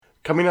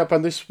Coming up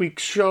on this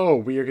week's show,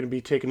 we are going to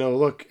be taking a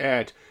look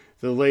at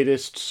the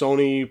latest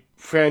Sony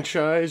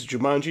franchise,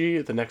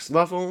 Jumanji: The Next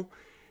Level.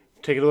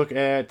 Taking a look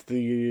at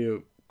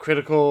the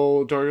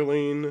critical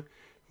darling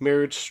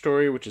Marriage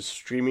Story, which is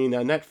streaming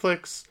on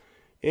Netflix.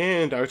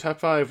 And our top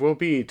 5 will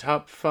be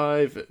top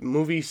 5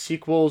 movie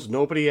sequels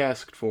nobody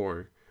asked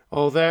for.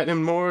 All that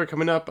and more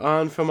coming up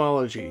on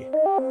Filmology.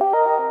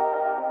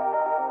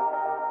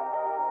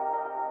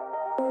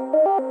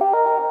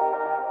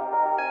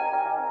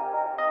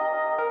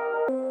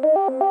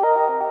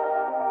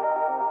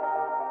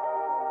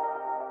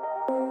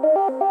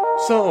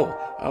 So,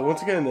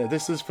 once again,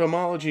 this is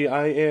Filmology.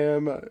 I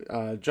am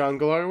John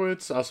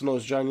Galarowitz, also known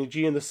as Johnny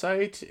G in the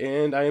site,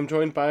 and I am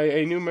joined by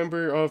a new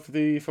member of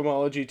the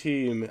Filmology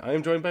team. I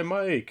am joined by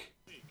Mike.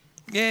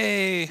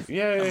 Yay!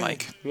 Yay! I'm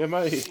Mike. Yeah,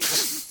 Mike.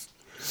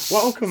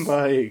 Welcome,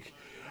 Mike.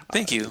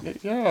 Thank you.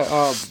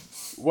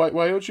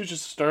 Why don't you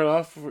just start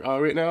off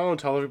right now and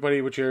tell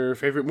everybody what your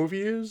favorite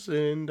movie is,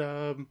 and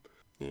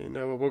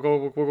we'll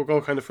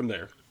go kind of from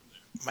there.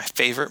 My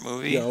favorite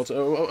movie? Yeah,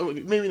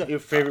 maybe not your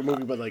favorite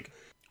movie, but like,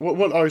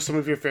 what are some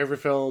of your favorite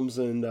films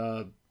and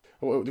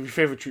your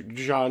favorite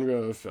genre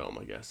of film,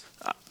 I guess?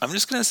 I'm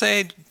just going to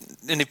say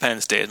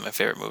Independence Day is my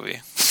favorite movie.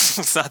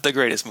 It's not the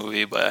greatest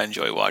movie, but I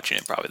enjoy watching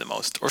it probably the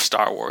most. Or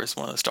Star Wars,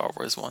 one of the Star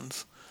Wars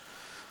ones.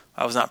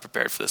 I was not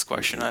prepared for this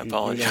question. I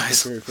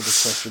apologize. You're not prepared for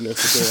this question.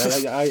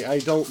 That's okay. I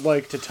don't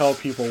like to tell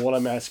people what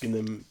I'm asking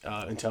them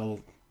until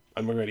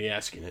I'm already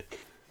asking it.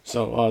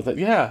 So,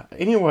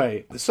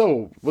 anyway.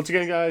 So, once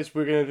again, guys,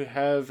 we're going to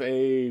have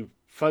a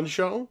fun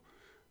show.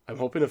 I'm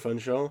hoping a fun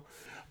show.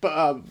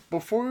 But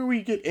before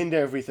we get into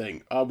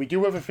everything, we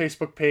do have a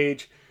Facebook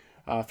page,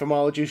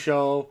 Filmology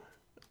Show.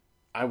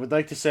 I would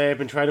like to say I've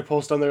been trying to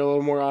post on there a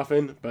little more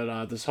often,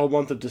 but this whole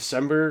month of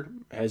December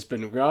has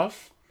been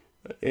rough,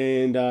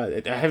 and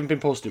I haven't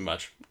been posting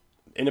much.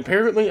 And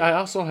apparently I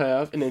also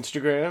have an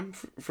Instagram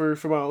for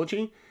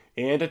Filmology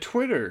and a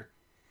Twitter.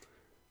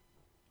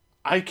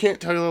 I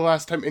can't tell you the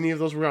last time any of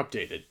those were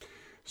updated.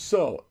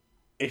 So,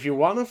 if you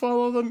want to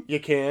follow them, you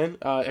can.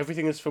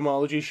 Everything is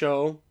Filmology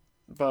Show,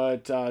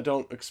 but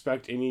don't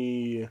expect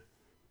any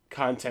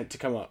content to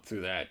come up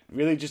through that.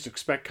 Really just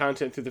expect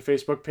content through the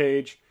Facebook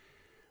page.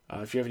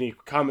 If you have any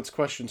comments,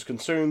 questions,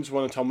 concerns,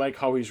 want to tell Mike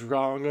how he's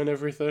wrong on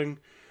everything,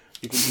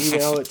 you can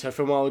email it to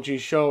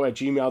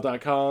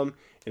filmologyshow@gmail.com,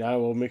 and I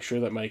will make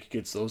sure that Mike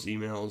gets those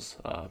emails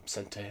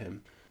sent to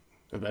him.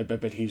 I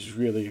bet he's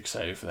really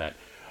excited for that.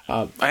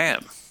 I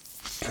am.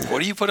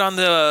 What do you put on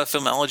the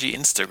Filmology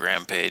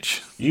Instagram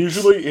page?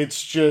 Usually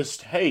it's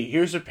just, hey,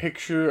 here's a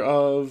picture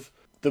of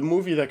the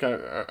movie that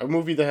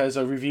has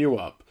a review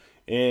up,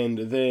 and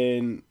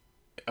then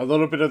a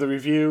little bit of the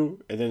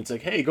review, and then it's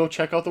like, hey, go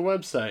check out the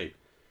website.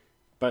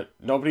 But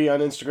nobody on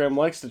Instagram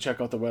likes to check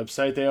out the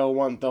website. They all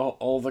want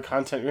all the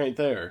content right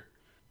there.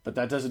 But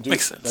that doesn't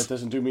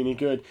do me any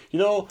good. You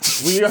know,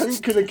 we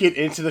aren't going to get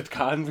into the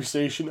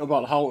conversation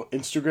about how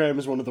Instagram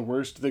is one of the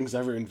worst things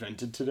ever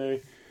invented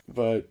today.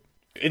 But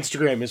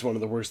Instagram is one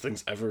of the worst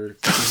things ever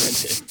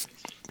invented.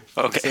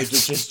 Okay.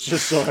 So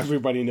just so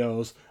everybody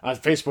knows.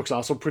 Facebook's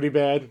also pretty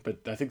bad,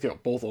 but I think they're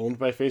both owned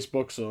by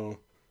Facebook, so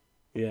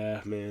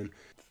yeah, man.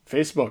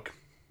 Facebook,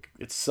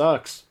 it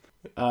sucks.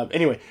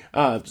 Anyway,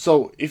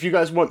 so if you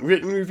guys want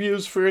written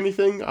reviews for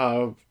anything,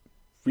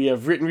 we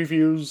have written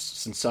reviews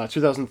since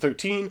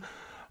 2013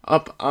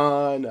 up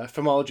on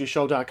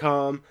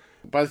filmologyshow.com.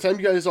 By the time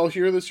you guys all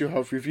hear this, you'll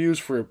have reviews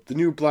for the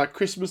new Black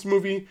Christmas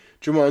movie,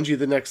 Jumanji: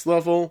 The Next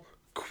Level,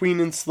 Queen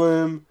and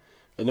Slim,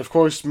 and of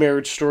course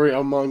Marriage Story,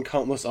 among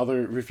countless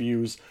other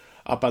reviews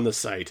up on the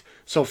site.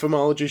 So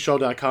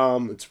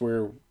filmologyshow.com, it's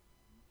where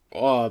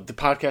the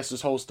podcast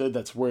is hosted.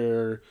 That's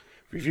where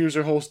reviews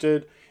are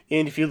hosted.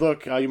 And if you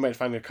look, you might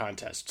find a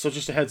contest. So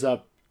just a heads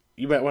up,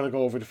 you might want to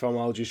go over to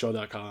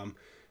filmologyshow.com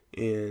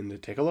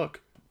and take a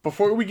look.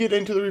 Before we get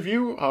into the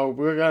review,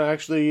 we're going to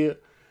actually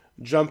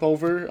jump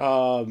over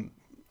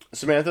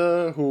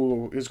Samantha,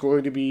 who is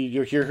going to be,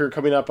 you'll hear her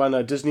coming up on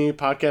a Disney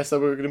podcast that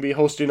we're going to be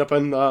hosting up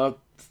on the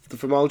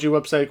Filmology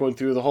website, going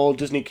through the whole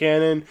Disney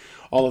canon,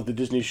 all of the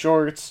Disney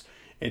shorts.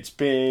 It's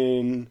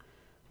been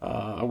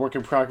a work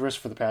in progress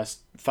for the past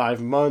 5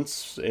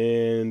 months,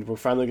 and we're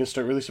finally going to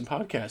start releasing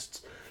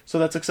podcasts. So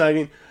that's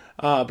exciting.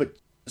 But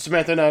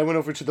Samantha and I went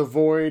over to the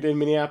Void in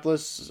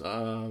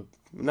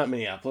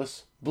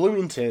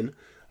Bloomington,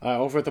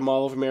 over at the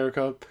Mall of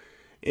America,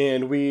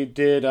 and we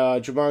did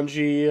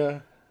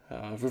Jumanji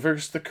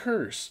Reverse the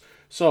Curse.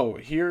 So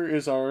here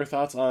is our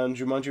thoughts on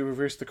Jumanji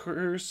Reverse the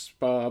Curse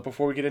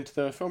before we get into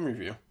the film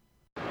review.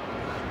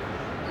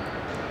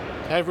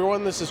 Hey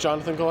everyone, this is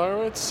Jonathan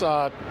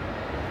Galarowitz,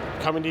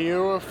 coming to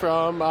you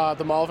from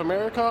the Mall of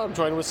America. I'm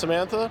joined with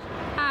Samantha.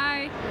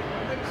 Hi.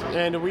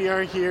 And we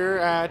are here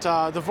at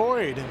the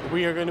Void.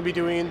 We are going to be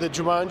doing the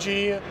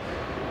Jumanji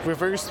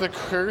Reverse the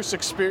Curse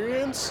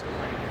experience.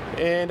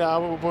 And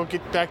we'll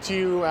get back to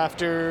you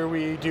after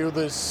we do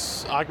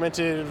this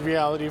augmented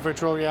reality,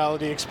 virtual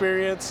reality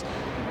experience.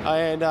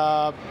 And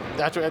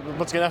after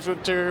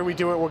we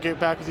do it, we'll get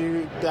back with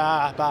you.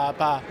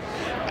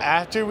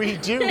 After we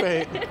do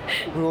it,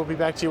 we will be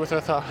back to you with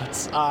our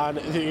thoughts on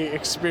the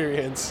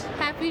experience.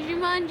 Happy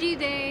Jumanji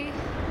Day.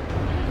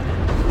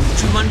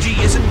 Jumanji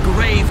is in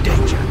grave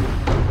danger.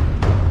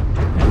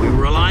 And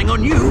we're relying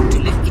on you to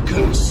lift the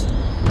curse.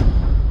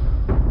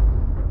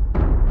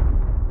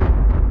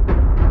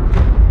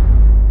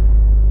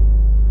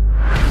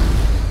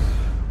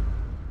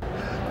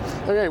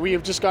 Okay, we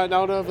have just gotten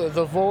out of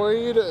the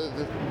void.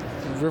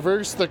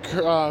 Reverse the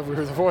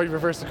void,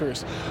 reverse the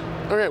curse.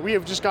 Okay, we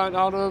have just gotten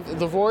out of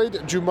the void.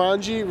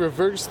 Jumanji,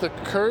 reverse the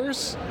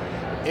curse.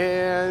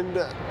 And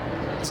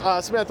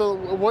Samantha,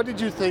 what did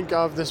you think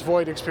of this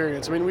void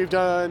experience? I mean, we've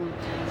done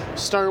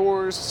Star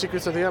Wars,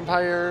 Secrets of the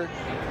Empire,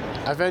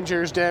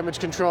 Avengers, Damage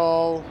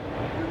Control,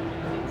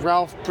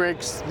 Ralph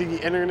Breaks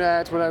the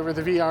Internet, whatever,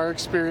 the VR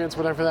experience,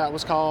 whatever that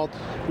was called.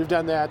 We've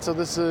done that. So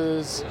this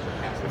is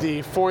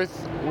the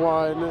fourth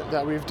one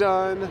that we've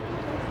done.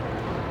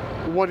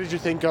 What did you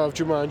think of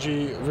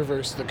Jumanji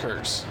Reverse the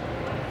Curse?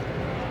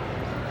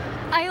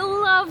 I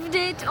loved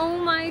it. Oh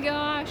my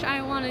gosh.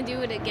 I want to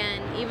do it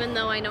again, even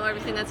though I know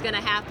everything that's going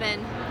to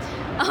happen.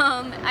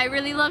 I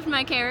really loved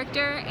my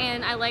character,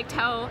 and I liked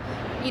how,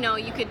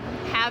 you could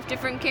have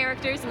different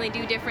characters and they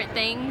do different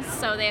things,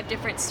 so they have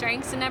different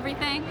strengths and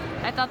everything.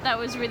 I thought that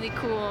was really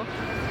cool.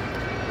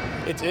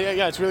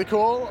 It's really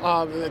cool.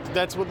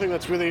 That's one thing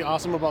that's really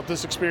awesome about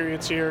this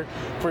experience here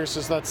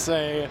versus, let's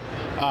say,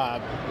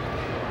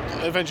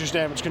 Avengers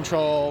Damage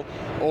Control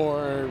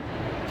or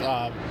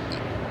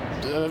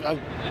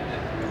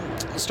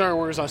Star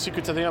Wars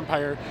Secrets of the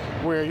Empire,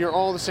 where you're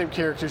all the same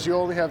characters. You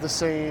only have the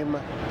same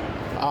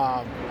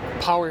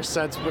power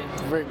sets, but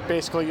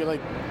basically you're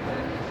like,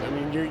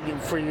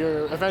 for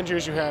your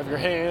Avengers, you have your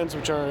hands,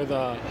 which are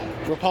the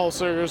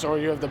repulsors, or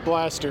you have the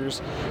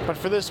blasters. But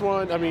for this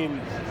one,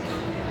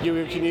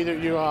 you can either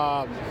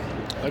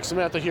like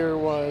Samantha here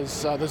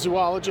was the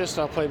zoologist,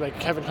 played by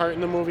Kevin Hart in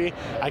the movie.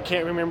 I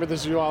can't remember the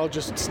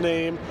zoologist's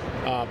name,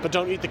 but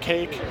don't eat the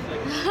cake.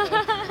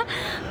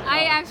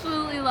 I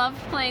absolutely loved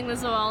playing the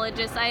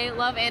zoologist. I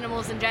love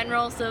animals in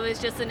general, so it was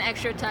just an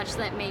extra touch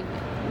that made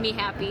me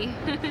happy.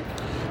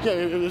 Yeah,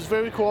 it was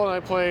very cool.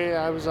 And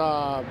I was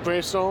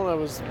Bravestone. I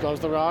was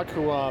The Rock,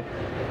 who I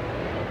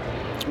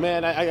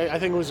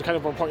think it was kind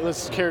of a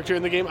pointless character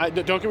in the game.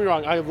 Don't get me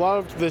wrong, I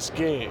loved this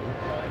game,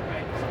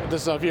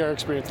 this VR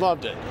experience,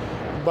 loved it,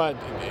 but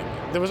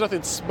there was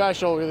nothing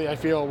special really, I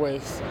feel,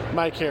 with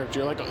my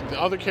character. Like, the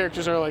other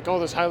characters are like, oh,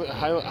 there's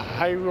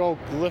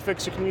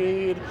hieroglyphics you can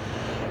read,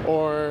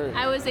 or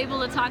I was able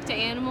to talk to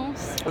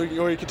animals. Or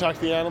you could talk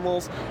to the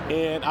animals,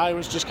 and I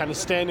was just kind of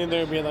standing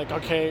there and being like,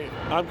 okay,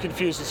 I'm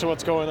confused as to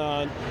what's going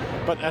on,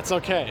 but that's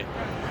okay.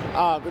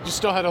 But you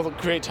still had a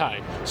great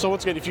time. So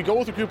once again, if you go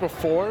with a group of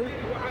 4,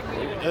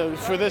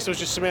 for this it was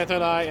just Samantha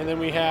and I, and then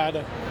we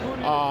had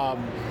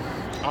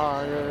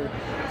our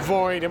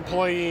Void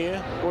employee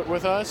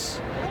with us.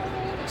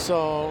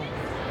 So,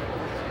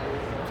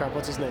 crap,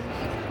 what's his name?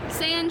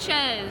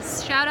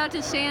 Sanchez. Shout out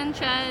to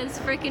Sanchez,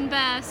 freaking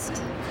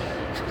best.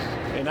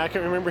 And I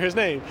can't remember his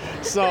name.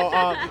 So,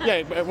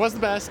 it was the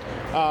best.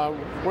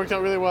 Worked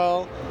out really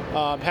well.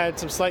 Had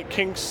some slight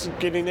kinks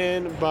getting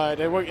in,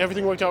 but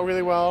everything worked out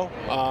really well.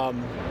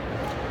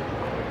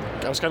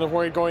 I was kind of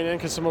worried going in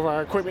because some of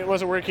our equipment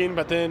wasn't working,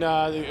 but then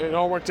it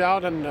all worked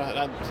out, and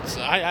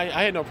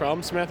I had no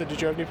problems. Samantha, did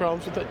you have any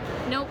problems with it?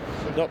 Nope.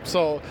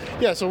 So,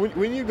 so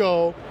when you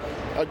go,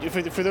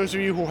 for those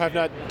of you who have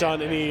not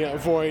done any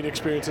Void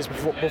experiences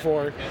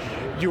before,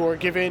 you are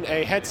given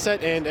a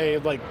headset and a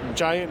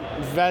giant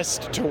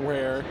vest to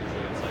wear,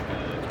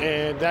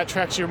 and that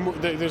tracks your.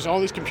 There's all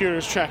these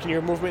computers tracking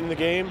your movement in the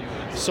game,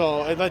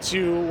 so it lets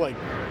you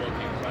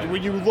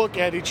when you look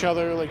at each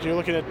other, you're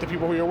looking at the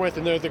people who you're with,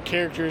 and they're the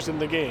characters in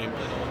the game.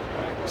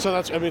 So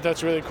that's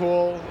really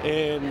cool,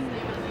 and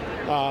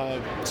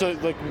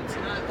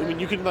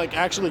you can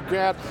actually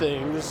grab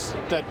things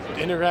that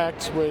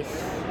interact with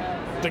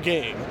the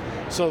game.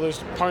 So there's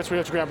parts where you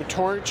have to grab a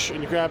torch,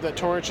 and you grab that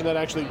torch, and that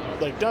actually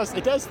does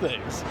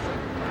things,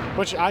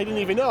 which I didn't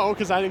even know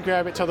because I didn't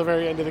grab it till the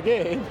very end of the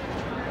game.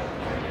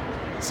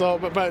 So,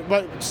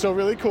 but still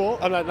really cool.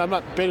 I'm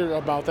not bitter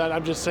about that.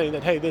 I'm just saying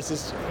that, hey, this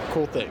is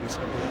cool things.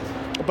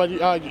 But you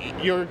get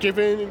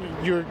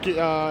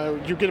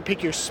to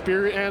pick your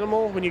spirit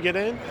animal when you get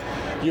in.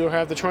 You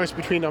have the choice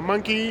between a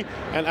monkey,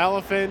 an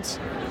elephant,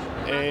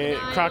 a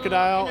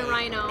crocodile,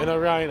 and a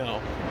rhino.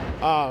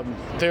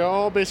 They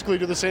all basically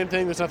do the same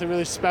thing. There's nothing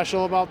really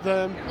special about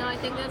them. No, I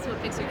think that's what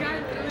picks your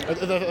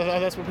character.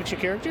 That's what picks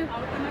your character?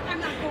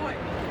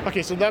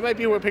 Okay, so that might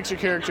be what picks your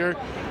character.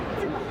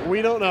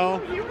 We don't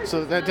know,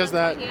 so that does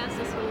that. Yes,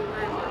 this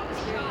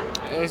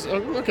will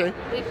work. Okay.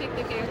 They pick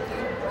the character.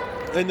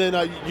 And then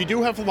you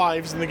do have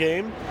lives in the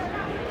game.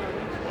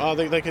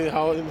 Like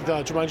how in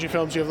the Jumanji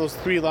films, you have those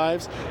 3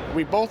 lives.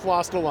 We both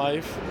lost a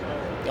life,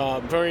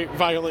 very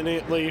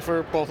violently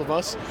for both of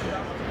us.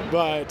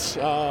 But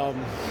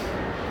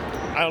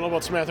don't know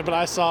about Samantha, but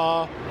I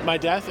saw my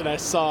death and I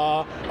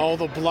saw all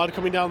the blood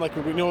coming down. Like,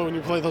 you know, when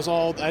you play those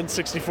old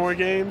N64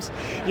 games,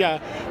 yeah,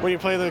 when you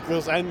play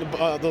those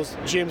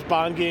James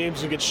Bond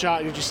games, you get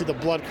shot and you just see the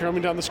blood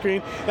coming down the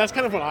screen. That's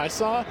kind of what I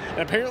saw.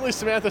 And apparently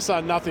Samantha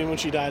saw nothing when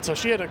she died, so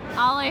she had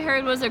all I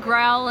heard was a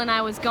growl and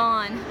I was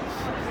gone.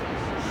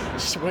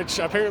 Which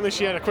apparently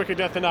she had a quicker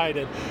death than I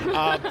did.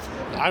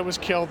 I was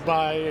killed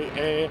by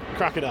a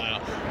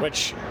crocodile,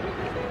 which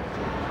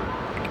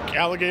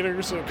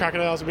alligators,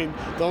 crocodiles, I mean,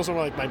 those are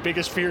like my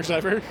biggest fears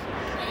ever.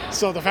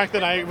 So the fact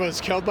that I was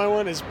killed by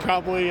one is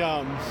probably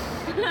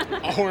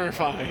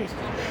horrifying.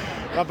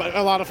 But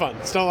a lot of fun.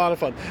 Still a lot of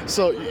fun.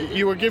 So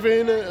you were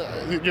given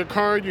your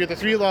card, you get the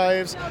 3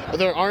 lives.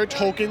 There are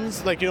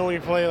tokens, like, you know, when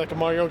you play like a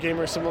Mario game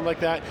or something like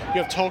that,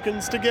 you have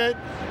tokens to get.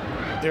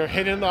 They're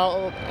hidden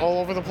all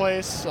over the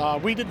place.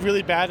 We did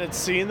really bad at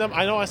seeing them.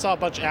 I know I saw a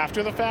bunch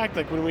after the fact,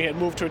 like when we had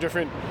moved to a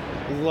different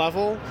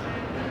level.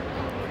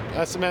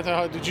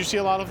 Samantha, did you see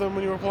a lot of them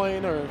when you were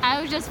playing? Or I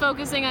was just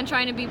focusing on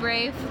trying to be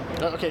brave.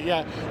 Okay,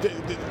 yeah.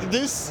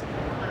 This,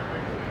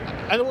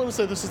 I don't want to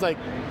say this is like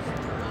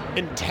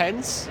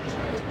intense,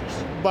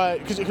 but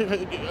because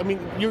I mean,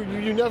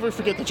 you never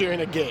forget that you're in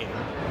a game.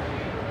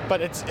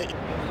 But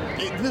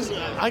this,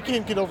 I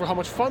can't get over how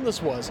much fun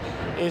this was.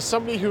 Is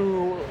somebody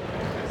who,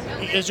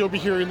 as you'll be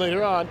hearing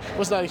later on,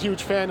 was not a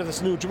huge fan of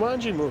this new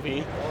Jumanji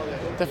movie.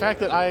 The fact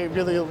that I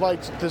really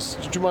liked this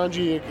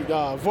Jumanji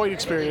Void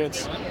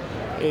experience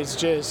is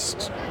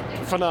just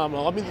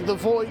phenomenal. I mean, the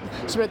Void,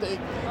 Samantha,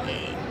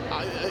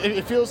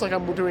 it feels like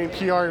I'm doing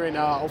PR right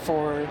now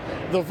for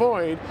the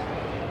Void,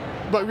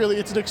 but really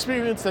it's an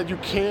experience that you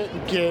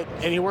can't get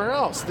anywhere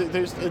else.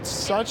 It's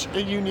such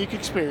a unique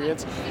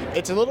experience.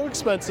 It's a little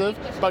expensive,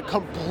 but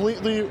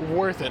completely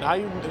worth it.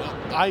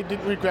 I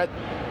didn't regret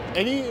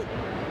any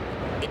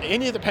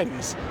of the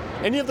pennies,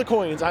 any of the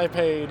coins I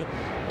paid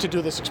to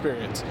do this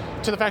experience.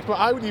 To the fact that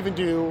I would even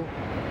do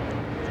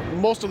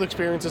most of the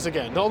experiences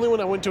again. The only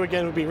one I went to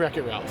again would be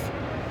Wreck-It Ralph.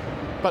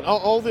 But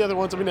all the other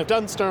ones, I mean, I've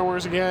done Star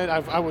Wars again.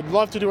 I would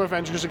love to do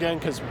Avengers again,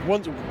 because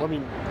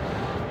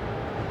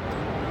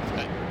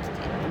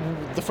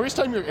the first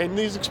time you're in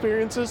these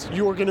experiences,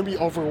 you are going to be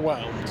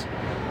overwhelmed.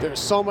 There's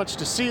so much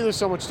to see, there's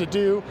so much to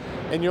do,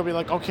 and you'll be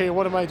like, okay,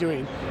 what am I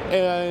doing?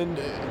 And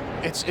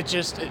it's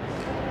just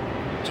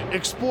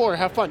explore,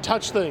 have fun,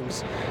 touch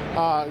things.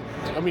 I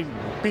mean,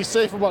 be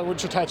safe about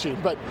what you're touching.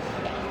 But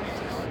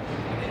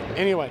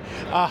anyway,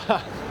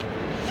 I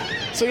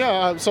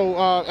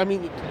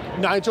mean,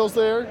 Nigel's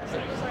there.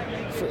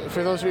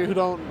 For those of you who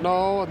don't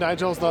know,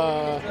 Nigel's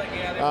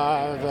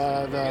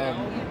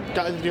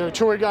your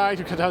tour guide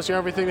who tells you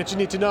everything that you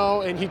need to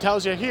know, and he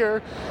tells you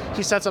here,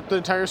 he sets up the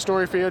entire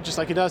story for you, just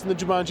like he does in the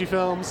Jumanji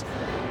films,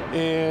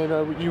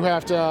 and you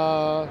have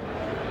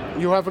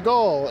a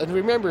goal, and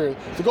remember,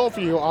 the goal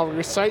for you, I'll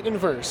recite in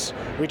verse.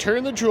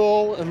 Return the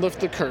jewel and lift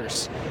the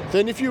curse.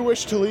 Then if you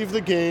wish to leave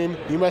the game,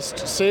 you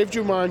must save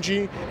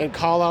Jumanji and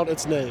call out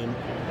its name.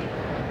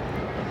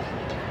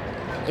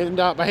 And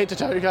I hate to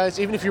tell you guys,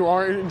 even if you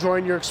are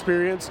enjoying your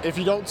experience, if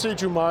you don't see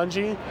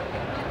Jumanji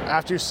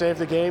after you save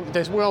the game,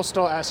 they will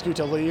still ask you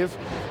to leave.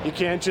 You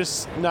can't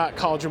just not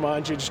call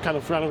Jumanji, just kind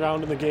of run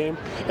around in the game.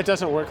 It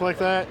doesn't work like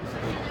that.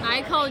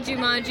 I called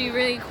Jumanji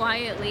really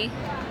quietly.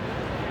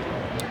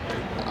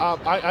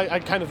 I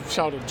kind of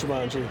shouted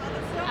Jumanji.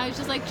 I was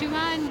just like,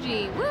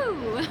 Jumanji,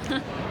 woo!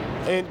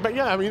 But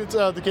yeah, I mean, it's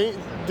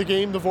the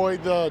game, the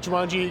Void, the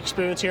Jumanji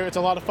experience here. It's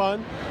a lot of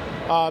fun.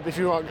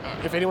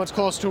 If anyone's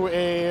close to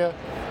a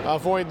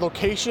Void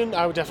location,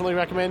 I would definitely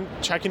recommend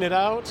checking it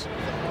out.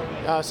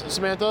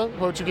 Samantha,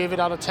 what would you give it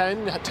out of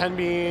 10? 10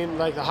 being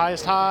like the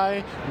highest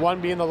high,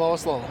 1 being the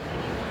lowest low.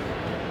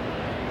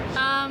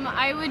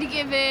 I would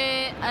give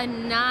it a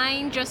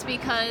 9 just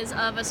because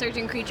of a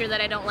certain creature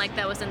that I don't like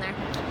that was in there.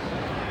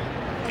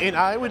 And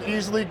I would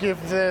easily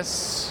give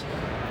this,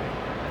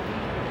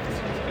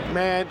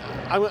 man,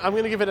 I'm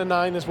going to give it a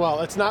 9 as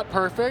well. It's not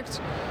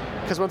perfect,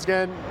 because once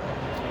again,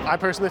 I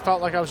personally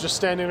felt like I was just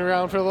standing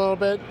around for a little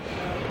bit.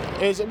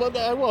 I was, and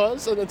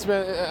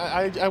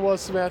I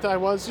was, Samantha. I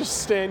was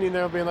just standing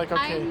there being like,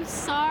 okay. I'm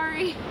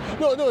sorry.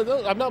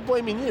 No, I'm not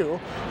blaming you.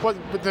 But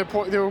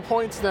there were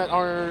points that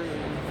our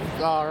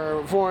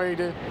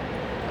Void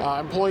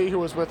employee who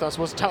was with us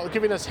was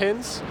giving us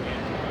hints.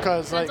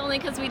 That's only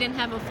because we didn't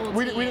have a full team.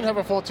 We didn't have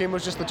a full team. It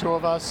was just the 2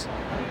 of us.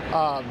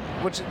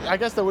 Which I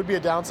guess that would be a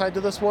downside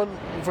to this one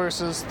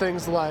versus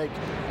things like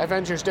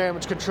Avengers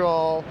Damage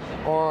Control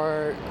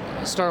or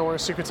Star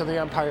Wars Secrets of the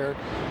Empire.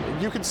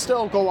 You can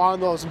still go on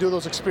those and do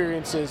those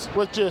experiences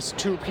with just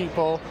 2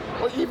 people,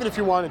 or even if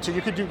you wanted to,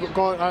 you could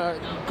go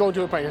and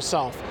do it by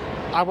yourself.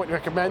 I wouldn't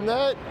recommend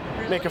that.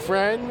 Make a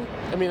friend.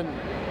 I mean,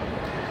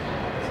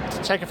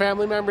 take a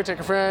family member, take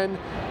a friend.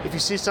 If you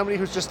see somebody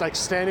who's just like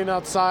standing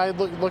outside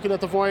looking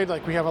at the Void,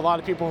 like we have a lot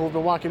of people who've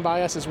been walking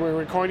by us as we're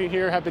recording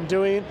here have been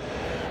doing,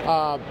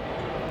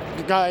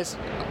 guys,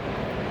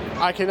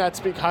 I cannot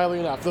speak highly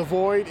enough. The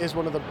Void is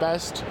one of the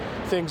best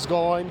things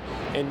going,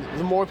 and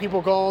the more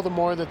people go, the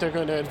more that they're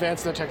going to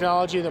advance their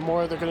technology, the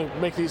more they're going to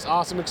make these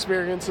awesome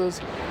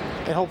experiences.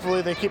 and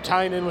hopefully they keep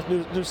tying in with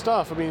new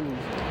stuff. I mean,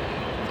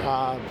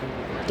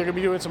 they're going to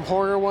be doing some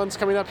horror ones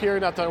coming up here.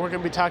 Not that we're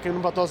going to be talking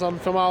about those on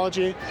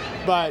Filmology,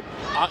 but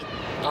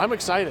I'm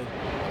excited.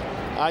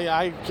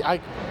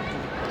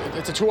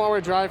 It's a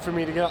 2-hour drive for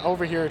me to get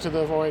over here to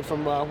the Void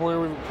from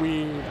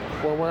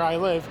where I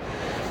live,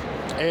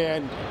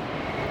 and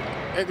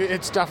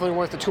it's definitely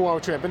worth the 2-hour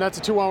trip. And that's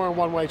a 2-hour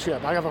one-way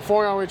trip. I have a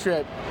 4-hour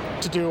trip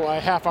to do a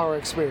half-hour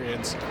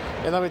experience,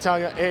 and let me tell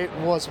you, it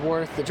was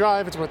worth the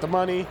drive. It's worth the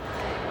money.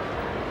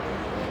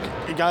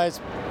 You guys,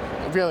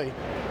 really,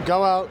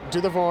 go out,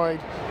 do the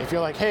Void. If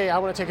you're like, hey, I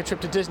want to take a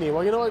trip to Disney,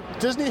 well, you know what?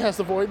 Disney has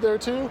the Void there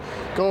too.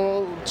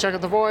 Go check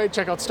out the Void,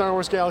 check out Star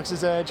Wars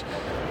Galaxy's Edge,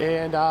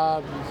 and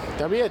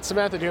that'll be it.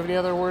 Samantha, do you have any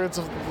other words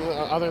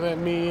other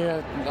than me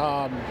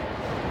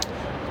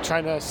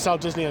trying to sell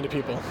Disney onto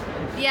people?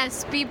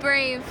 Yes, be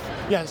brave.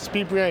 Yes,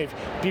 be brave.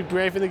 Be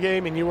brave in the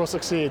game and you will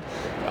succeed.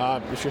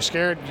 If you're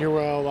scared, you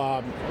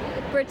will...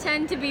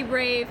 Pretend to be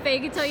brave.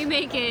 Fake it till you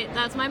make it.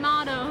 That's my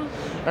motto.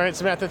 All right,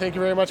 Samantha, thank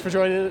you very much for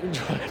joining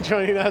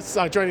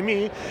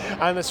me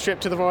on this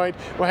trip to the Void.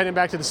 We're heading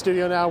back to the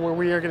studio now, where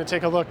we are going to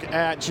take a look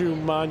at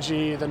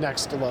Jumanji: The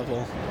Next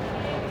Level.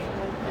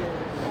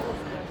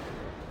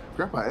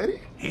 Grandpa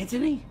Eddie?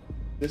 Anthony?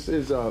 This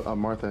is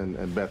Martha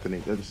and Bethany.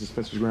 This is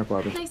Spencer's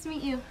grandfather. Nice to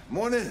meet you.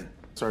 Morning.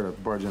 Sorry to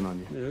barge in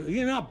on you.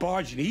 You're not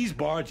barging, he's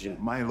barging.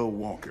 Milo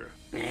Walker.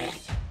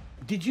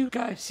 Did you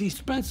guys see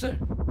Spencer?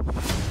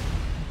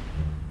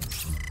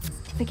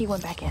 I think he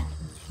went back in.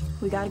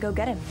 We gotta go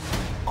get him.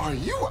 Are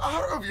you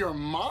out of your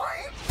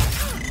mind?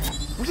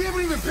 We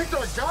haven't even picked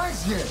our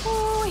guys yet.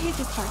 Oh, he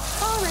just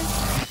starts. All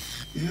right.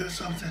 You hear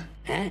something?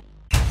 Huh?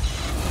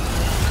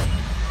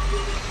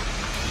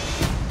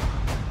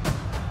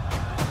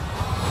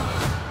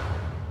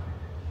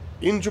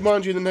 In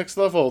Jumanji: The Next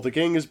Level, the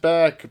gang is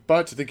back,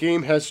 but the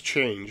game has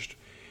changed.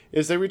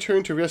 As they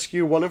return to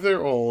rescue one of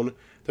their own,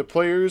 the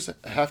players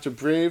have to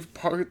brave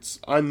parts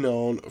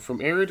unknown,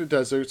 from arid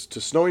deserts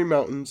to snowy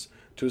mountains,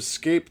 to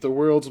escape the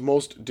world's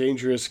most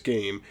dangerous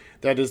game.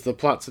 That is the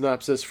plot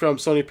synopsis from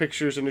Sony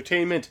Pictures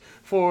Entertainment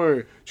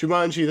for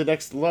Jumanji: The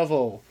Next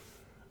Level.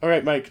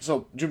 Alright, Mike,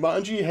 so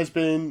Jumanji has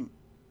been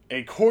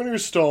a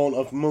cornerstone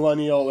of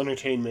millennial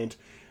entertainment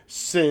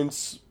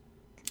since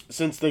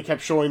they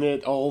kept showing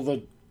it all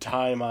the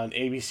time on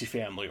ABC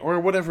Family, or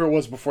whatever it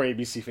was before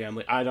ABC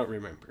Family, I don't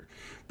remember.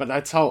 But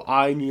that's how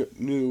I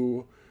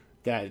knew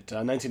that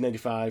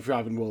 1995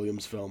 Robin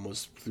Williams film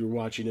was, through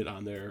watching it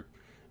on there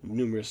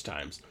numerous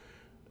times.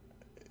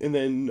 And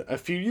then a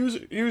few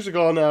years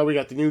ago now, we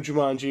got the new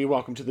Jumanji,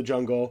 Welcome to the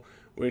Jungle,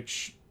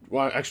 which,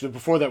 well, actually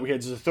before that we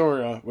had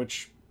Zathura,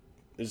 which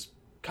is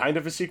kind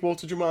of a sequel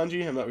to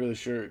Jumanji. I'm not really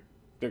sure.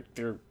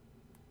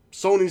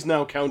 Sony's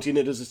now counting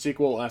it as a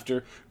sequel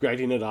after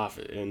writing it off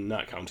and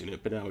not counting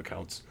it, but now it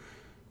counts.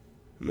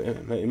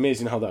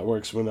 Amazing how that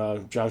works when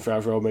Jon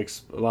Favreau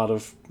makes a lot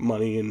of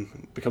money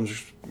and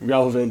becomes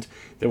relevant.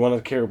 They want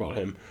to care about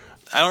him.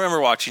 I don't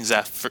remember watching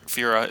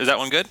Zathura. Is that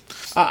one good?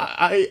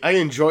 I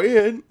enjoy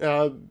it.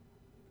 I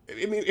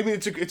mean,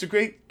 it's a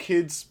great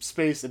kids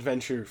space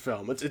adventure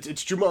film.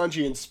 It's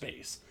Jumanji in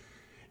space.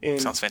 And,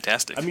 sounds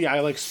fantastic. I mean,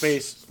 I like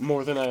space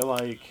more than I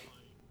like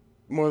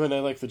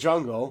the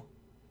jungle.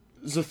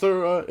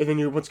 Zathura, and then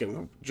you're once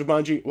again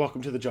Jumanji: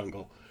 Welcome to the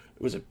Jungle.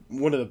 It was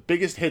one of the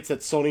biggest hits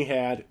that Sony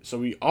had, so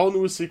we all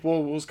knew a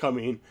sequel was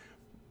coming.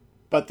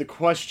 But the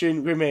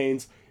question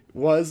remains: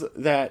 was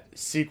that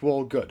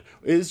sequel good?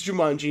 Is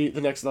Jumanji: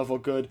 The Next Level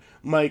good?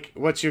 Mike,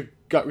 what's your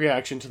gut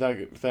reaction to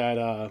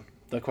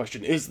that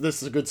question? Is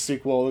this a good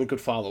sequel and a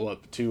good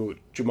follow-up to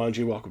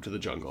Jumanji: Welcome to the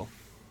Jungle?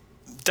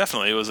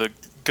 Definitely, it was a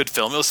good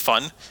film. It was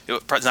fun.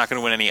 It's not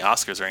going to win any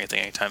Oscars or anything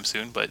anytime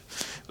soon, but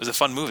it was a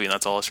fun movie, and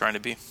that's all it's trying to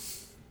be.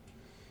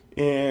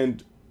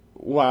 And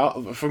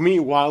while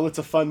it's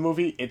a fun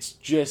movie, it's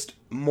just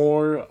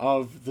more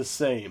of the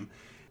same.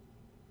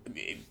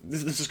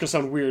 This is going to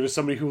sound weird as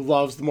somebody who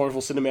loves the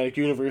Marvel Cinematic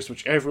Universe,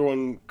 which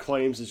everyone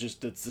claims it's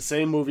the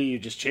same movie. You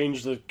just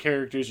change the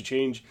characters, you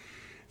change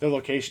the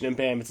location, and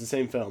bam, it's the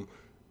same film.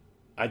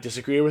 I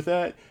disagree with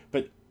that,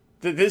 but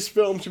this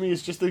film to me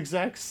is just the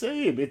exact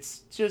same.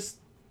 It's just,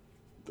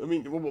 I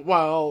mean,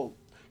 while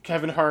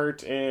Kevin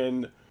Hart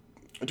and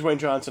Dwayne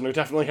Johnson are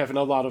definitely having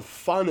a lot of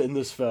fun in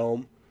this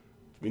film,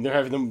 I mean, they're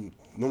having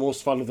the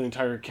most fun of the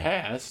entire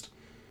cast.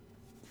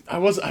 I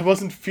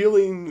wasn't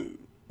feeling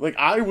like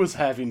I was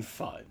having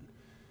fun.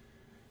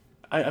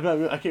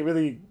 I can't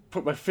really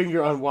put my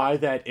finger on why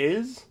that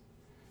is,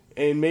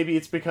 and maybe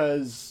it's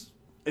because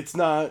it's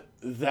not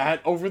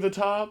that over the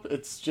top.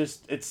 It's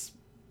just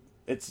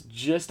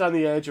on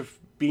the edge of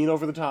being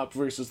over the top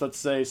versus, let's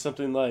say,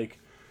 something like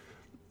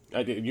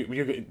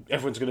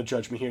everyone's going to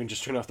judge me here and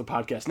just turn off the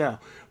podcast now,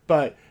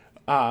 but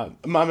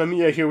Mamma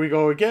Mia, Here We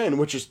Go Again,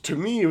 which is, to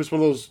me, it was one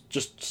of those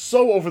just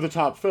so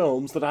over-the-top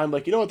films that I'm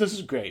like, you know what, this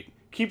is great.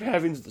 Keep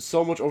having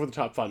so much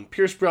over-the-top fun.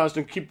 Pierce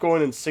Brosnan, keep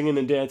going and singing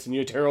and dancing.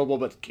 You're terrible,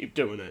 but keep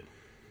doing it.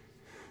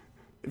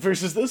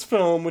 Versus this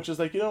film, which is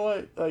like, you know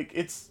what, like,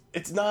 it's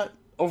not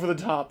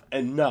over-the-top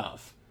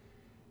enough.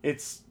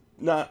 It's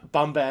not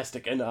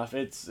bombastic enough.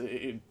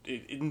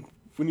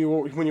 We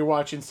when you're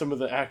watching some of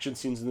the action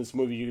scenes in this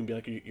movie, you can be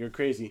like, you're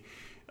crazy.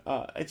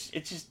 It's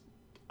just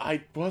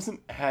I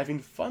wasn't having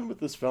fun with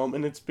this film,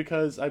 and it's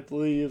because I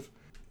believe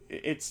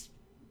it's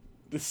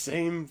the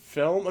same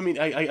film. I mean,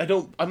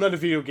 I'm not a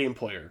video game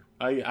player.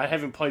 I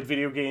haven't played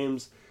video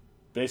games.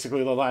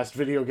 Basically, the last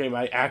video game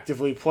I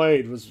actively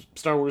played was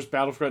Star Wars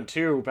Battlefront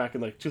 2 back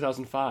in like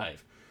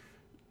 2005.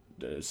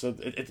 So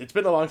it's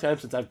been a long time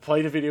since I've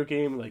played a video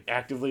game like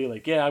actively.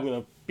 Like, yeah, I'm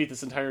gonna beat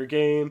this entire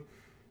game.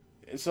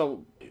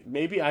 So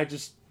maybe I'm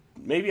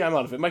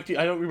out of it. Mike,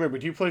 I don't remember.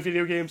 Do you play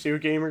video games? Are you a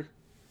gamer?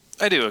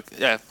 I do.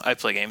 Yeah, I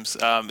play games.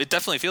 It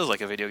definitely feels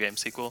like a video game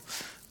sequel.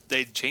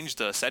 They changed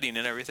the setting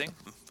and everything,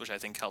 which I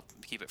think helped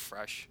keep it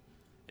fresh.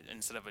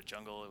 Instead of a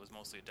jungle, it was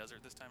mostly a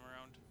desert this time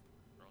around.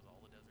 Or was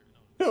all a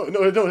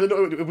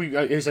desert?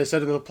 No. As I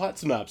said in the plot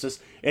synopsis,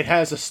 it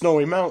has a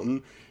snowy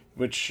mountain,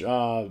 which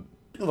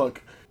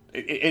look.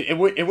 It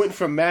went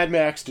from Mad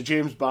Max to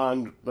James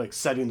Bond like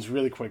settings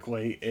really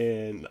quickly,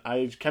 and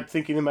I kept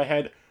thinking in my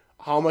head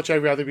how much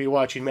I'd rather be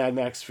watching Mad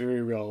Max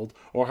Fury Road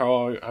or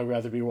how I'd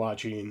rather be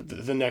watching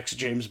the next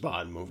James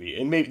Bond movie.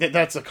 And maybe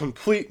that's a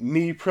complete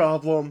me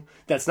problem.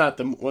 That's not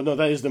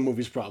that is the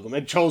movie's problem.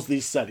 It chose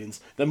these settings.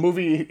 The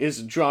movie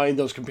is drawing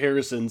those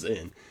comparisons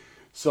in.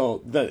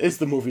 So that is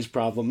the movie's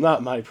problem,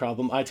 not my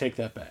problem. I take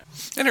that back.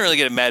 I didn't really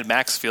get a Mad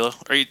Max feel.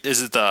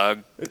 Is it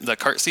the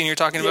cart scene you're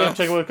talking about?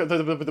 Yeah, with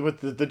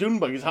the dune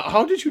buggies.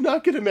 How did you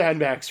not get a Mad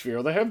Max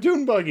feel? They have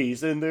dune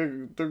buggies, and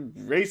they're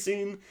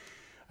racing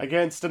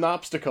against an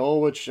obstacle,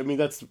 which,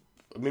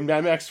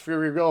 Mad Max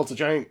Fury Road, it's a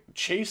giant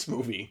chase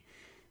movie.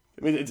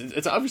 I mean,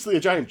 it's obviously a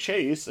giant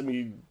chase. I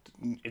mean,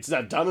 it's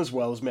not done as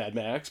well as Mad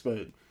Max,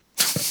 but...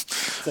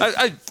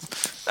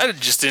 I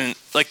just didn't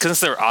like, because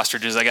they were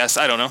ostriches, I guess.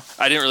 I don't know.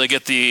 I didn't really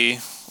get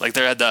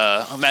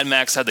Mad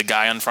Max had the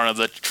guy in front of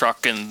the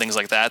truck and things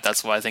like that.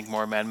 That's why I think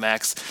more Mad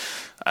Max.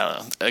 I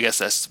don't know. I guess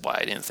that's why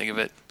I didn't think of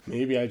it.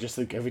 Maybe I just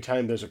think every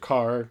time there's a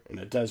car in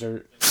a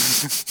desert,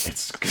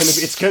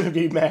 it's gonna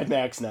be Mad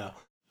Max now.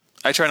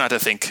 I try not to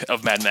think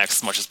of Mad Max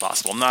as much as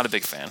possible. I'm not a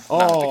big fan.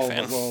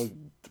 Well,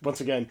 once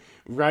again,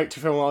 write to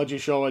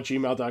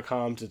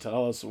filmologyshow@gmail.com to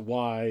tell us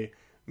why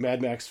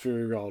Mad Max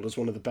Fury Road is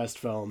one of the best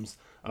films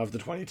of the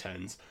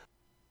 2010s.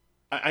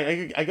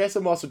 I guess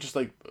I'm also just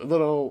like a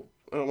little,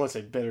 I don't want to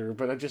say bitter,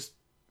 but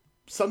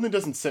something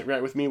doesn't sit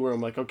right with me where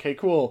I'm like, okay,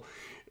 cool.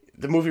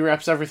 The movie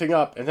wraps everything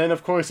up, and then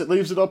of course it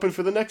leaves it open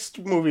for the next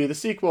movie, the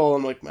sequel.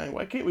 I'm like, man,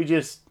 why can't we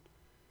just...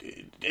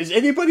 Is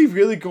anybody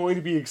really going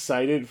to be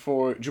excited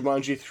for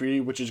Jumanji 3,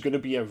 which is going to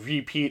be a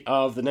repeat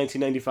of the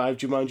 1995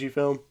 Jumanji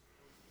film?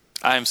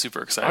 I'm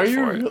super excited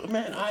for it.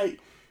 Man,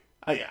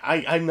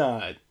 I'm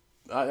not.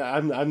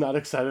 I'm not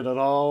excited at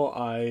all.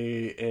 I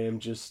am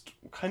just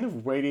kind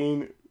of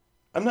waiting.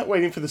 I'm not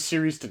waiting for the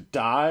series to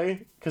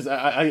die, because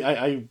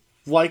I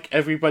like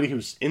everybody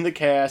who's in the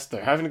cast.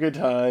 They're having a good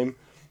time.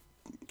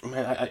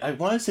 Man, I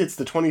want to say it's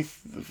the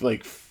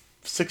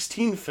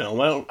 2016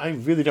 film. I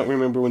really don't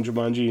remember when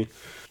Jumanji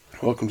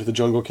Welcome to the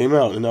Jungle came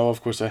out, and now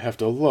of course I have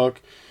to look.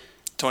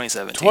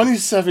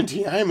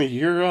 2017. I am a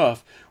year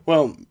off.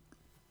 Well,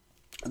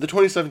 the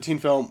 2017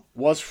 film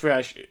was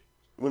fresh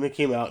when it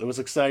came out. It was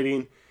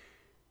exciting.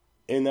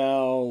 And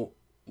now,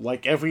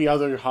 like every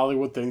other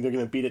Hollywood thing, they're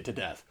going to beat it to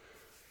death.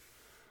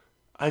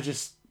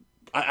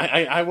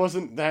 I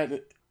wasn't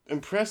that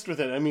impressed with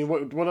it. I mean,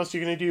 what else are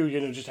you going to do? You're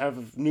going to just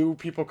have new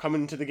people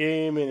coming into the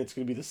game, and it's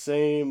going to be the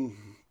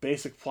same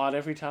basic plot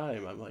every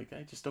time. I'm like,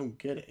 I just don't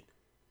get it.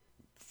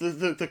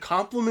 The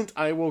compliment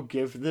I will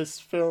give this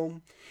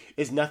film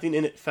is nothing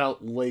in it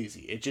felt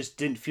lazy. It just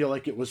didn't feel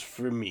like it was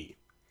for me.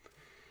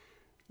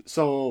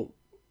 So,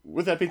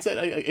 with that being said,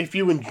 if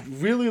you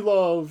really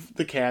love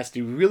the cast,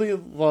 you really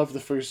love the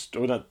first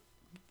film,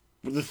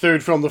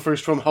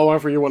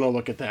 however you want to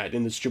look at that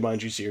in this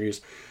Jumanji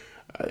series,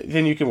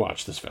 then you can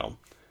watch this film.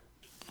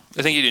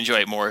 I think you'd enjoy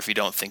it more if you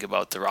don't think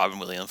about the Robin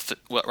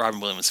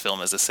Williams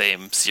film as the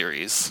same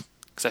series,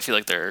 because I feel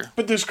like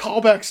But there's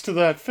callbacks to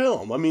that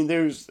film. I mean,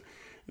 there's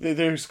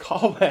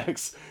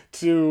callbacks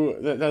to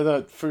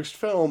that first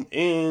film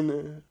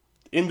in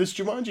this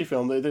Jumanji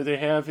film. They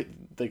have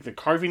like the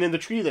carving in the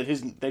tree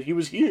that he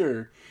was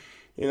here,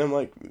 and I'm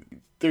like,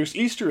 there's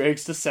Easter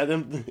eggs to set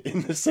him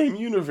in the same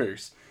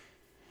universe.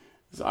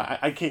 So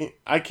I can't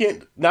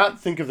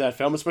not think of that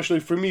film, especially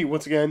for me,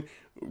 once again,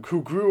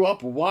 who grew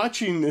up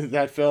watching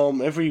that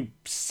film every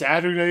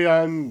Saturday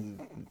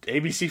on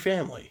ABC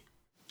Family.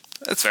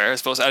 That's fair. I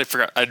suppose I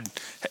forgot.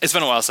 It's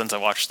been a while since I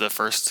watched the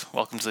first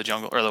Welcome to the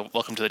Jungle, or the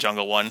Welcome to the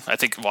Jungle one. I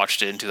think I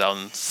watched it in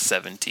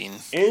 2017.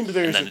 And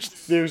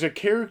there's a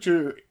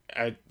character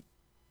at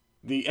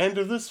the end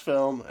of this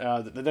film,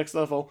 the next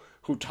level,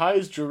 who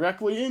ties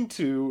directly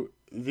into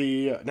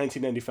the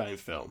 1995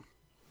 film.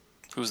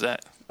 Who's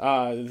that?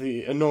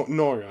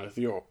 Nora,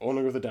 the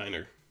owner of the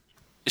diner.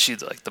 Is she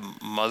like the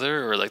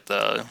mother or like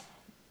the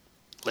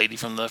lady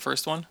from the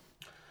first one?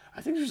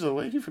 I think she's the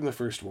lady from the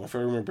first one, if I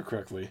remember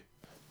correctly.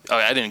 Oh,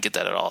 I didn't get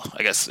that at all.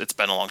 I guess it's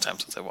been a long time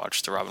since I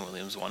watched the Robin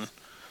Williams one.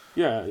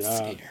 Yeah,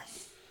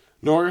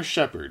 Nora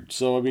Shepherd.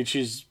 So I mean,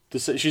 she's the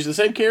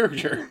same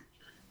character.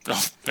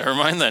 Oh, never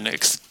mind then.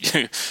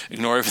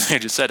 Ignore everything I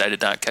just said. I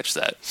did not catch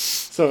that.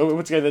 So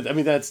once again, I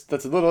mean that's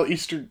a little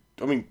Easter.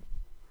 I mean,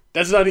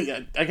 that's not.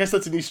 I guess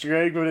that's an Easter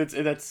egg, but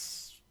that's.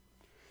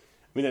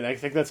 I mean, I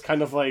think that's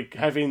kind of like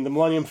having the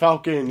Millennium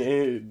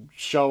Falcon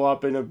show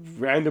up in a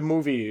random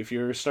movie. If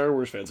you're a Star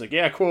Wars fan, it's like,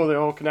 yeah, cool, they're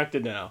all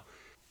connected now.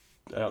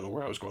 I don't know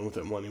where I was going with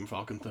the Millennium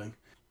Falcon thing.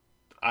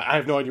 I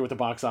have no idea what the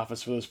box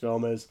office for this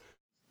film is.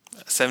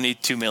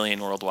 72 million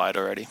worldwide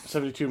already.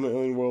 72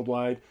 million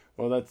worldwide.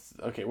 Well, that's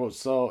okay. Well,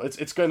 so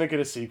it's going to get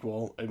a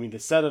sequel. I mean, to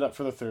set it up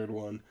for the third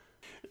one.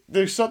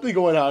 There's something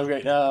going on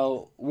right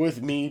now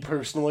with me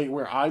personally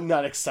where I'm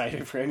not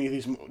excited for any of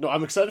these. No,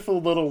 I'm excited for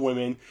Little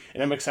Women,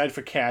 and I'm excited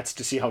for Cats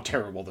to see how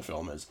terrible the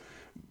film is.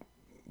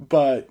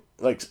 But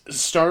like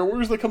Star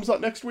Wars that comes out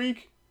next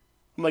week,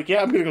 I'm like,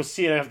 yeah, I'm gonna go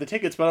see it. I have the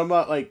tickets, but I'm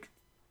not like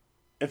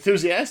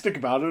enthusiastic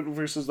about it.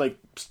 Versus like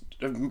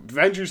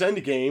Avengers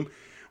Endgame,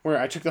 where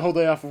I took the whole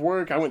day off of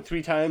work. I went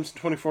 3 times in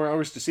 24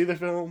 hours to see the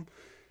film.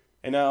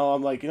 And now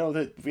I'm like,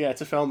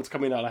 it's a film, it's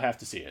coming out, I have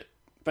to see it.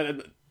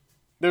 But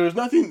there was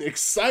nothing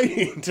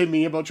exciting to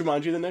me about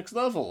Jumanji: The Next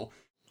Level.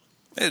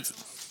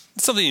 It's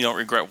something you don't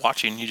regret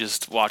watching. You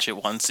just watch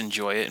it once,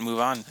 enjoy it, and move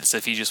on. It's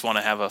if you just want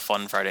to have a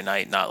fun Friday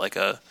night, not like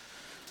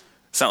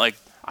it's not like,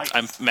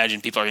 I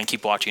imagine people are going to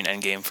keep watching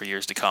Endgame for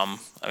years to come.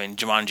 I mean,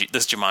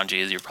 Jumanji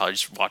is, you probably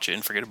just watch it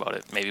and forget about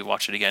it. Maybe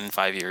watch it again in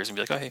 5 years and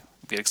be like, oh, hey,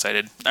 get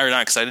excited. Or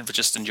not excited, but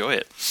just enjoy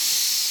it.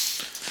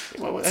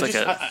 Well,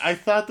 I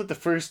thought that the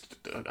first...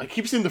 I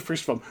keep saying the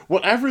first film.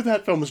 Whatever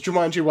that film was,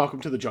 Jumanji: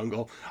 Welcome to the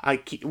Jungle,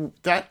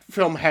 that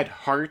film had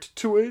heart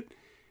to it.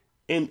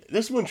 And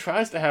this one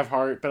tries to have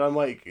heart, but I'm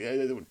like...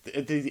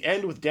 At the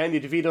end with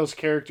Danny DeVito's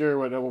character,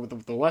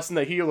 with the lesson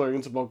that he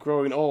learns about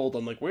growing old,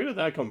 I'm like, where did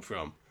that come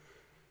from?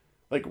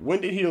 Like,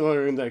 when did he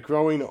learn that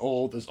growing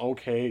old is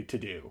okay to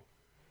do?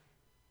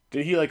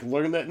 Did he,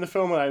 learn that in the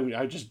film and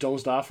I just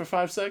dozed off for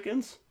 5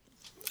 seconds?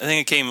 I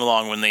think it came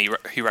along when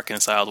he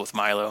reconciled with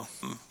Milo,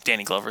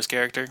 Danny Glover's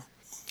character.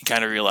 He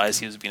kind of realized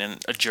he was being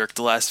a jerk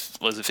the last,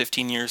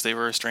 15 years they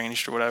were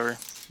estranged or whatever.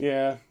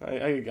 Yeah,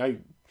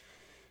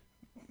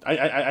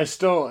 I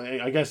still,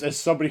 I guess, as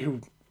somebody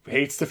who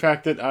hates the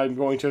fact that I'm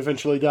going to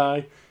eventually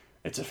die,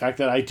 it's a fact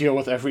that I deal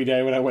with every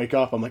day when I wake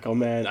up. I'm like, oh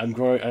man, I'm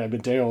a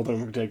day older,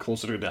 I'm a day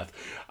closer to death.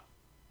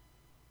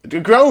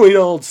 Growing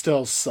old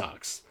still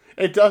sucks.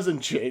 It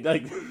doesn't change,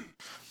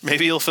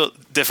 Maybe you'll feel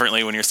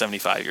differently when you're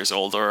 75 years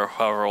old, or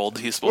however old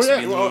he's supposed to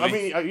be in the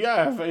movie. I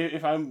mean,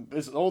 if I'm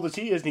as old as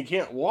he is and he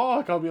can't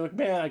walk, I'll be like,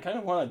 man, I kind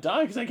of want to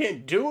die because I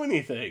can't do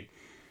anything.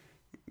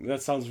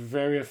 That sounds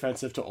very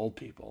offensive to old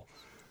people.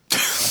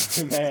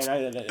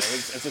 Man,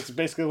 it's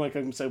basically like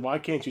I'm saying, why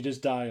can't you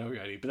just die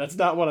already? But that's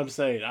not what I'm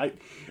saying. I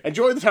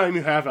enjoy the time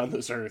you have on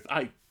this earth.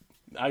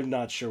 I'm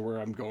not sure where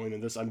I'm going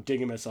in this. I'm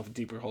digging myself a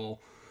deeper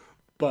hole.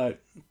 But...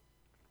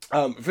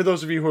 for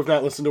those of you who have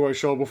not listened to our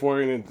show before,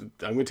 and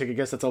I'm going to take a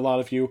guess that's a lot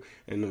of you,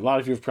 and a lot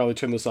of you have probably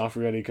turned this off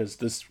already because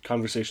this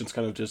conversation's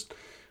kind of just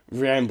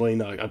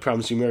rambling. I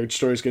promise you Marriage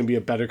Story is going to be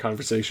a better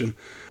conversation.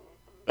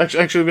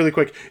 Actually, really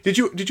quick, did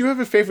you have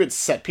a favorite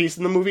set piece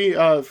in the movie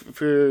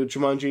for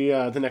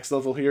Jumanji: The Next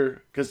Level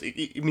here? Because,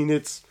 I mean,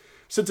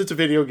 since it's a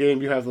video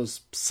game, you have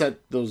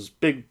those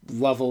big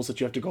levels that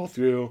you have to go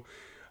through,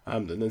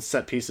 and then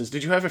set pieces.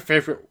 Did you have a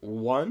favorite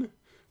one?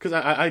 Because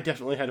I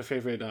definitely had a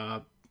favorite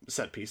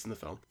set piece in the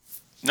film.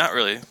 Not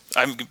really.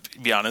 I'm gonna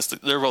be honest.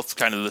 They're both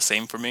kind of the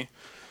same for me.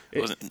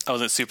 I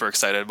wasn't super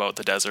excited about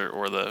the desert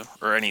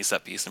or any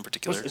set piece in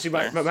particular. See,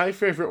 my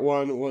favorite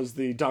one was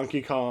the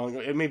Donkey Kong.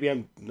 Maybe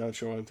I'm not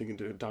sure. I'm thinking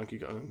to Donkey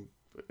Kong.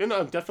 No,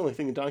 I'm definitely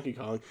thinking Donkey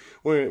Kong,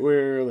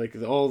 where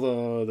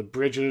all the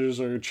bridges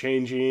are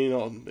changing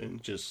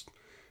and just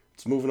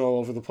it's moving all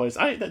over the place.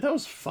 That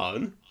was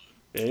fun.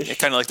 Yeah,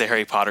 kind of like the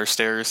Harry Potter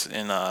stairs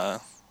in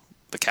the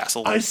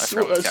castle. I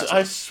swear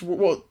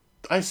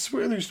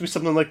there used to be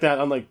something like that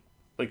on like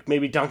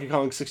maybe Donkey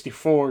Kong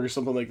 64 or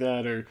something like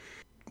that, or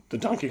the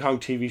Donkey Kong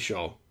TV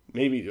show.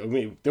 Maybe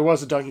there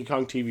was a Donkey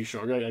Kong TV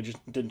show, right? I just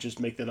didn't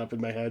make that up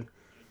in my head.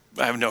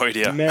 I have no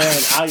idea. Man,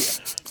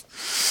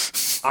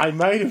 I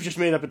might have just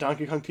made up a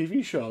Donkey Kong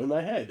TV show in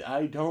my head.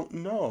 I don't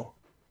know.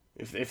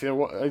 If there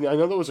was, I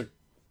know there was a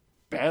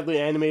badly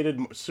animated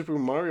Super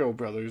Mario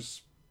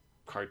Brothers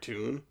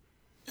cartoon.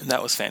 And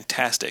that was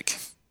fantastic.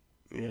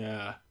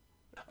 Yeah.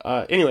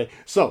 Anyway,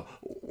 so,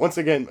 once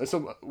again,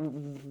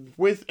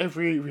 with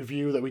every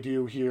review that we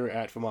do here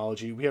at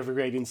Filmology, we have a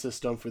rating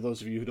system, for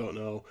those of you who don't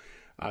know.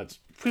 It's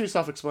pretty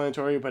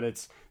self-explanatory, but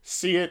it's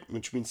see it,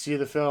 which means see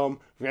the film,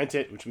 rent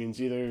it, which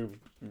means either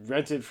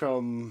rent it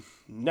from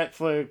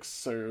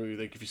Netflix, or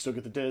if you still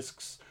get the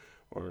discs,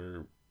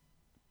 or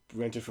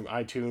rent it from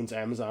iTunes,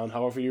 Amazon,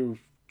 however you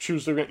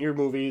choose to rent your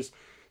movies.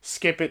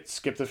 Skip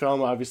the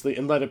film, obviously,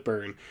 and let it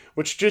burn.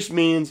 Which just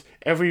means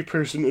every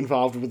person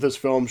involved with this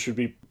film should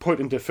be put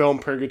into film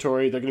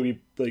purgatory. They're going to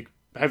be,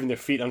 having their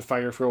feet on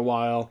fire for a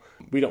while.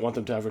 We don't want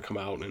them to ever come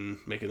out and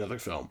make another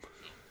film.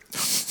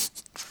 It's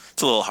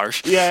a little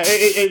harsh. Yeah,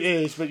 it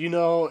is, but,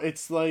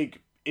 it's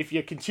like, if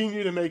you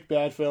continue to make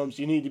bad films,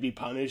 you need to be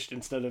punished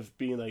instead of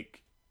being,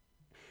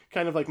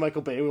 kind of like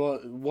Michael Bay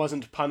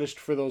wasn't punished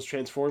for those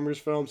Transformers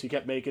films. He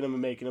kept making them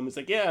and making them. It's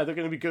like, yeah, they're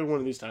going to be good one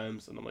of these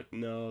times. And I'm like,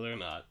 no, they're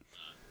not.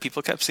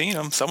 People kept seeing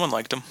them. Someone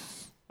liked them.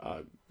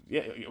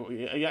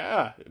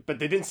 Yeah, but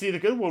they didn't see the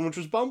good one, which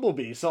was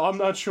Bumblebee. So I'm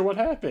not sure what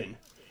happened.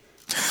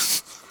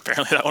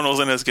 Apparently that one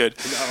wasn't as good.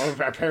 No,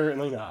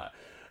 apparently not.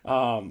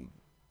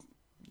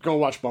 Go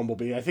watch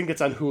Bumblebee. I think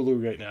it's on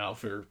Hulu right now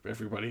for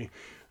everybody.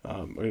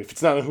 If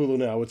it's not on Hulu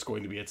now, it's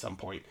going to be at some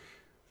point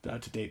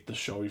to date the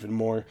show even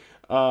more.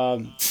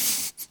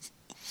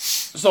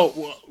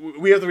 So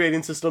we have the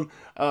rating system.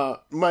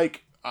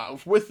 Mike,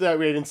 with that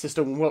rating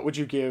system, what would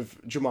you give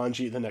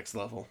Jumanji: The Next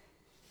Level?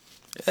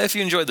 If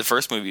you enjoyed the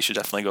first movie, you should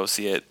definitely go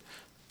see it.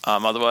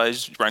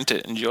 Otherwise, rent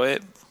it, enjoy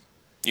it.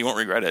 You won't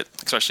regret it,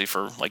 especially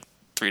for like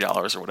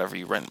 $3 or whatever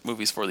you rent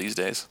movies for these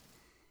days.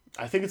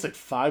 I think it's like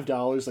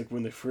 $5, like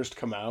when they first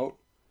come out,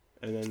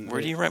 and then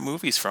where do you rent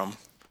movies from?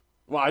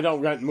 Well, I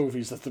don't rent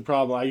movies. That's the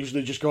problem. I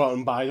usually just go out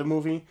and buy the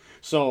movie.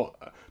 So,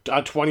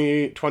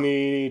 $20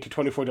 to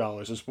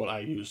 $24 is what I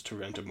use to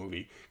rent a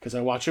movie because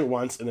I watch it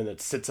once and then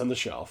it sits on the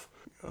shelf.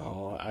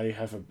 Oh, I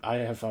have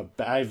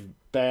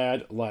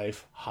bad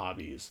life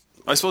hobbies.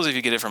 I suppose if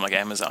you get it from like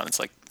Amazon, it's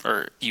like,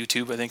 or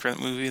YouTube, I think, rent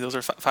movie. Those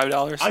are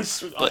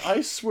 $5.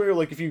 I swear,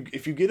 like if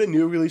you get a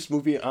new release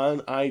movie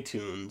on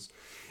iTunes,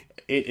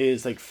 it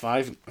is like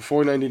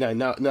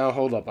 $4.99. Now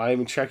hold up, I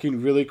am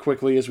checking really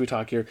quickly as we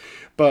talk here,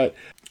 but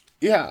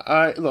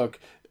yeah, look.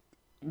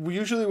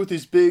 Usually with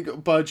these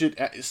big budget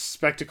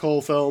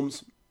spectacle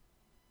films,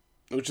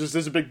 which is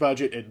there's a big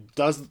budget, it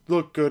does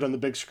look good on the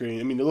big screen.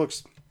 I mean, it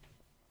looks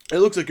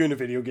like you're in a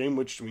video game,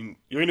 which I mean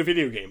you're in a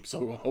video game,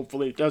 so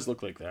hopefully it does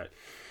look like that.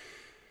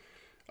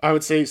 I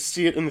would say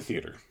see it in the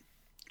theater,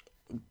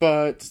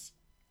 but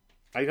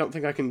I don't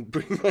think I can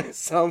bring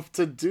myself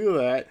to do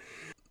that.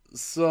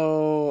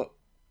 So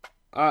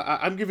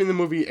I'm giving the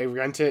movie a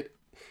rent it.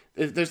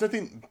 There's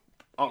nothing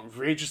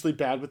outrageously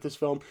bad with this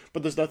film,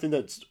 but there's nothing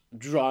that's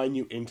drawing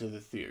you into the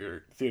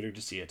theater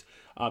to see it.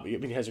 I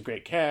mean, it has a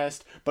great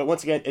cast, but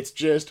once again, it's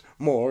just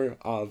more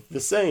of the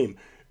same.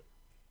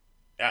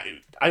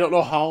 I don't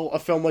know how a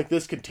film like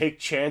this could take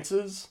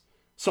chances.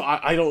 So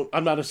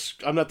I'm not the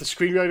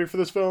screenwriter for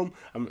this film.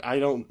 I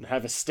don't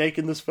have a stake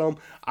in this film.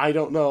 I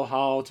don't know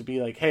how to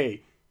be like,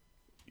 hey,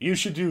 you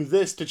should do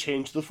this to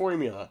change the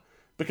formula.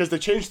 Because they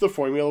changed the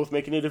formula with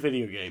making it a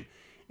video game.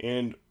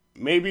 And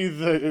maybe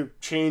the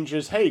change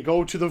is, hey,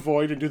 go to the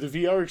Void and do the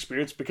VR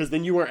experience because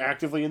then you are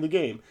actively in the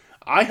game.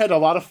 I had a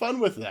lot of fun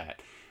with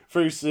that.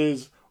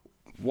 Versus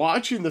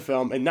watching the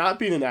film and not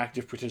being an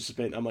active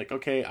participant. I'm like,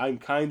 okay, I'm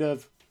kind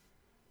of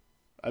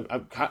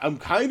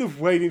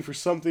waiting for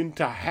something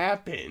to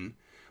happen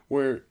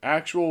where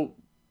actual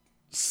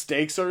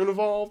stakes are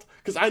involved.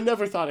 Because I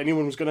never thought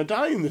anyone was going to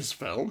die in this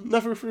film.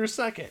 Never for a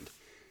second.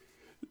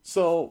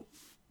 So,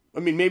 I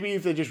mean, maybe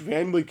if they just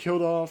randomly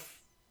killed off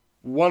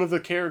one of the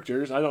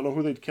characters, I don't know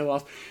who they'd kill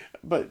off,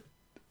 but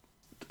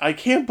I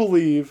can't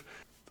believe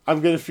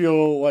I'm going to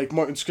feel like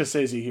Martin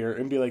Scorsese here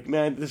and be like,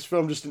 man, this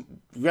film just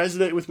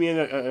resonated with me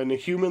on a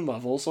human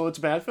level, so it's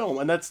a bad film.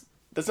 And that's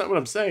not what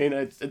I'm saying.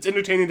 It's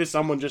entertaining to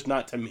someone, just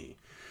not to me.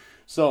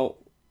 So,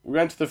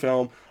 rent the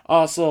film.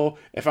 Also,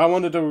 if I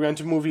wanted to rent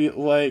a movie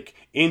like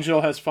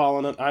Angel Has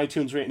Fallen on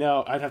iTunes right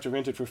now, I'd have to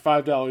rent it for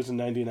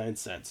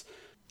 $5.99.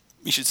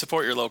 You should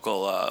support your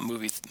local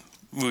movie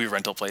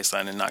rental place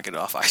then and not get it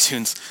off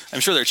iTunes. I'm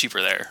sure they're cheaper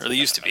there, or they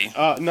used to be.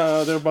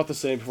 No, they're about the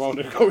same. If I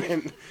wanted to go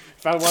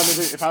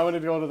to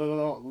go to the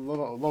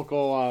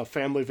local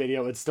Family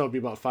Video, it'd still be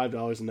about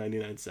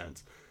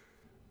 $5.99.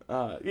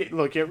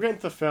 Look,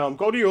 rent the film.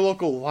 Go to your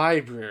local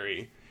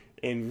library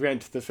and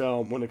rent the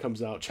film when it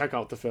comes out. Check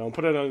out the film.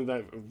 Put it on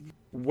that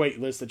wait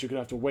list that you're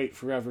gonna have to wait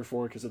forever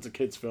for because it's a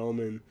kids' film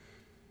and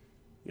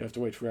you have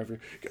to wait forever.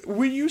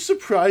 Were you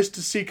surprised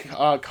to see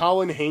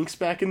Colin Hanks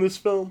back in this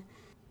film?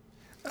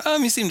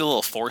 He seemed a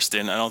little forced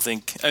in. I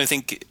think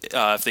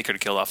if they could have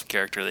killed off a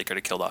character, they could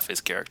have killed off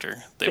his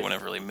character. They wouldn't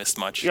have really missed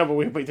much. Yeah,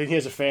 but he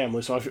has a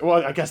family, so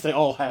I guess they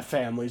all have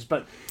families,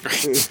 but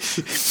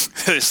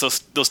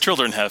those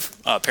children have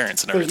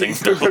parents and everything.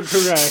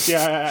 Correct.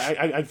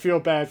 Yeah, I'd feel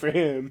bad for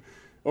him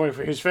or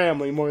for his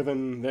family more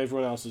than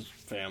everyone else's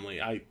family.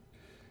 I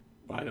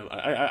don't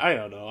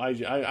know.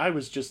 I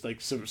was just like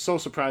so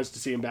surprised to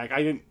see him back.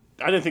 I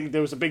didn't think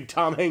there was a big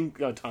Tom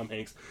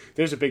Hanks.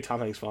 There's a big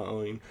Tom Hanks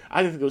following.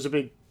 I didn't think there was a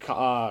big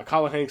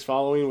Colin Hanks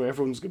following where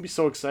everyone's gonna be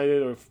so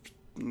excited or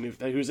if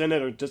he was in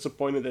it or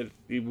disappointed that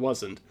he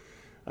wasn't.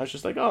 I was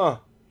just like, oh,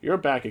 you're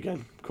back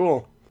again.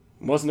 Cool.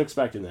 Wasn't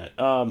expecting that.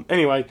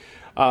 Anyway,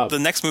 the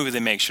next movie they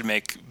make should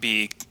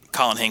be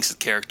Colin Hanks'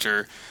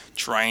 character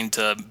trying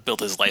to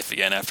build his life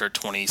again after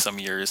 20-some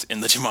years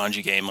in the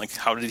Jumanji game. Like,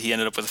 how did he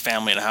end up with a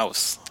family and a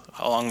house?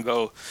 How long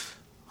ago?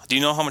 Do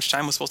you know how much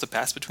time was supposed to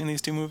pass between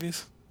these two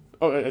movies?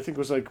 Oh, I think it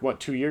was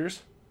 2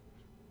 years?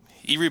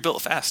 He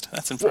rebuilt fast.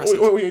 That's impressive.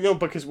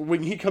 Because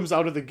when he comes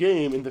out of the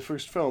game in the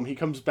first film, he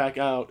comes back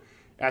out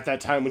at that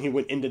time when he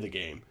went into the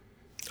game.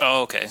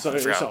 Oh, okay.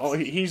 So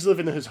he's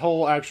living his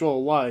whole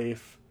actual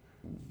life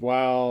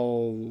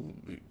while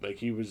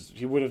he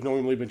would have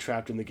normally been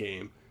trapped in the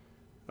game.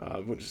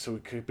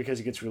 Because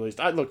it gets released.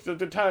 Look,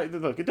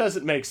 it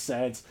doesn't make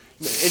sense.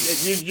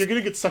 You're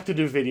gonna get sucked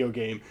into a video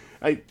game.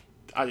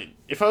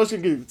 If I was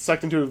gonna get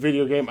sucked into a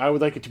video game, I would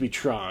like it to be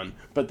Tron,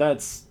 but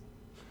that's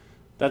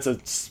a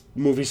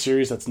movie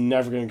series that's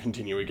never gonna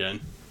continue again.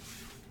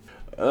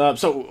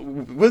 So,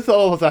 with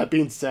all of that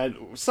being said,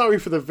 sorry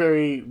for the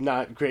very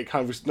not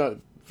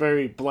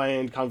very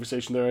bland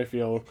conversation there. I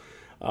feel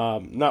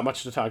not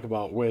much to talk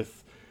about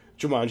with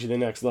Jumanji: The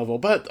Next Level,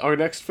 but our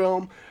next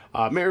film.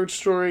 Marriage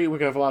Story, we're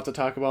gonna have a lot to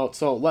talk about,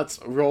 so let's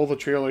roll the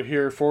trailer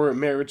here for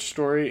Marriage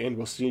Story, and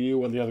we'll see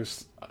you on the other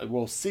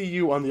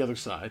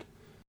side.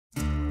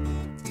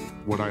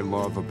 What I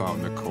love about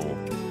Nicole,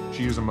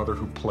 she is a mother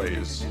who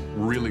plays,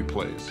 really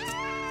plays.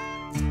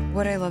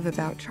 What I love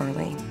about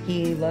Charlie,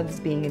 he loves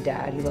being a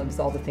dad. He loves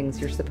all the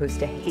things you're supposed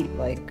to hate,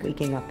 like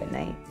waking up at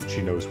night.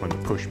 She knows when to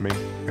push me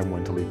and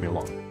when to leave me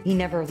alone. He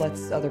never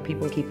lets other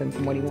people keep him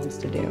from what he wants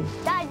to do.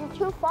 Dad,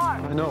 you're too far.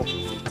 I know.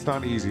 It's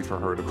not easy for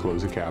her to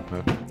close a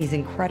cabinet. He's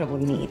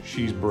incredibly neat.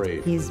 She's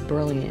brave. He's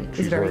brilliant.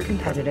 He's very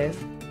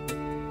competitive.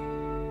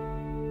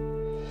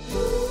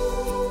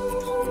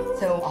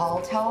 So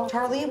I'll tell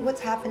Charlie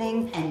what's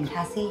happening, and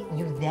Cassie,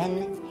 you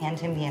then hand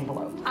him the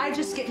envelope. I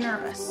just get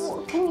nervous.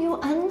 Well, can you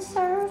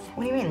unserve?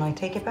 What do you mean, like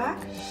take it back?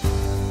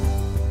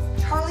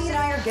 Charlie and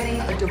I are getting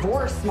a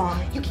divorce,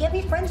 Mom. You can't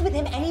be friends with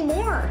him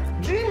anymore.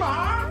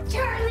 Mom!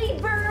 Charlie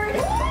Bird!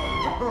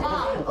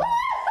 Mom!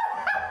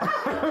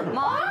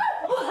 Mom!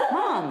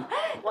 Mom!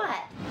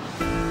 What?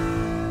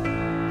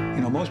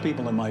 You know, most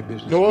people in my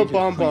business... Noah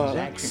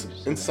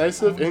Baumbach's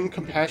incisive and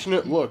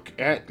compassionate look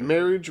at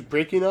marriage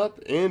breaking up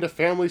and a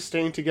family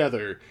staying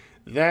together.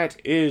 That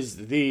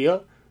is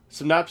the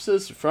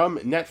synopsis from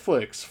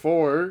Netflix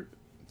for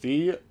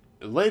the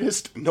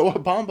latest Noah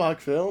Baumbach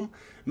film,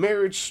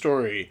 Marriage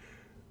Story.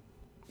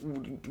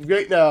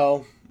 Right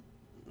now,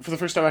 for the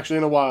first time actually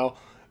in a while,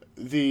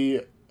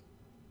 the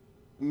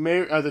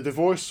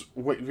divorce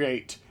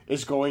rate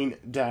is going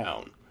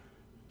down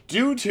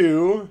due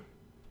to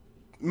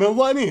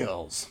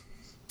millennials.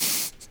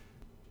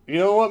 You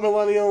know what,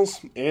 millennials?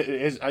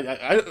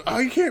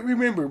 I can't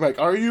remember. Mike,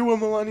 are you a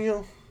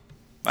millennial?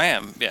 I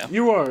am, yeah.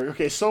 You are.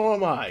 Okay, so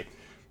am I.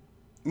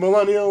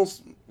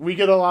 Millennials, we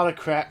get a lot of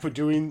crap for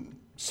doing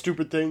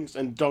stupid things,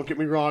 and don't get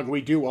me wrong,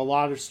 we do a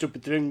lot of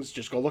stupid things.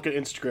 Just go look at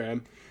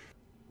Instagram.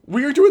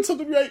 We are doing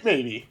something right,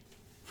 maybe,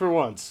 for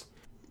once.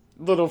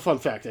 Little fun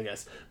fact, I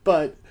guess.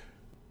 But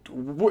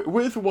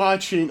with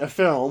watching a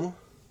film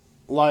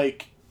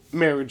like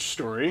Marriage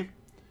Story,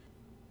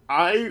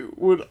 I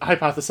would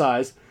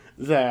hypothesize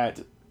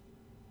that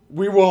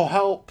we will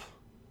help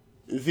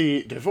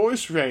the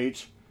divorce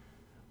rate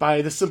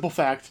by the simple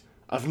fact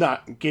of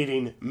not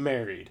getting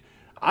married.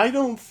 I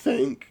don't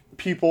think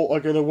people are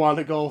going to want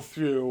to go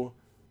through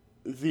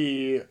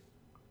the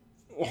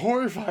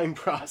horrifying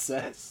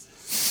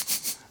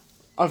process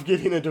of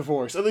getting a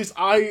divorce. At least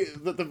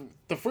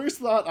the first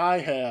thought I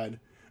had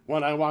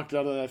when I walked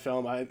out of that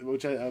film,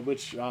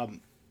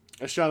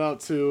 a shout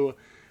out to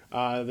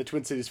the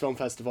Twin Cities Film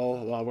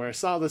Festival, where I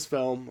saw this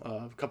film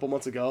a couple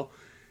months ago,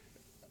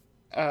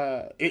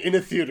 in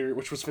a theater,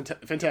 which was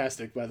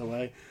fantastic, by the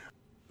way.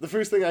 The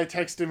first thing I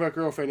texted my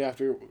girlfriend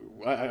after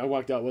I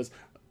walked out was,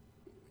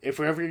 if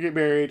we're ever going to get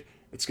married,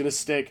 it's going to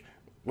stick.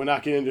 We're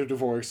not getting into a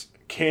divorce.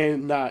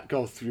 Cannot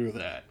go through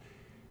that.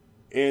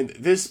 And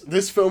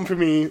this film for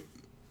me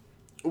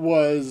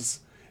was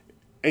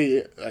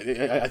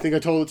I think I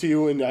told it to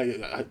you, and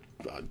I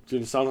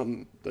didn't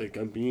sound like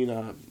I'm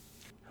being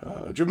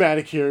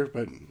dramatic here,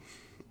 but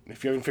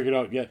if you haven't figured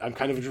out yet, I'm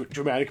kind of a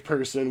dramatic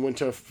person. Went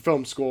to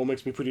film school,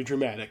 makes me pretty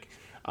dramatic.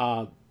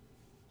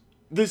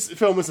 This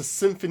film is a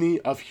symphony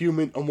of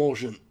human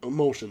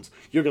emotions.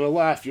 You're going to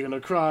laugh, you're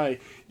going to cry,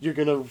 you're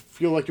going to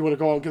feel like you want to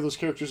go out and give those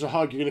characters a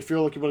hug, you're going to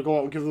feel like you want to go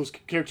out and give those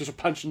characters a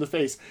punch in the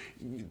face.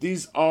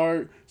 These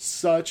are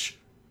such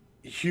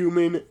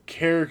human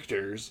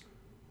characters.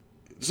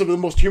 Some of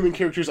the most human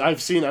characters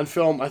I've seen on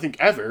film, I think,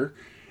 ever.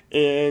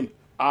 And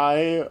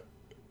I've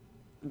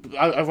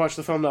watched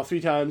the film now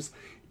 3 times.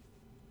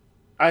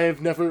 I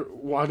have never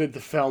wanted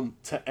the film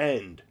to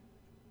end.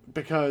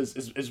 Because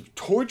as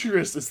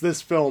torturous as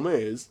this film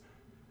is,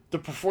 the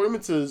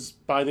performances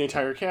by the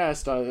entire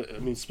cast,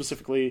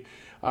 specifically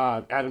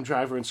Adam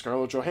Driver and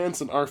Scarlett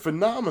Johansson, are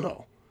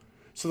phenomenal.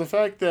 So the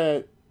fact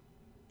that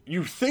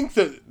you think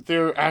that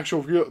they're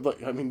actual real,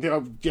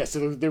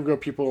 they're real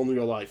people in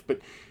real life,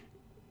 but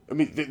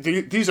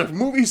these are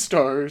movie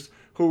stars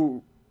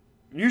who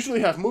usually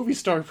have movie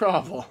star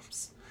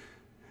problems,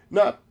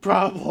 not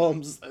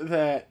problems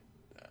that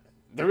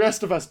the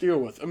rest of us deal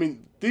with.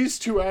 These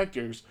 2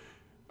 actors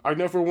are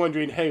never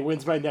wondering, hey,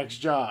 when's my next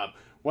job?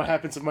 What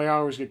happens if my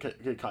hours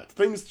get cut?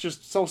 Things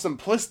just so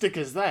simplistic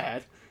as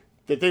that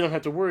they don't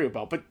have to worry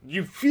about. But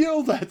you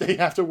feel that they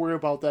have to worry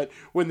about that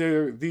when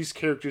they're these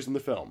characters in the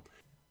film.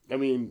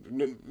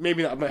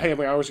 Maybe not, hey,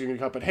 my hours are going to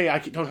get cut, but hey, I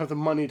don't have the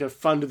money to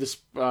fund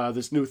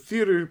this new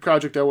theater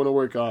project I want to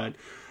work on.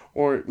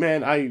 Or,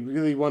 man, I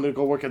really want to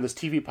go work on this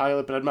TV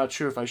pilot, but I'm not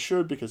sure if I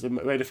should because it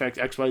might affect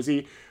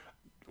XYZ.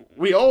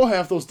 We all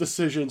have those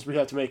decisions we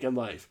have to make in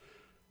life.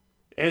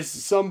 as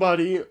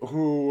somebody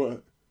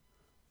who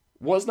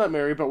was not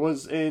married but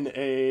was in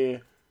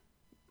a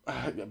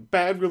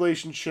bad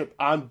relationship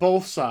on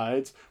both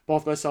sides,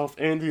 both myself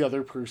and the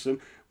other person,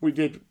 we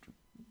did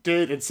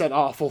and said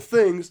awful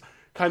things,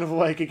 kind of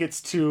like it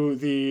gets to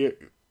the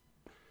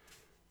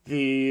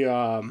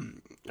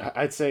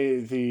I'd say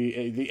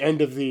the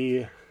end of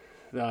the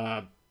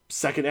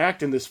second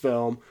act in this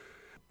film.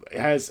 It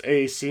has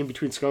a scene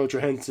between Scarlett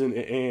Johansson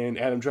and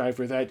Adam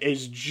Driver that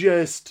is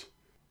just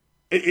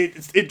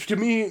it to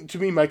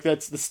me, Mike,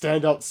 that's the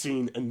standout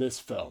scene in this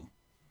film.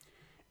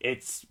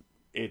 It's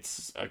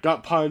a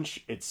gut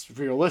punch. It's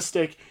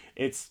realistic.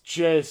 It's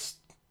just,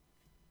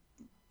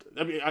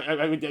 I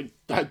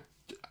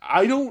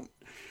don't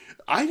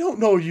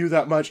know you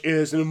that much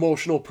as an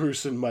emotional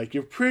person, Mike.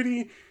 You're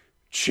pretty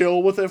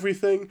chill with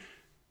everything.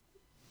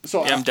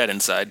 So yeah, I'm dead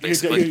inside,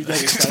 basically. You're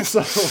dead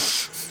inside.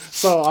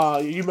 So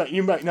you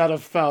might not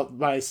have felt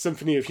my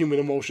symphony of human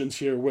emotions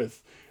here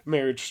with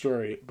Marriage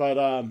Story, but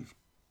I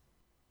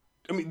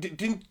mean,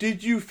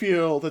 did you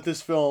feel that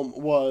this film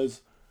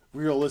was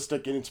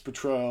realistic in its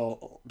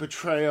portrayal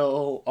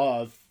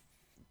of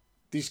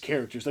these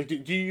characters? Like,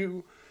 do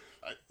you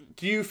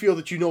feel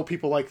that you know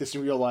people like this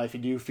in real life,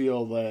 and do you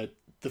feel that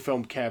the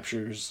film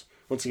captures,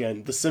 once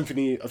again, the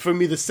symphony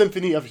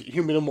of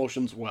human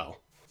emotions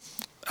well?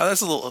 Oh,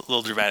 that's a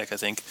little dramatic, I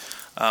think.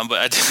 But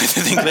I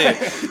think they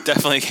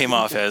definitely came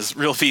off as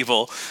real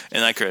people,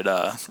 and I could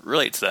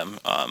relate to them.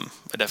 I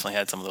definitely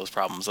had some of those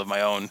problems of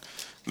my own,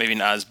 maybe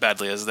not as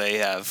badly as they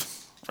have,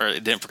 or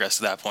it didn't progress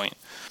to that point.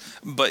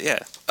 But yeah,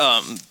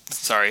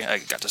 sorry, I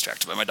got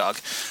distracted by my dog.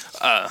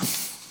 Yeah,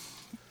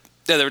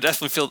 they were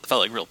definitely felt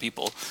like real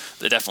people.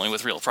 They're definitely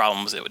with real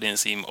problems. It didn't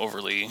seem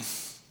overly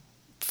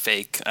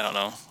fake. I don't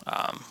know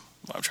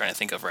what I'm trying to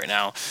think of right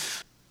now.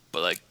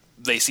 But like,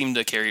 they seemed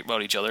to care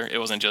about each other. It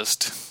wasn't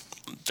just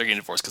they're getting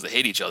divorced because they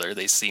hate each other.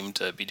 They seemed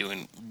to be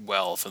doing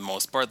well for the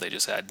most part. They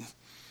just had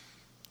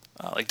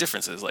like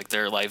differences. Like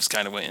their lives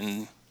kind of went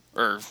in,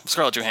 or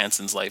Scarlett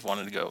Johansson's life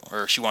wanted to go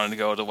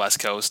to the West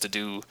Coast to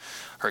do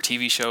her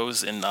TV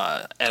shows, and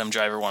Adam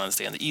Driver wanted to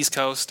stay on the East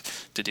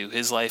Coast to do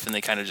his life, and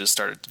they kind of just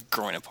started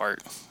growing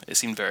apart. It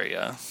seemed very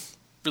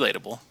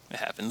relatable. It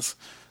happens.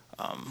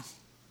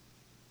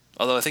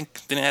 Although I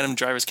think, didn't Adam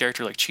Driver's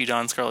character like cheat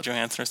on Scarlett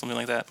Johansson or something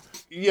like that?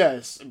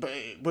 Yes, but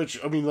which,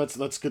 I mean,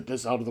 let's get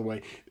this out of the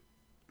way.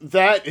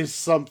 That is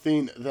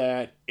something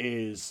that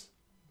is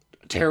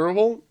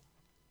terrible,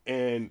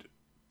 and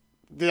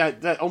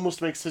that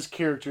almost makes his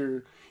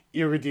character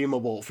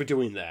irredeemable for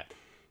doing that.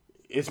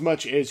 As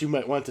much as you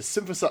might want to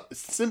sympathize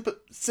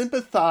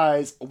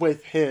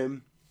with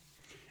him,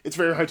 it's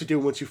very hard to do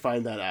once you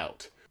find that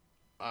out.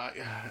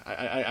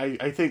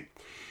 I think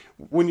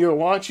when you're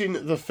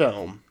watching the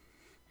film,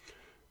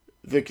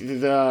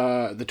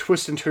 the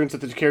twists and turns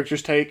that the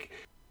characters take,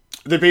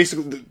 they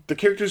basically, the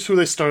characters who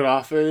they start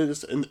off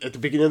as at the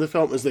beginning of the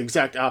film is the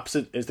exact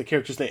opposite as the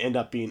characters they end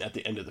up being at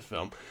the end of the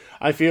film.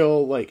 I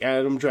feel like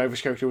Adam Driver's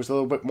character was a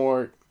little bit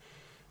more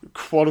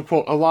quote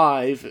unquote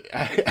alive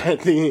at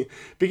the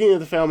beginning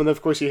of the film, and then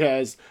of course he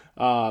has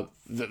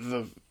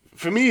the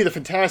for me the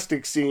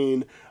fantastic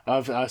scene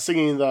of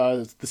singing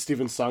the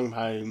Stephen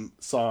Sondheim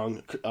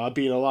song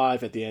 "Being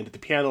Alive" at the end at the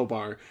piano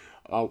bar.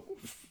 I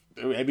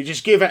mean,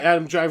 just give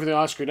Adam Driver the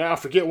Oscar now.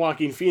 Forget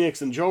Joaquin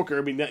Phoenix and Joker.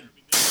 I mean, that.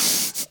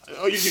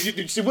 Oh, you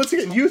see, once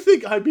again, you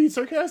think I'm being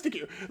sarcastic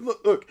here?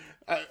 Look.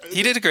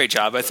 He did a great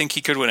job. I think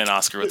he could win an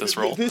Oscar with this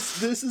role.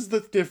 This is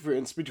the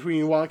difference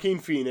between Joaquin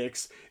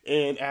Phoenix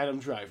and Adam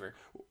Driver,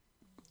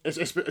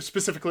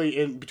 specifically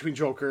in between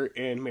Joker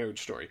and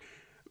Marriage Story.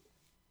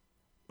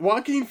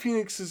 Joaquin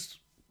Phoenix's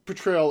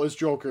portrayal as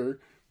Joker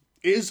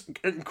is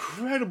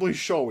incredibly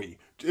showy,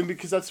 and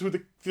because that's what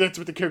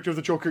the character of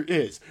the Joker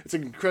is. It's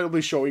an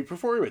incredibly showy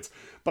performance.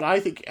 But I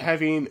think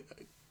having,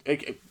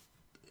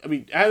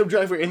 Adam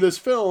Driver in this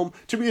film,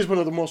 to me, is one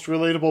of the most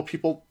relatable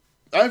people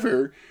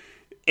ever,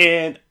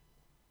 and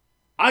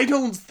I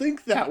don't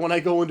think that when I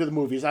go into the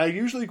movies. I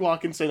usually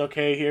walk in saying,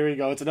 okay, here we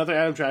go, it's another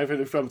Adam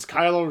Driver film, it's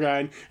Kylo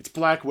Ren, it's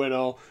Black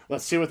Widow,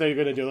 let's see what they're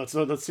going to do,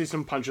 let's see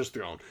some punches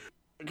thrown.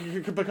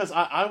 Because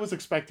I was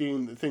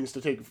expecting things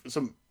to take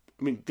some,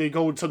 they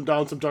go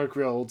down some dark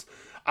roads.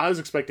 I was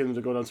expecting them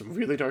to go down some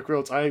really dark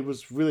roads. I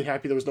was really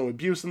happy there was no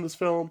abuse in this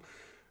film.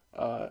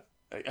 I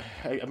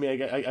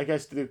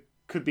guess there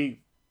could be.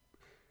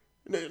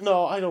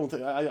 No, I don't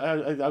think.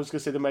 I was gonna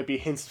say there might be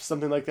hints of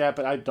something like that,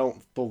 but I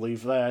don't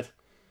believe that.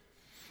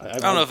 I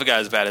don't know if it got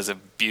as bad as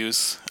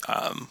abuse.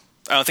 I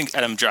don't think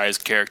Adam Driver's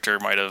character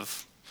might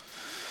have.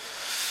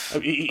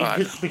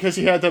 Because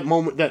he had that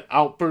moment, that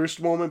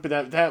outburst moment,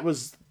 but that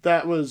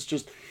was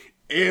just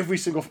every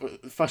single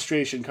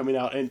frustration coming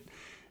out, and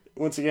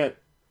once again,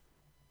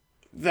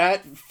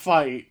 that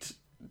fight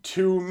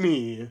to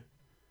me.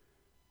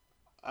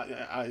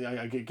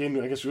 I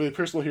guess really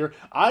personal here.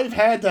 I've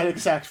had that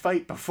exact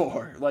fight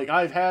before. Like,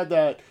 I've had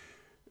that,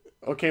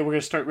 okay, we're going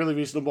to start really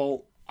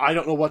reasonable. I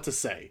don't know what to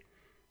say.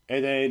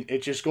 And then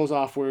it just goes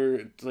off where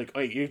it's like,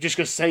 wait, you're just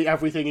going to say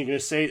everything. You're going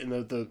to say it in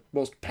the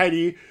most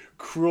petty,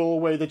 cruel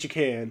way that you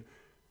can.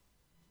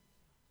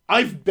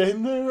 I've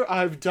been there,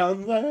 I've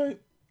done that,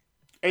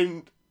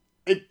 and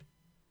it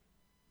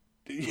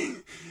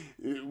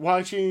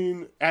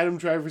watching Adam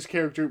Driver's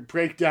character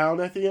break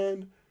down at the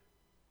end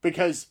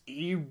because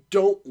you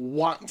don't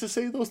want to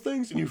say those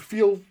things and you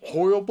feel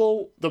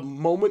horrible the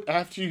moment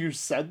after you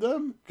said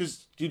them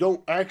because you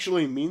don't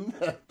actually mean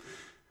them.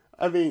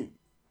 I mean,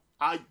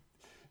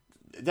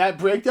 that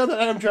breakdown that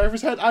Adam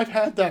Driver's had, I've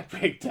had that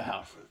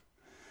breakdown.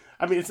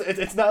 I mean,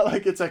 it's not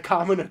like it's a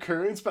common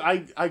occurrence, but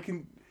I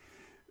can.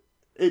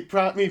 It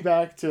brought me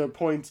back to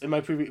points in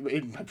my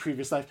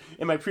previous life,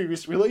 in my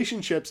previous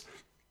relationships,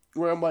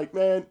 where I'm like,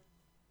 man,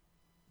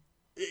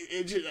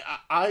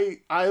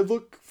 I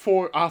look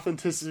for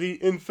authenticity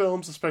in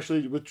films,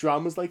 especially with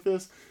dramas like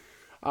this,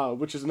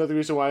 which is another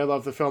reason why I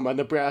love the film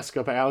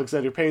Nebraska by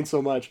Alexander Payne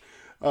so much,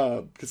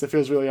 because it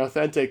feels really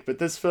authentic. But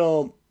this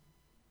film,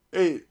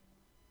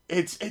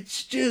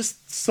 it's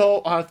just so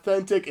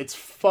authentic. It's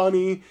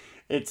funny.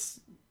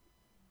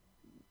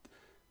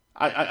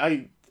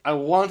 I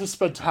want to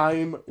spend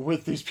time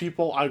with these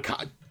people. I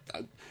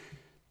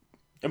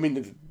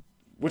mean,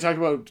 we talked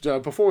about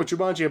before with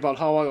Jumanji about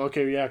how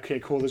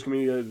cool. There's gonna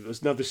be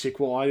another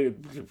sequel.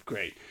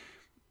 Great.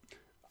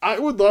 I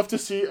would love to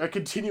see a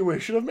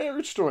continuation of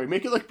Marriage Story.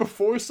 Make it like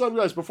before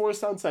sunrise, before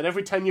sunset.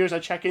 Every 10 years, I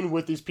check in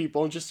with these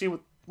people and just see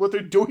what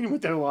they're doing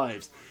with their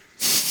lives.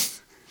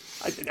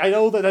 I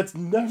know that's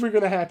never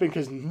gonna happen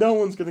because no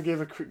one's gonna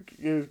give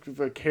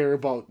a care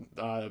about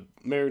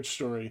Marriage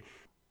Story.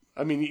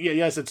 I mean,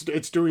 yes,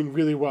 it's doing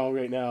really well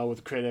right now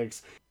with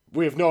critics.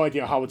 We have no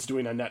idea how it's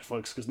doing on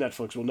Netflix because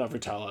Netflix will never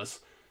tell us.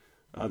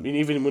 I mean,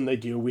 even when they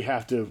do, we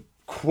have to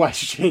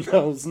question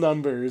those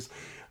numbers.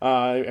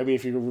 I mean,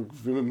 if you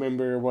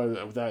remember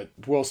that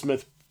Will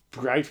Smith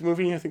Bright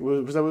movie, I think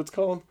was that what it's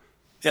called?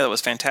 Yeah, that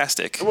was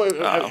fantastic.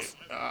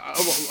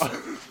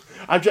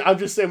 I'm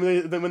just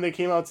saying when they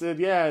came out and said,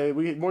 yeah,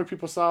 more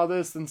people saw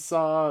this than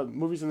saw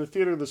movies in the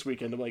theater this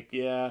weekend. I'm like,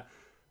 yeah,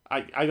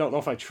 I don't know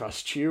if I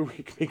trust you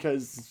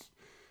because,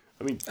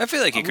 I mean, I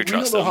feel like you could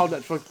trust them. I don't know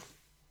how Netflix.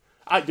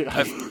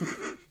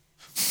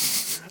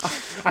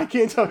 I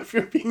can't tell if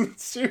you're being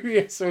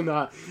serious or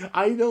not.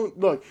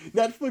 Look,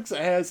 Netflix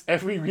has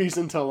every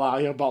reason to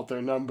lie about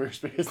their numbers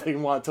because they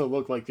want to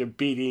look like they're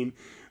beating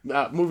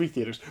movie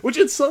theaters, which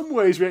in some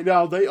ways right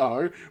now they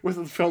are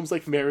with films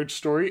like Marriage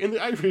Story and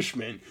The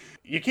Irishman.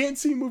 You can't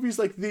see movies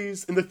like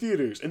these in the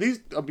theaters, and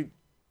The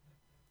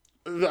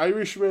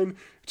Irishman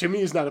to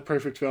me is not a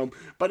perfect film,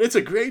 but it's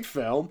a great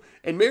film,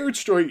 and Marriage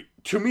Story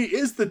to me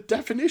is the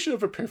definition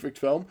of a perfect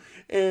film,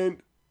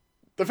 and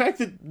the fact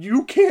that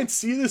you can't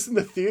see this in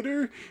the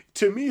theater,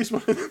 to me, is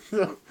one of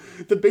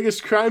the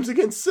biggest crimes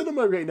against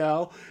cinema right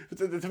now.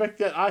 The fact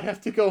that I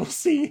have to go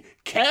see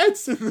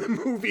Cats in the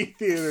movie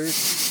theater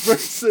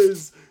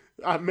versus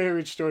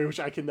Marriage Story, which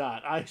I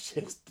cannot. I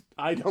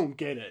don't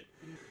get it.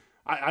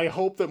 I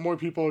hope that more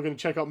people are going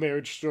to check out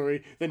Marriage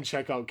Story than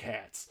check out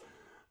Cats.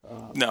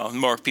 No,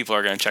 more people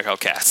are going to check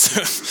out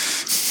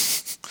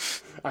Cats.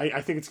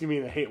 I think it's gonna be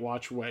in a hate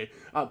watch way.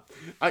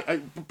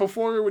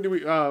 Before when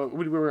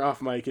we were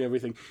off mic and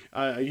everything,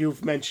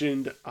 you've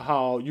mentioned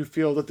how you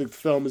feel that the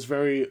film is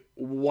very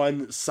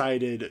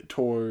one-sided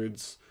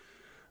towards,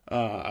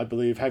 I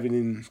believe,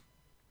 having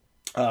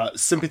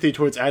sympathy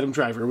towards Adam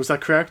Driver. Was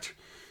that correct?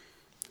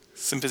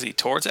 Sympathy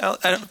towards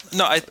Adam?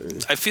 No, I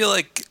feel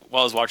like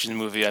while I was watching the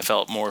movie, I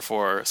felt more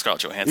for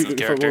Scarlett Johansson's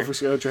character. More for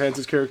Scarlett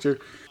Johansson's character.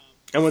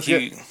 And what's go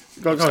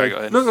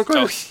ahead. No,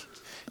 go ahead.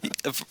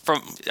 I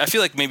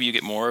feel like maybe you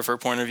get more of her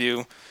point of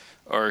view,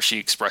 or she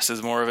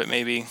expresses more of it.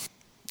 Maybe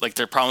like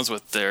their problems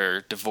with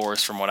their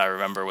divorce, from what I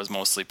remember, was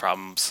mostly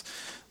problems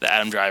that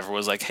Adam Driver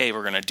was like, "Hey,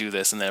 we're gonna do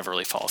this," and they never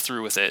really follow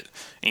through with it.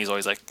 And he's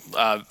always like,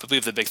 I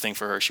believe the big thing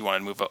for her, she wanted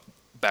to move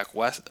back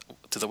west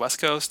to the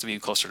West Coast to be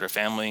closer to her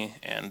family,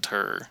 and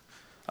her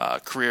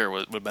career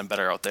would have been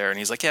better out there. And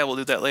he's like, "Yeah, we'll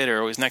do that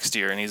later, always next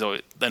year."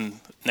 And then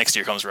next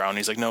year comes around, and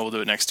he's like, "No, we'll do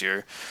it next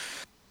year."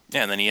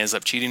 Yeah, and then he ends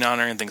up cheating on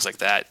her and things like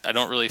that. I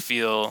don't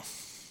remember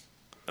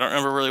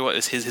really what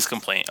his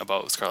complaint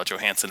about Scarlett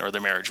Johansson or their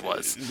marriage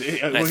was.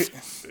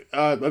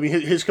 I mean,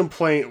 his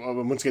complaint,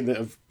 once again,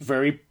 a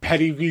very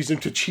petty reason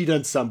to cheat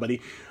on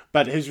somebody,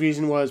 but his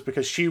reason was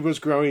because she was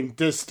growing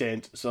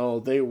distant, so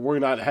they were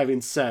not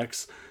having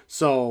sex,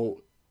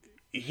 so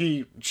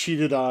he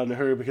cheated on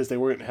her because they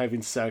weren't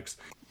having sex.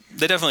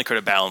 They definitely could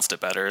have balanced it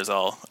better is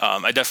all.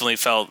 I definitely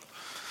felt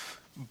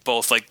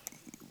both like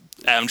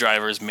Adam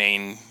Driver's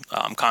main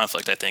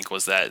conflict, I think,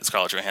 was that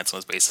Scarlett Johansson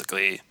was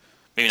basically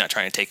maybe not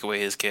trying to take away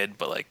his kid,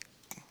 but like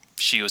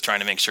she was trying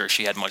to make sure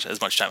she had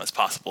as much time as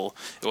possible.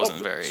 It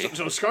wasn't very.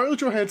 So Scarlett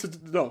Johansson,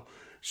 no,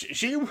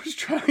 she was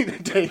trying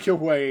to take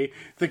away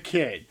the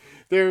kid.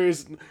 There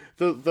is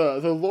the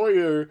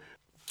lawyer,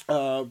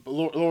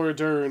 Laura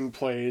Dern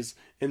plays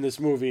in this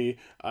movie.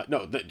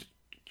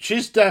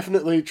 She's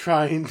definitely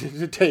trying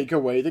to take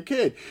away the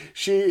kid.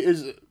 She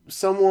is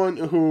someone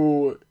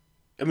who,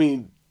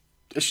 we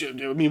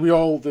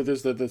all,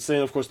 there's the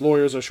saying, of course,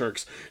 lawyers are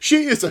sharks.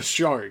 She is a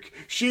shark.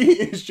 She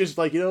is just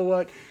like, you know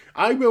what?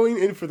 I'm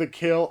going in for the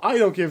kill. I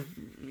don't give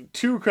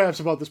two craps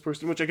about this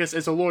person, which I guess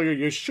as a lawyer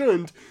you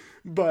shouldn't,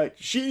 but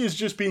she is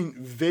just being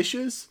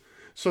vicious.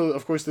 So,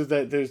 of course,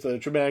 there's the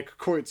dramatic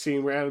court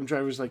scene where Adam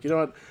Driver's like, you know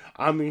what,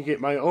 I'm going to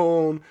get my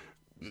own,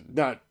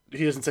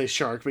 he doesn't say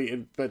shark,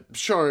 but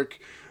shark,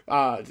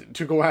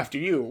 to go after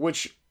you,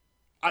 which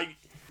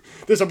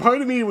there's a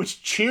part of me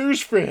which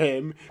cheers for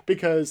him,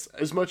 because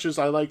as much as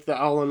I like the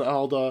Alan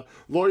Alda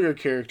lawyer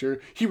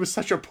character, he was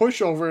such a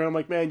pushover, and I'm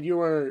like, man,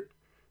 you are,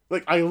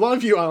 like, I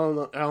love you,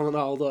 Alan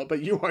Alda,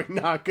 but you are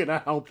not going to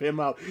help him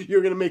out.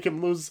 You're going to make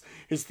him lose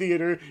his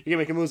theater, you're going to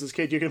make him lose his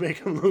kid, you're going to make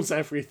him lose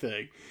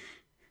everything.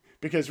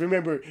 Because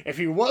remember, if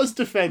he was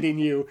defending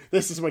you,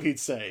 this is what he'd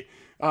say.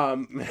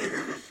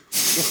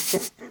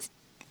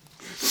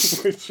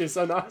 Which is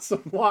an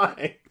awesome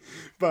line,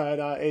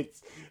 but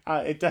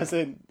it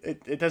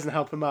doesn't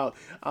help him out.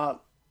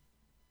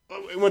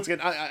 Once again,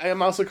 I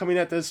am also coming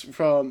at this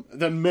from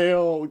the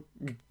male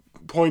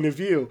point of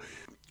view.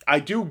 I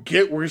do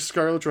get where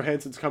Scarlett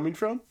Johansson's coming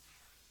from.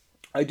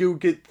 I do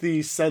get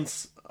the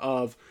sense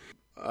of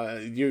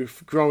you're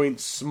growing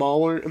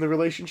smaller in the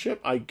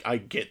relationship. I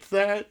get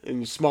that,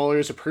 and smaller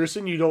as a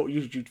person,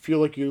 you feel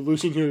like you're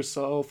losing your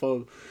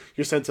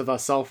sense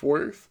of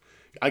self-worth.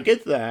 I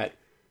get that,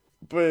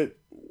 but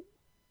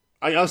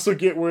I also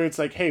get where it's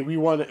like, hey, we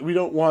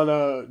don't want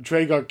to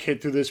drag our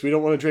kid through this. We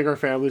don't want to drag our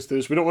families through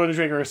this. We don't want to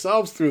drag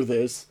ourselves through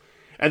this.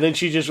 And then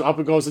she just up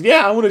and goes,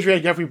 yeah, I want to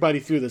drag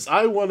everybody through this.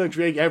 I want to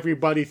drag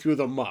everybody through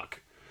the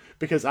muck,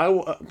 because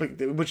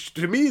which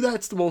to me,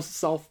 that's the most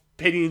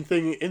self-pitying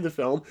thing in the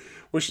film,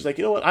 which is like,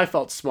 you know what, I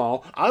felt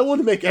small. I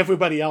want to make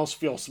everybody else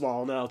feel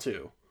small now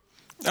too.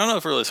 I don't know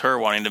if it was her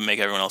wanting to make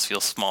everyone else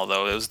feel small,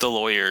 though. It was the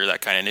lawyer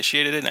that kind of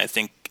initiated it, and I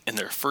think in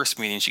their first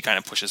meeting, she kind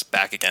of pushes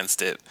back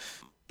against it.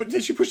 But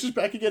then she pushes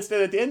back against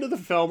it at the end of the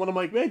film, and I'm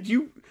like, man,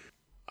 you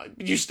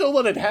still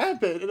let it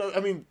happen. And I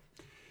mean,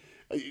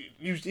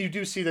 you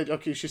do see that,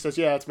 okay, she says,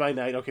 yeah, it's my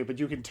night, okay, but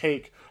you can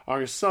take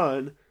our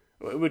son,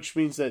 which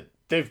means that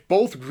they've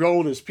both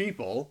grown as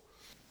people.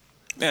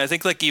 Yeah, I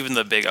think like even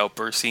the big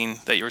outburst scene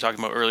that you were talking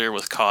about earlier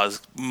was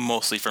caused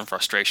mostly from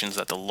frustrations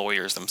that the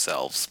lawyers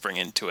themselves bring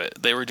into it.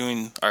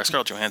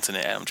 Scarlett Johansson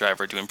and Adam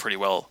Driver doing pretty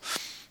well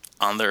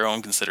on their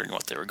own considering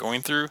what they were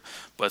going through,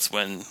 but it's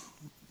when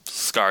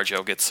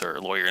ScarJo gets her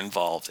lawyer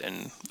involved,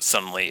 and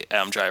suddenly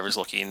Adam Driver's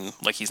looking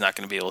like he's not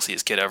going to be able to see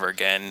his kid ever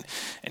again,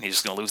 and he's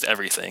just going to lose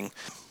everything.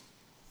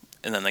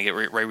 And then they get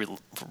Ray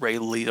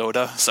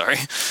Liotta,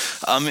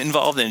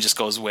 involved, and it just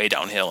goes way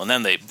downhill. And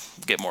then they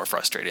get more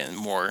frustrated and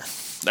more.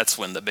 That's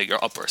when the bigger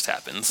upburst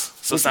happens.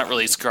 So it's not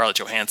really Scarlett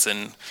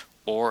Johansson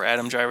or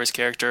Adam Driver's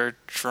character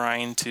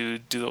trying to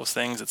do those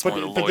things. It's more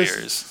the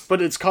lawyers.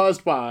 But it's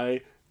caused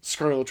by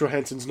Scarlett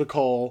Johansson's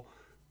Nicole.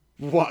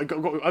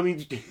 I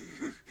mean,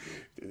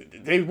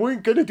 they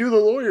weren't going to do the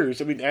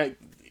lawyers. I mean,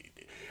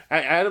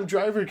 Adam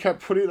Driver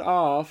kept putting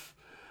off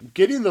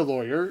getting the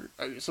lawyer.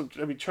 So,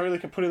 I mean, Charlie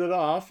kept putting it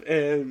off,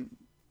 and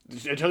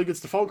until he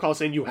gets the phone call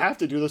saying, you have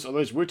to do this,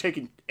 otherwise we're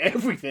taking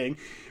everything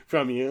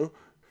from you,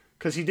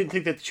 because he didn't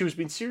think that she was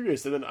being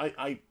serious. And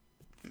then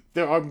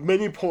there are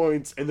many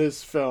points in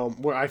this film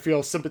where I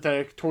feel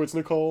sympathetic towards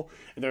Nicole,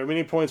 and there are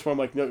many points where I'm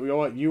like, no, you know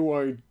what, you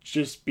are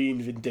just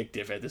being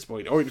vindictive at this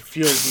point, or it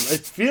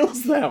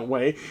feels that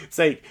way. It's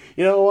like,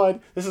 you know what,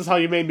 this is how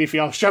you made me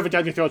feel. I'll shove it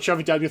down your throat, shove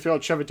it down your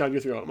throat, shove it down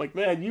your throat. I'm like,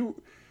 man,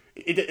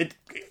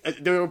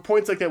 there are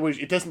points like that where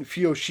it doesn't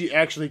feel she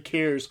actually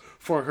cares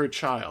for her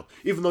child,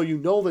 even though you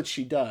know that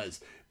she does,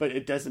 but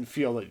it doesn't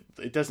feel like,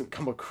 it doesn't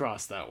come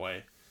across that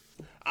way.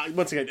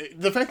 Once again,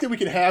 the fact that we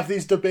can have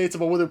these debates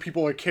about whether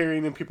people are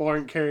caring and people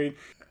aren't caring,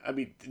 I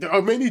mean, there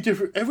are many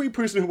different, every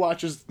person who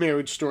watches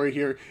Marriage Story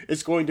here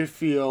is going to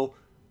feel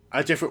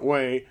a different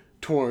way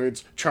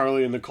towards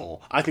Charlie and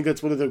Nicole. I think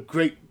that's one of the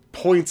great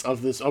points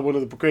of this, one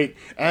of the great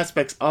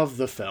aspects of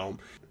the film.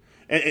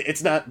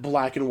 It's not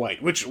black and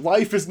white, which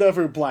life is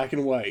never black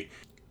and white.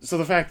 So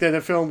the fact that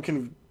a film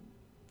can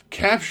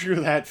capture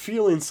that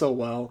feeling so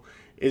well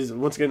is,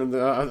 once again,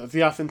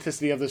 the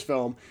authenticity of this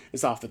film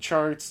is off the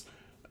charts.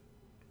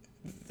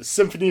 The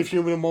Symphony of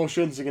Human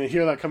Emotions, you're going to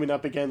hear that coming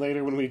up again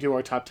later when we do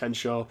our top 10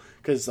 show,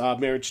 because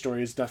Marriage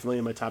Story is definitely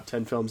in my top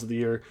 10 films of the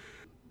year.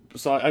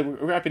 So I'm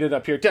wrapping it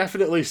up here.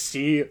 Definitely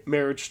see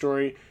Marriage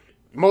Story.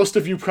 Most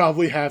of you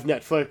probably have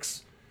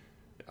Netflix.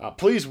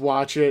 Please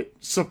watch it.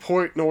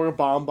 Support Noah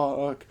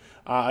Baumbach.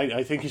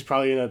 I think he's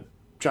probably in a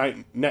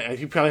giant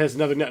he probably has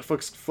another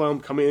Netflix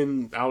film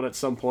coming out at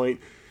some point,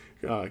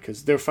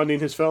 because they're funding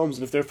his films,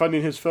 and if they're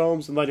funding his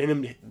films and letting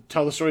him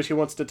tell the stories he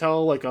wants to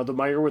tell, like the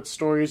Meyerowitz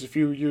stories a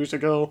few years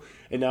ago,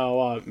 and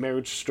now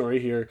Marriage Story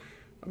here,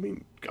 I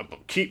mean,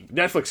 keep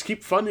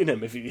funding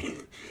him.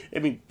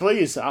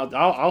 Please,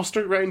 I'll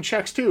start writing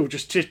checks too,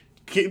 just to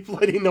keep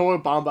letting Noah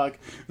Baumbach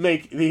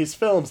make these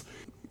films,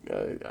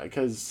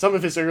 because some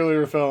of his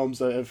earlier films,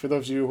 for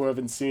those of you who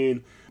haven't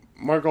seen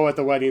Margot at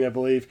the Wedding, I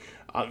believe,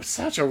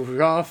 such a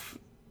rough,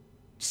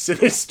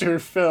 sinister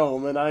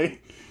film, and I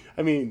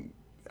mean,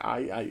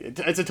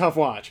 it's a tough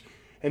watch.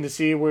 And to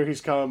see where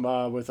he's come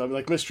with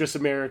like Mistress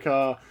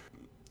America,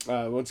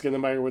 once again the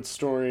Meyerowitz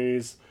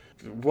stories,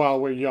 While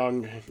We're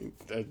Young,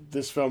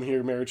 this film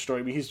here, Marriage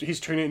Story. I mean, he's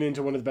turning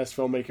into one of the best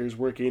filmmakers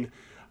working.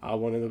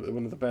 one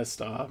of the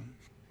best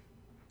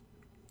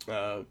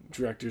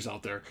directors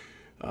out there.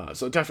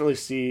 So definitely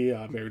see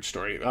Marriage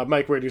Story.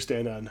 Mike, where do you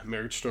stand on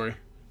Marriage Story?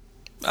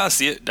 I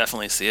see it.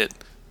 Definitely see it.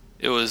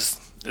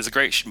 It's a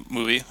great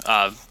movie.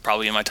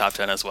 Probably in my top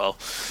 10 as well.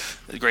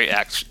 A great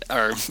act.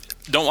 Or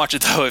don't watch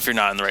it though if you're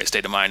not in the right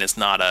state of mind. It's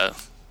not a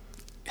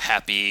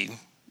happy.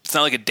 It's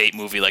not like a date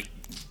movie like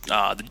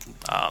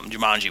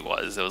Jumanji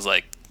was. It was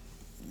like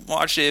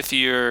watch it if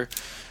you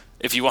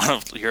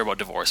want to hear about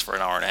divorce for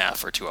an hour and a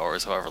half or 2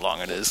 hours, however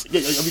long it is.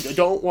 Yeah, I mean,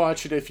 don't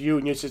watch it if you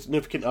and your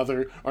significant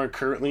other are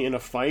currently in a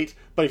fight.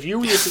 But if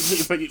you and your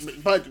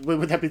but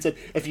with that being said,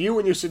 if you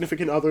and your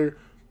significant other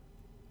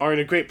are in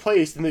a great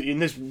place, and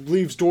this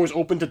leaves doors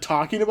open to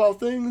talking about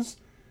things,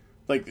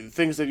 like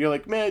things that you're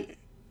like, man,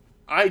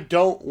 I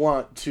don't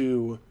want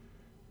to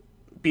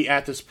be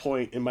at this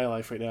point in my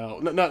life right now.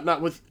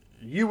 Not with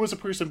you as a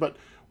person, but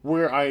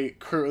where I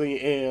currently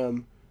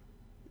am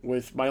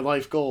with my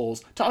life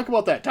goals. Talk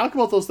about that. Talk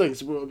about those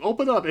things.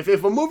 Open up.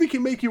 If a movie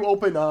can make you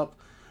open up,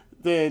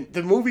 then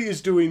the movie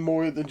is doing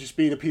more than just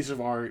being a piece of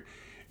art.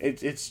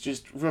 It's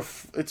just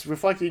it's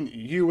reflecting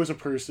you as a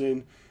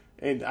person,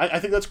 and I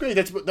think that's great.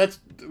 That's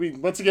I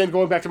mean, once again,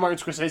 going back to Martin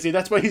Scorsese,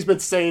 that's what he's been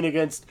saying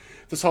against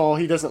this whole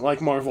he doesn't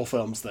like Marvel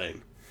films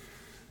thing.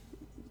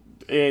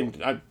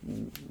 And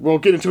we'll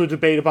get into a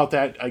debate about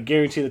that, I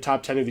guarantee, in the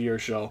top 10 of the year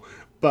show.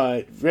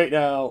 But right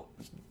now,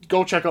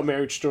 go check out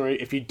Marriage Story.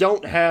 If you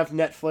don't have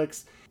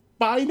Netflix,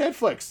 buy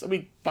Netflix. I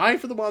mean, buy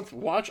for the month,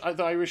 watch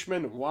The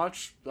Irishman,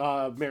 watch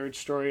Marriage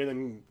Story, and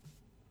then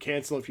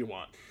cancel if you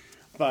want.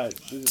 But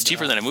it's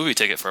cheaper than a movie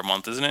ticket for a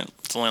month, isn't it?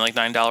 It's only like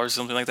 $9 or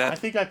something like that. I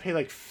think I pay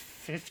like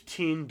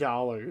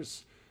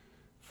 $15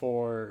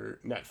 for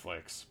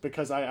Netflix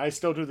because I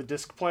still do the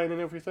disc plan and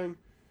everything.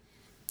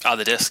 Oh,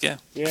 the disc, yeah.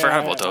 I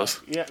forgot about those.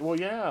 Yeah, well,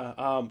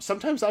 yeah.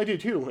 Sometimes I do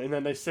too, and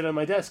then they sit on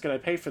my desk and I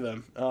pay for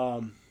them.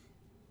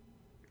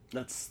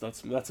 That's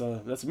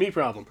a me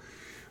problem,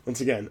 once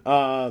again.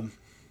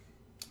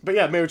 But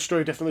yeah, Marriage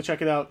Story, definitely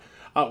check it out.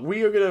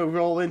 We are gonna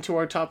roll into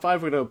our top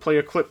 5. We're gonna play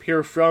a clip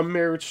here from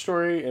Marriage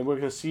Story, and we're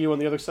gonna see you on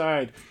the other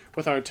side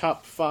with our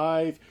top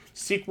 5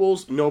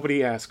 sequels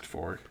nobody asked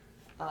for.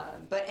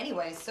 But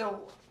anyway,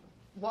 so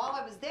while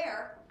I was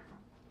there,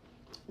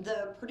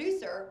 the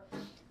producer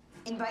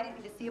invited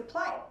me to see a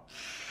play.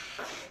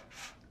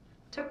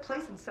 Took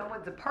place in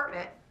someone's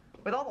apartment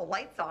with all the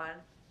lights on.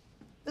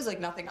 It was like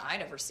nothing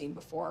I'd ever seen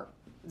before.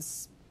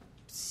 This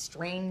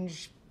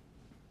strange,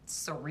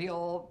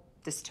 surreal,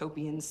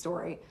 dystopian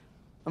story.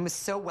 It was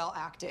so well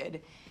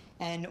acted.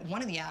 And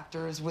one of the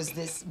actors was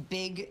this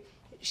big,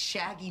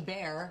 shaggy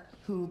bear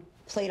who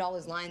played all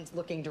his lines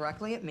looking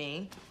directly at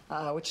me,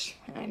 which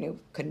I knew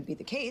couldn't be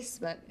the case,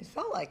 but it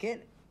felt like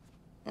it.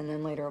 And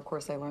then later, of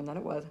course, I learned that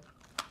it was.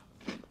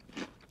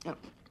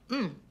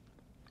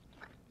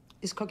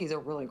 These cookies are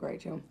really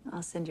great, too.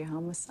 I'll send you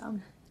home with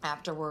some.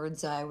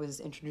 Afterwards, I was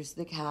introduced to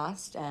the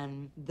cast,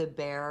 and the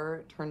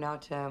bear turned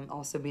out to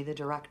also be the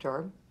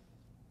director.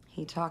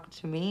 He talked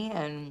to me,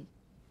 and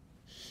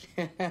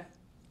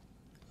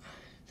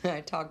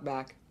I talked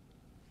back.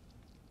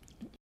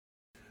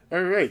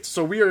 All right,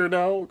 so we are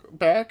now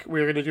back.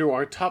 We're going to do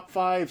our top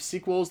 5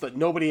 sequels that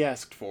nobody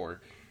asked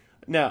for.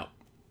 Now,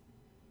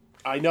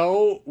 I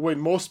know when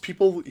most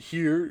people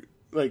hear,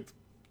 like,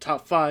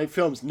 top 5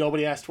 films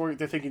nobody asked for,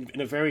 they're thinking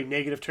in a very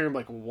negative term,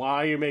 like,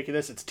 why are you making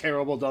this? It's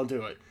terrible, don't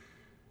do it.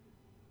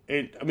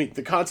 And, I mean,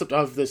 the concept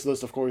of this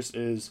list, of course,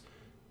 is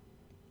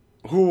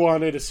who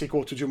wanted a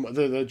sequel to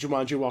the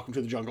Jumanji Welcome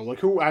to the Jungle? Like,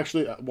 who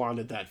actually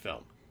wanted that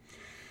film?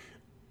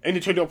 And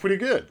it turned out pretty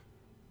good,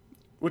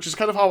 which is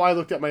kind of how I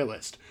looked at my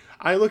list.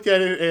 I looked at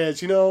it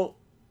as,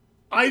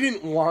 I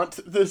didn't want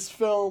this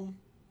film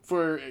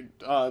for,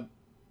 I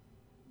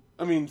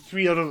mean,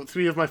 3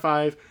 of my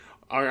 5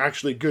 are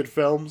actually good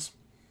films.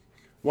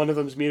 One of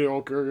them's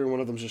mediocre, and one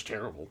of them's just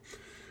terrible.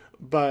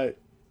 But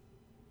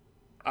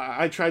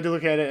I tried to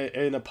look at it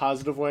in a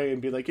positive way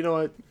and be like, you know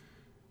what?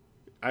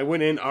 I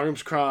went in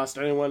arms crossed,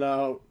 and I went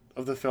out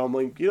of the film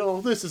like,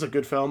 this is a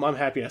good film. I'm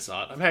happy I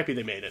saw it. I'm happy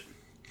they made it.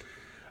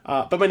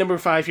 But my number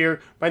 5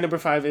 here, my number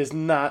 5 is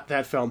not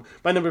that film.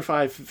 My number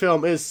 5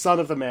 film is Son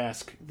of the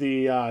Mask,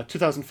 the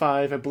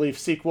 2005, I believe,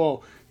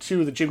 sequel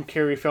to the Jim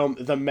Carrey film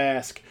The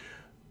Mask.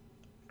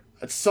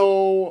 It's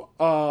so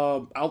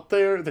out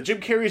there that Jim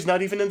Carrey's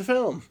not even in the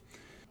film.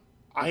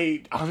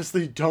 I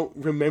honestly don't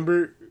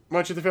remember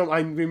much of the film.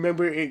 I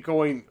remember it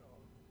going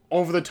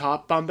over the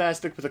top,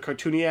 bombastic with the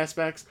cartoony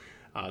aspects.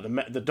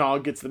 The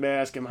dog gets the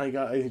mask, and my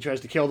God, he tries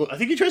to kill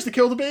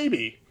the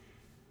baby.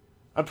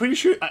 I'm pretty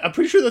sure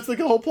that's like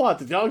the whole plot.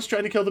 The dog's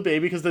trying to kill the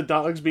baby because the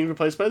dog's being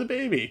replaced by the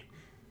baby.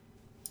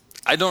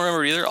 I don't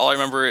remember either. All I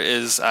remember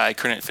is I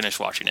couldn't finish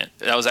watching it.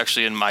 That was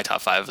actually in my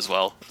top 5 as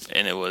well,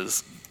 and it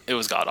was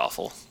god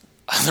awful.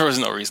 There was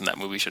no reason that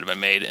movie should have been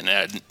made, and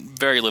it had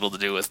very little to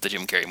do with the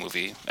Jim Carrey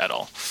movie at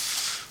all.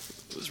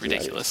 It was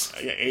ridiculous.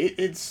 Yeah,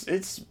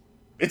 it's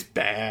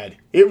bad.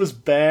 It was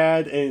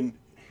bad, and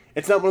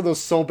it's not one of those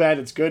so bad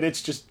it's good.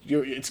 It's just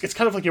it's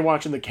kind of like you're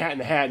watching The Cat in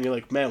the Hat, and you're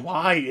like, man,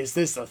 why is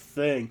this a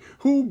thing?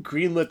 Who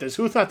greenlit this?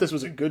 Who thought this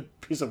was a good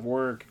piece of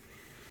work?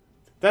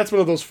 that's one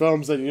of those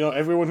films that,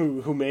 everyone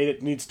who made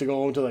it needs to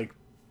go into, like,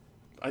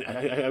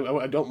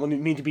 I don't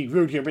mean to be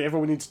rude here, but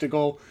everyone needs to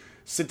go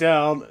sit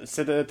down,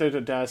 sit at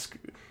their desk,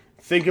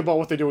 think about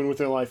what they're doing with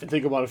their life, and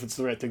think about if it's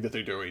the right thing that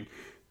they're doing.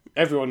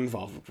 Everyone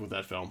involved with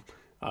that film.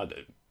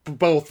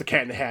 Both The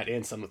Cat in the Hat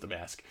and Son with the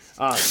Mask.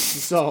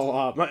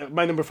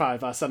 My number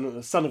 5,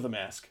 Son of the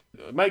Mask.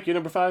 Mike, your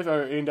number 5,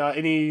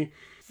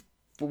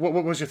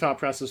 what was your thought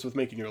process with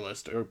making your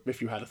list, or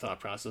if you had a thought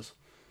process?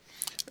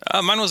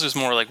 Mine was just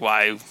more like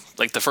why,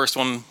 like the first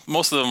one,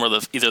 most of them were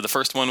either the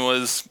first one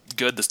was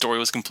good, the story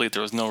was complete,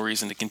 there was no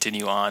reason to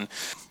continue on,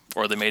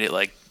 or they made it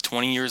like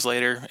 20 years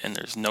later and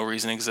there's no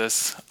reason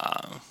exists.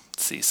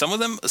 Let's see, some of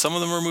them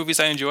were movies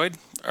I enjoyed,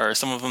 or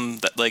some of them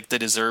that like they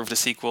deserved a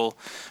sequel.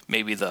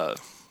 Maybe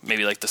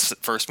like the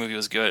first movie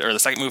was good, or the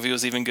second movie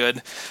was even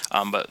good,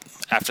 but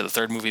after the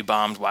third movie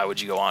bombed, why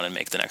would you go on and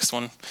make the next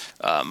one?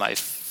 My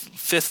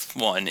fifth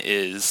one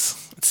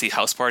is, let's see,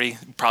 House Party.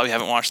 Probably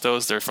haven't watched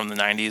those. They're from the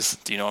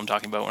 90s. Do you know what I'm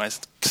talking about when I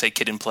say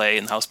Kid and Play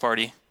and House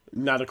Party?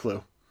 Not a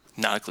clue.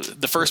 Not a clue.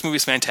 The first movie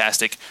is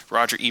fantastic.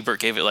 Roger Ebert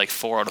gave it like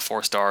 4 out of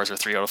 4 stars or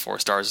 3 out of 4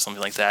 stars or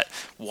something like that.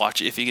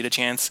 Watch it if you get a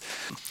chance.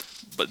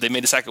 But they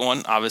made a second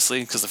one,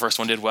 obviously, because the first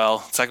one did well.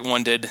 The second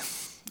one did...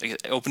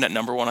 It opened at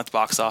number 1 at the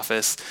box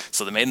office,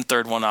 so they made a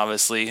third one,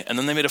 obviously, and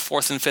then they made a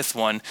fourth and fifth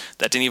one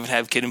that didn't even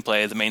have Kid and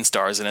Play, the main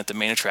stars in it, the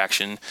main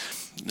attraction.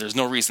 There's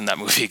no reason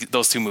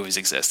those two movies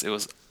exist.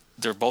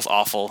 They're both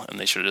awful, and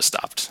they should have just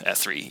stopped at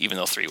 3, even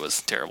though 3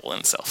 was terrible in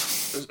itself.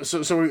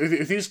 So are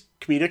these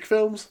comedic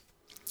films?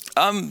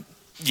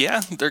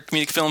 Yeah, they're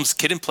comedic films.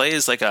 Kid and Play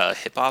is like a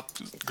hip hop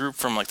group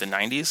from like the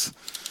 90s.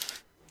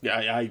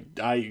 Yeah,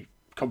 I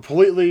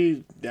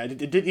completely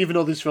didn't even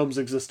know these films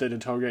existed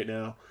until right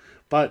now.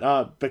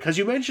 But because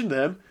you mentioned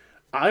them,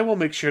 I will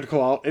make sure to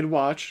go out and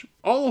watch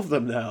all of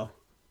them now.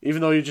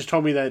 Even though you just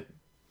told me that.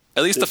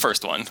 At least the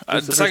first one.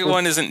 The second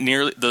one isn't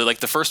nearly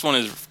the first one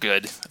is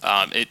good.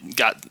 It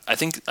got, I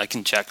think I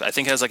can check. I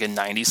think it has like a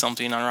 90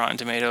 something on Rotten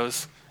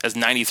Tomatoes. It has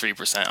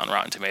 93% on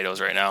Rotten Tomatoes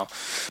right now.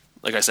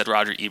 Like I said,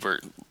 Roger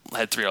Ebert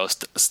had 3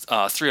 out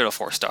of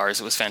 4 stars.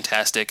 It was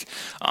fantastic.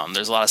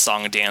 There's a lot of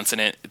song and dance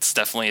in it. It's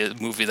definitely a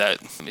movie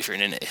that if you're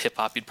into hip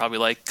hop, you'd probably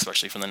like,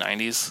 especially from the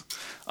 90s.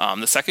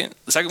 The second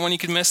one you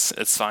could miss.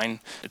 It's fine.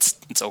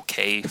 It's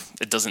okay.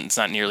 It's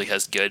not nearly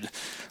as good.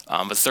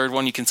 But the third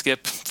one you can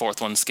skip.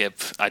 Fourth one skip.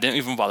 I didn't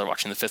even bother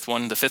watching the fifth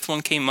one. The fifth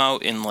one came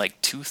out in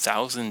like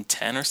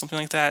 2010 or something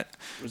like that.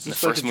 Was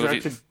this like a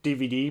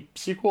direct-to-DVD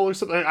sequel or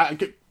something?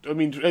 I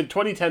mean,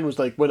 2010 was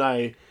like when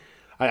I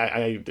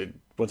did,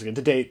 once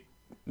again,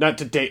 not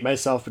to date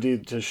myself, but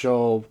to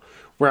show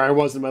where I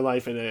was in my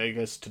life, and I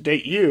guess to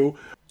date you.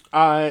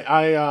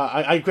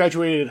 I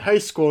graduated high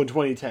school in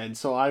 2010,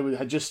 so I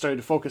had just started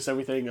to focus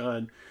everything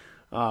on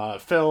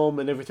film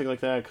and everything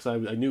like that, because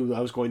I knew I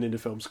was going into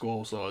film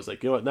school. So I was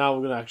like, you know what, now I'm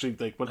going to actually,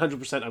 like,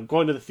 100%, I'm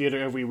going to the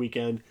theater every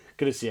weekend,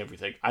 going to see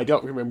everything. I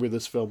don't remember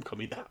this film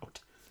coming out.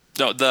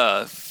 No,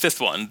 the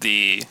fifth one.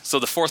 So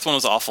the fourth one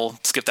was awful.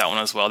 Skip that one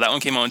as well. That one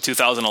came out in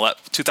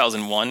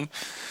 2001.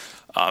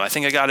 I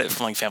think I got it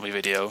from like Family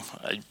Video.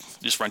 I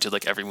just rented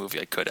like every movie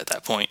I could at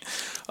that point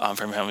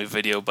from Family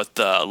Video. But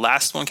the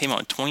last one came out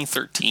in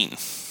 2013.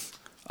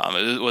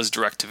 It was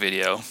direct to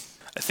video.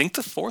 I think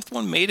the fourth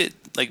one made it,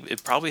 like,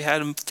 it probably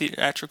had a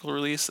theatrical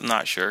release. I'm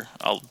not sure.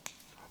 I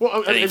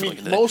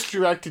mean, most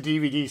direct to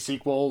DVD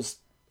sequels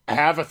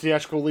have a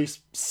theatrical release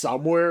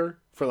somewhere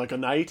for like a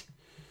night,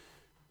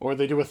 or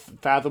they do with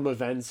Fathom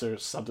Events or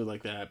something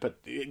like that. But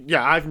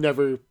yeah, I've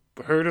never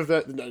heard of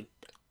that.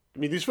 I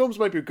mean, these films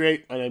might be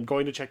great, and I'm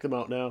going to check them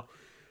out now,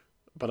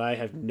 but I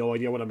have no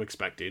idea what I'm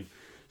expecting.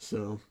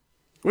 So,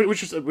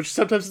 which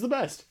sometimes is the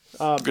best.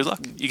 Good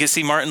luck. You can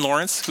see Martin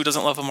Lawrence. Who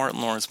doesn't love a Martin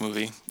Lawrence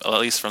movie? Well,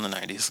 at least from the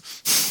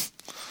 90s.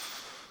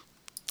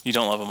 You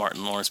don't love a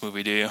Martin Lawrence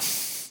movie, do you?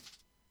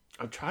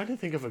 I'm trying to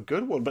think of a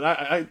good one,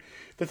 but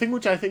the thing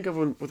which I think of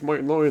with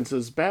Martin Lawrence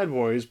is Bad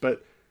Boys,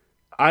 but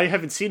I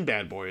haven't seen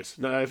Bad Boys.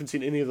 No, I haven't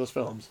seen any of those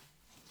films.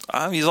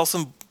 He's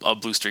also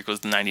Blue Streak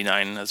was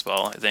 99 as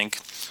well, I think.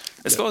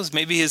 I suppose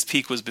maybe his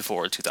peak was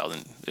before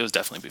 2000. It was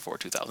definitely before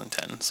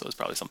 2010, so it's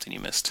probably something you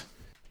missed.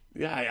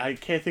 Yeah, I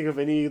can't think of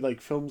any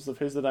like films of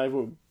his that I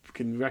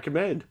can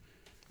recommend.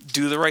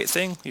 Do the Right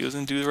Thing. He was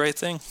in Do the Right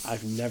Thing.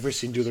 I've never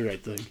seen Do the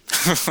Right Thing.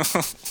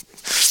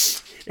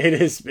 It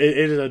is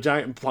a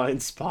giant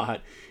blind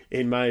spot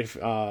in my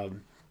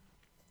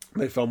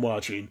my film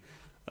watching.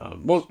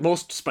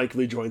 Most Spike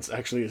Lee joints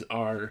actually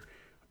are,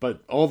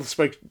 but all the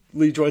Spike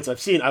Lee joints I've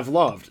seen, I've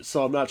loved.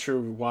 So I'm not sure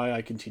why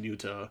I continue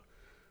to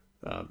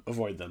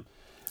avoid them.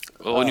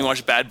 Well, when you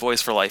watch Bad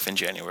Boys for Life in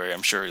January,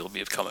 I'm sure you'll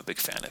become a big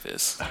fan of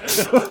his.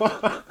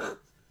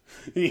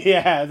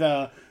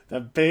 Yeah, the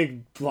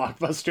big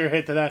blockbuster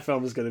hit that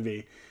film is going to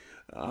be.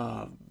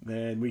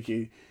 Man, we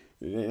can.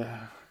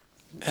 Yeah.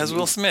 It has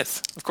Will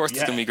Smith. Of course,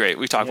 it's going to be great.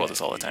 We talk about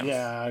this all the time.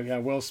 Yeah,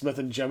 Will Smith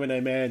and Gemini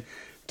Man.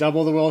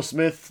 Double the Will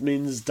Smith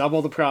means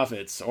double the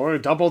profits, or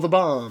double the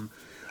bomb.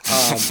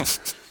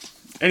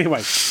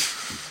 Anyway,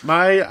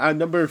 my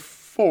number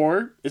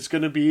 4 is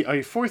going to be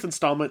a 4th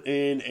installment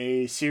in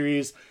a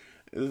series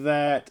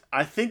that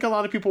I think a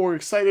lot of people were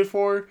excited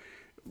for,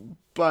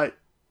 but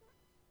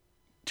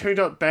turned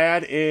out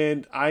bad,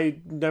 and I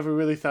never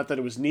really thought that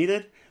it was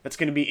needed. That's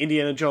going to be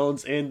Indiana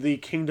Jones and the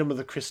Kingdom of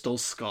the Crystal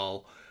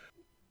Skull.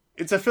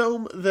 It's a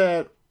film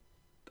that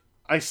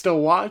I still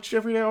watch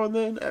every now and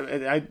then.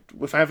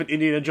 If I have an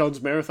Indiana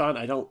Jones marathon,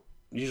 I don't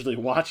usually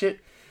watch it,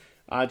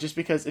 just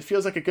because it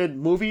feels like a good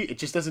movie. It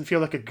just doesn't feel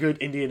like a good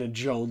Indiana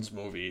Jones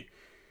movie.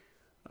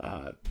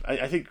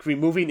 I think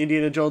removing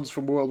Indiana Jones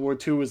from World War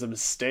II was a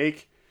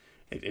mistake.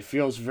 It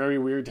feels very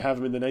weird to have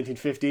him in the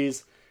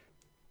 1950s.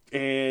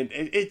 And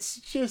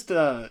it's just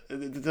the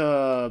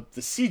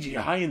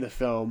CGI in the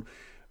film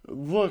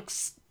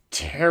looks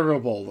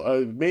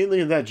terrible, mainly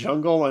in that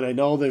jungle. And I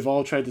know they've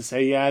all tried to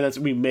say, yeah,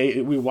 we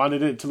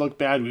wanted it to look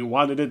bad, we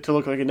wanted it to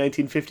look like a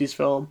 1950s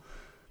film.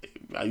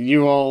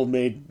 You all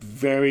made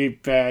very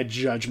bad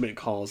judgment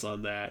calls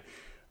on that.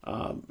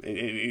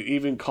 It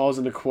even calls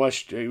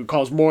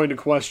more into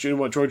question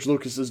what George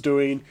Lucas is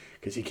doing,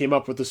 because he came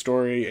up with the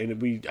story,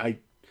 and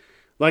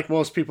like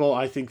most people,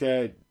 I think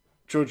that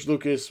George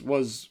Lucas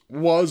was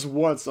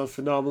once a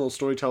phenomenal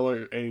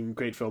storyteller and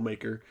great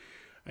filmmaker,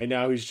 and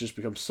now he's just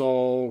become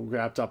so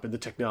wrapped up in the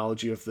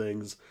technology of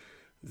things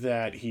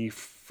that he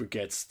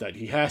forgets that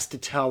he has to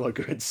tell a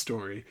good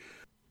story.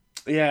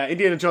 Yeah,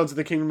 Indiana Jones and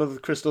the Kingdom of the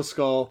Crystal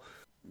Skull,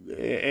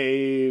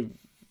 a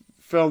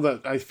film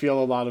that I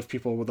feel a lot of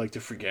people would like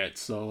to forget,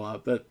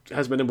 so that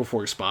has my number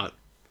 4 spot.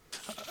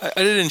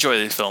 I did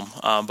enjoy the film,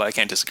 but I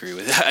can't disagree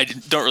with it. I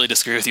don't really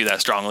disagree with you that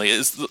strongly.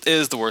 It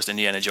is the worst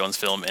Indiana Jones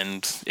film,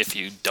 and if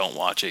you don't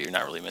watch it, you're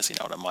not really missing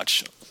out on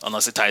much,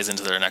 unless it ties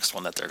into their next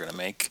one that they're going to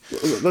make.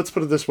 Let's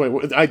put it this way.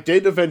 I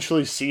did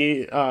eventually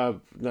see, not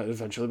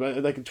eventually,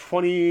 but like in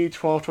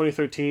 2012,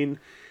 2013,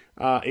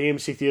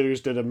 AMC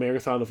Theaters did a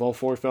marathon of all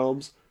 4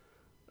 films.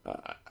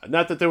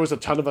 Not that there was a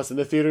ton of us in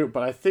the theater,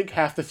 but I think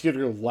half the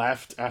theater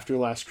left after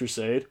Last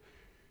Crusade.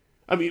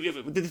 I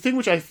mean, the thing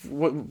which I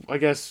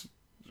guess,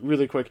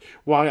 really quick,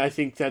 why I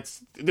think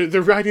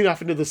they're riding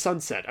off into the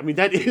sunset. I mean,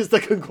 that is the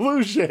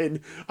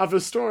conclusion of the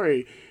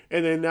story.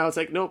 And then now it's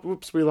like, nope,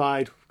 whoops, we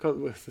lied. They're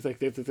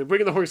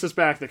bringing the horses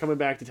back. They're coming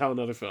back to tell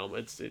another film.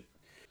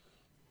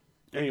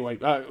 Anyway,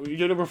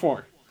 your number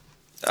 4.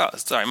 Oh,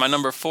 sorry, my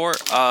number 4,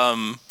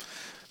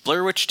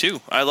 Blair Witch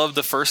 2. I love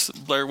the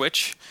first Blair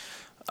Witch.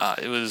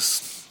 It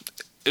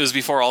was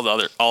before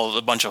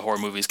a bunch of horror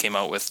movies came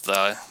out with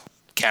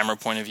camera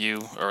point of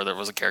view, or there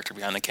was a character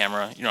behind the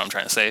camera. You know what I'm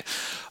trying to say.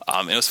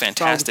 It was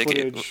fantastic.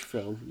 Found footage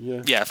film,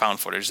 yeah. Yeah, found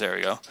footage. There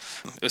we go.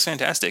 It was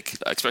fantastic,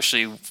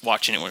 especially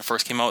watching it when it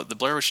first came out. The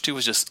Blair Witch 2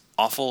 was just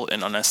awful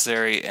and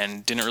unnecessary,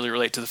 and didn't really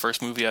relate to the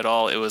first movie at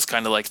all. It was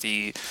kind of like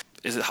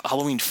is it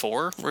Halloween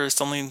 4, where it's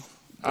something.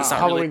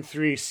 Halloween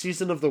 3,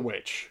 Season of the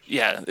Witch.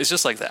 Yeah, it's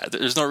just like that.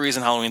 There's no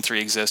reason Halloween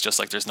 3 exists, just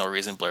like there's no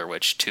reason Blair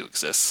Witch 2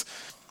 exists.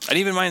 I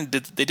didn't even mind,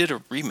 they did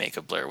a remake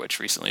of Blair Witch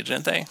recently,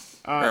 didn't they?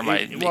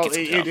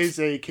 It is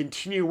a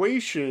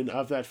continuation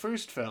of that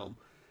first film.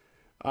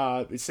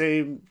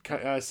 Same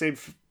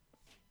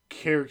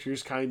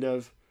characters, kind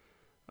of.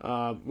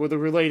 Well, they're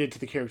related to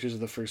the characters of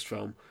the first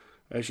film,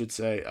 I should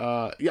say.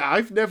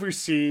 I've never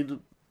seen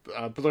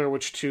Blair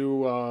Witch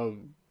 2,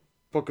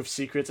 Book of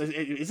Secrets.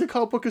 Is it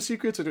called Book of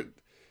Secrets?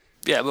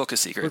 Yeah, Book of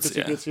Secrets. Book of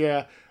Secrets,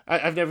 yeah.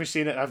 I've never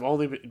seen it. I've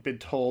only been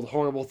told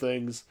horrible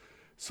things,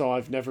 so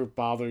I've never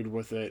bothered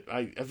with it.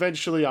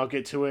 Eventually I'll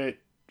get to it,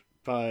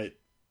 but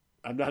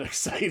I'm not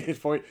excited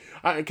for it.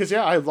 Because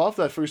I love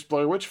that first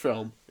Blair Witch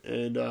film,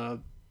 and I've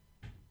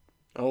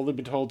only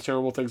been told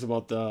terrible things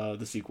about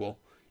the sequel,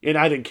 and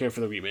I didn't care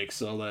for the remake,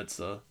 so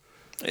that's.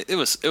 It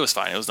was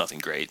fine. It was nothing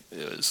great.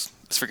 It's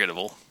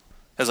forgettable,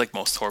 as like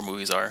most horror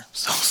movies are.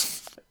 So.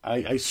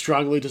 I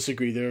strongly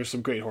disagree. There are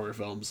some great horror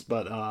films,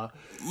 but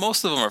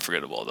most of them are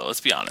forgettable, though.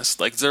 Let's be honest.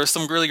 Like, there are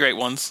some really great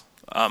ones.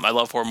 I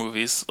love horror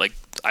movies. Like,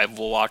 I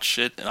will watch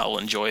it and I will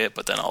enjoy it,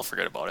 but then I'll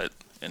forget about it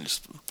and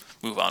just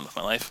move on with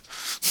my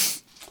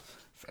life.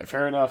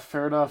 Fair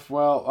enough.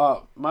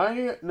 Well,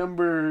 my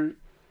number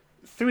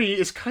 3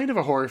 is kind of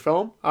a horror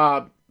film.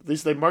 At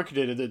least they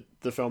marketed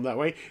the film that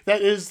way.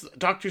 That is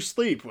Dr.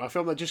 Sleep, a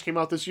film that just came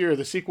out this year,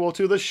 the sequel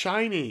to The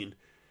Shining.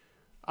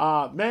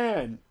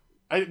 Man,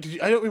 I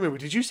don't remember.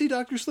 Did you see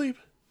Dr. Sleep?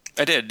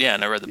 I did, yeah,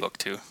 and I read the book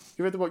too.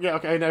 You read the book? Yeah,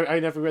 okay. I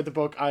never read the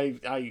book.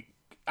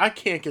 I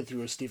can't get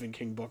through a Stephen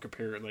King book,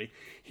 apparently.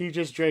 He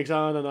just drags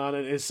on, and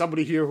as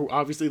somebody here who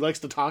obviously likes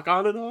to talk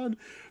on and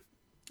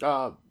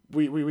on,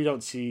 we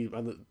don't see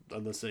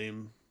on the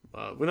same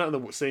we're not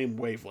on the same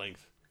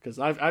wavelength, because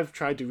I've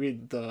tried to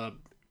read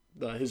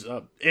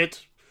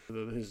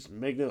his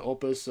magnum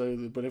opus,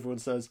 what everyone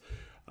says.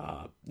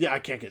 I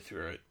can't get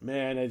through it,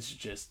 man. It's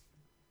just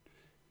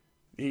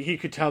he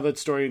could tell that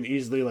story in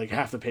easily like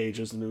half the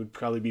pages, and it would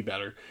probably be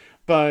better.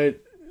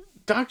 But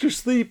Dr.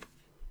 Sleep,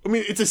 I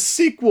mean, it's a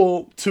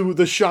sequel to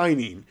The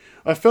Shining,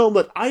 a film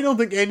that I don't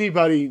think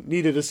anybody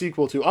needed a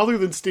sequel to, other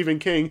than Stephen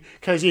King,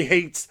 because he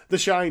hates The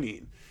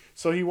Shining.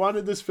 So he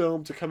wanted this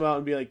film to come out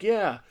and be like,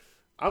 yeah,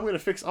 I'm going to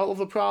fix all of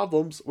the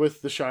problems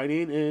with The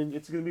Shining, and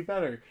it's going to be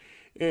better.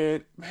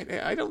 And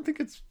man, I don't think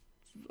it's...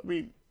 I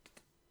mean...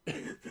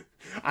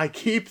 I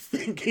keep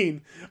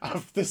thinking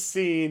of the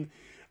scene.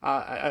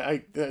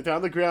 They're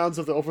on the grounds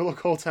of the Overlook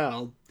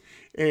Hotel,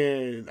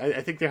 and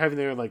I think they're having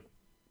their like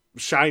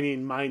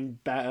Shining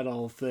mind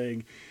battle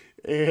thing.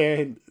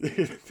 And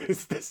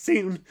there's this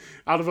scene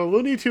out of a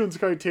Looney Tunes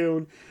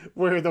cartoon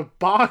where the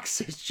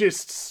box is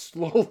just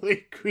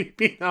slowly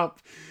creeping up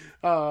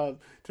to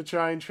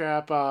try and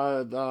trap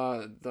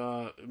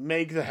the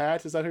Meg the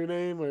Hat. Is that her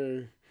name?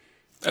 Or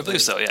I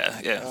believe so.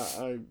 Yeah.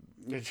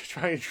 To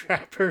try and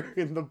trap her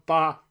in the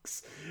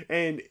box.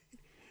 And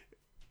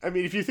I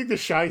mean, if you think The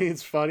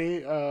Shining's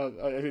funny,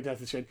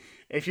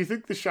 if you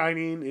think The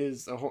Shining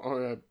is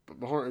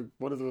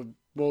one of the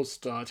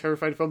most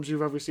terrifying films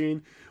you've ever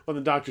seen, well,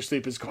 then Dr.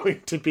 Sleep is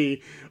going to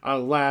be a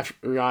laugh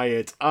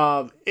riot.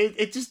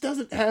 It just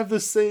doesn't have the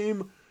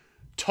same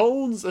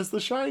tones as The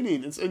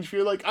Shining. And if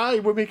you're like,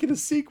 we're making a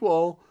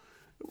sequel,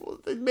 well,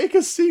 then make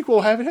a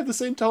sequel, have it have the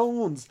same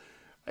tones.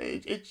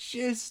 It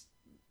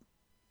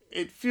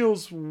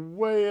feels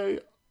way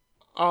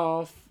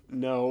off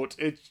note.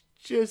 It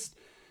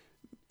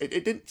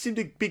didn't seem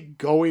to be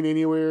going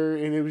anywhere,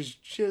 and it was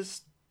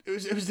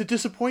a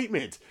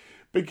disappointment.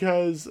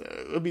 Because,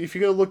 I mean, if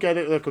you're going to look at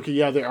it, like, okay,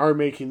 yeah, they are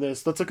making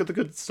this, let's look at the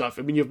good stuff.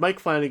 I mean, you have Mike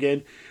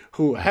Flanagan,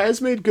 who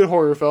has made good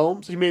horror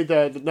films. He made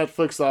that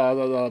Netflix,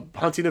 the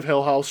Haunting of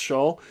Hill House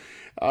show.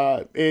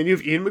 And you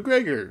have Ian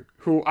McGregor,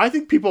 who I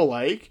think people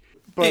like.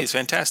 But he's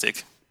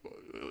fantastic.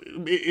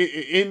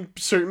 In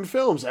certain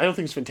films. I don't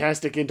think he's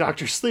fantastic in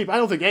Dr. Sleep. I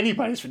don't think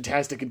anybody's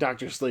fantastic in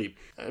Dr. Sleep.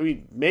 I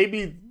mean,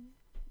 maybe...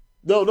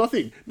 No,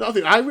 nothing.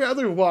 I'd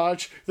rather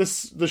watch the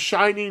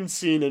Shining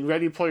scene in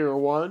Ready Player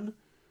One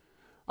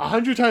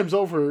 100 times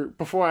over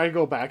before I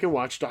go back and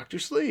watch Dr.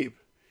 Sleep.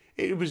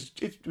 It was.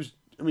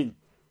 I mean,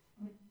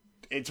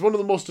 it's one of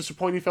the most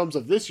disappointing films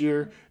of this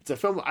year. It's a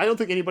film I don't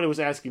think anybody was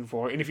asking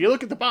for, and if you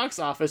look at the box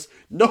office,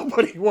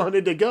 nobody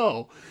wanted to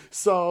go.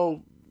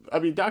 So, I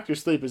mean, Dr.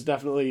 Sleep is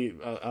definitely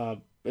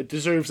it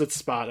deserves its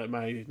spot at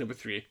my number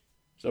 3.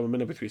 So, my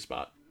number 3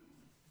 spot.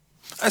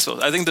 I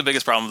suppose. I think the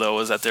biggest problem though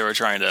was that they were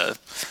trying to,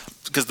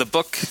 because the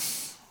book,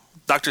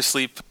 Dr.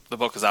 Sleep, the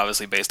book is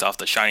obviously based off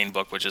the Shining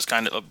book, which is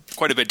kind of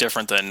quite a bit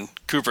different than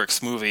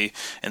Kubrick's movie,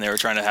 and they were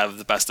trying to have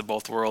the best of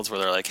both worlds, where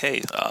they're like,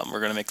 hey, we're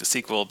going to make the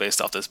sequel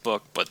based off this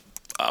book, but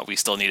we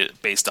still need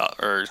it based off,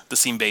 or the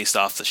scene based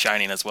off the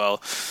Shining as well.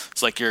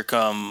 It's like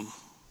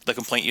the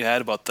complaint you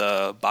had about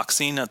the box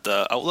scene at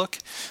the Outlook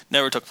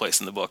never took place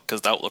in the book,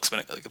 because the Outlook's been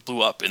it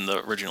blew up in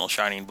the original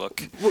Shining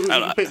book.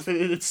 But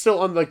it's still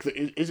on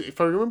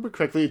if I remember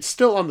correctly, it's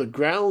still on the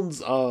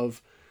grounds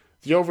of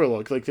the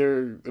Overlook. Like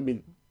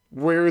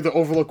where the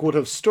Overlook would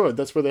have stood,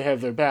 that's where they have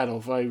their battle.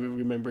 If I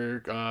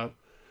remember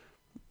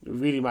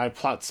reading my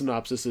plot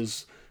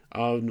synopsis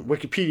on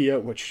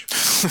Wikipedia, which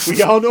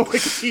we all know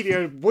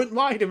Wikipedia wouldn't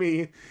lie to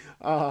me.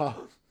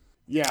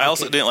 Yeah, I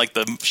also didn't like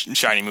the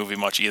Shining movie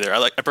much either.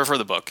 I prefer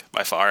the book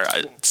by far.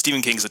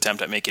 Stephen King's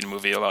attempt at making a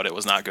movie about it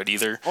was not good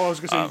either. Oh, I was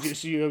going to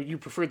say, you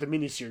preferred the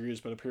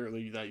miniseries, but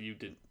apparently that you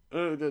didn't.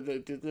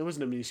 It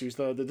wasn't a miniseries,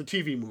 the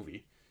TV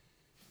movie.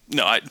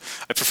 No, I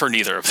prefer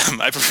neither of them.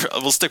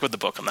 We'll stick with the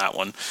book on that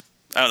one.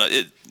 I don't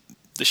know.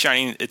 The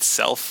Shining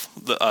itself,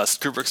 the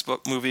Kubrick's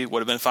book movie would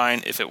have been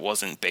fine if it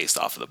wasn't based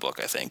off of the book.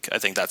 I think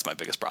that's my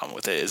biggest problem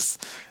with it. Is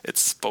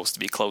it's supposed to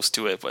be close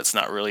to it, but it's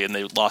not really, and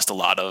they lost a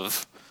lot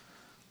of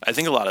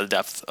the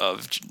depth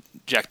of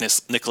Jack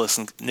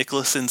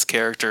Nicholson's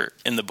character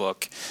in the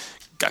book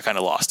got kind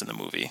of lost in the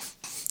movie.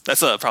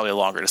 That's probably a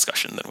longer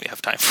discussion than we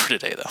have time for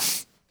today, though.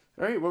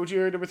 All right, what would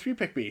your number 3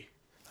 pick be?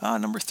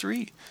 Number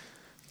 3.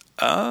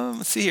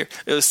 Let's see here.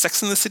 It was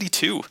Sex and the City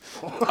 2.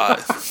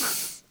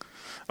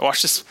 I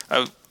watched this.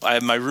 I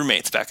had my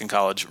roommates back in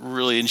college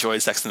really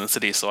enjoyed Sex and the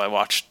City, so I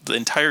watched the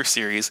entire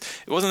series.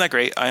 It wasn't that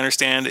great. I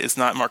understand it's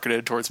not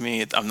marketed towards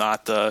me. I'm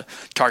not the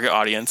target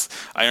audience.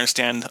 I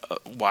understand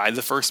why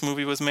the first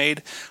movie was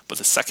made, but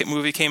the second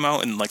movie came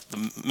out in like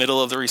the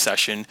middle of the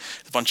recession.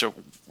 A bunch of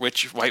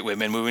rich white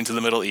women moving to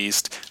the Middle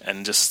East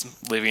and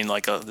just living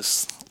like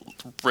this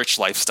rich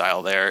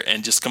lifestyle there,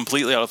 and just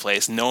completely out of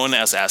place. No one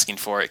was asking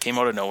for it. It came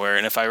out of nowhere,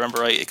 and if I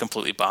remember right, it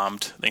completely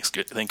bombed.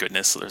 Thank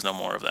goodness, so there's no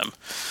more of them.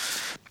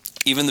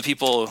 Even the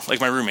people, like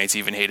my roommates,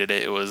 even hated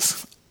it. It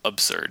was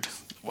absurd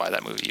why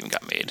that movie even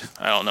got made.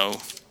 I don't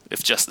know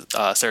if just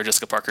Sarah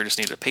Jessica Parker just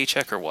needed a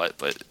paycheck or what,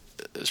 but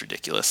it was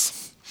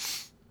ridiculous.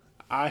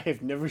 I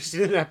have never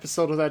seen an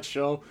episode of that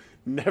show,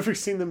 never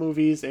seen the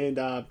movies,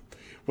 and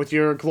with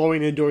your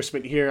glowing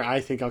endorsement here,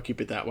 I think I'll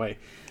keep it that way.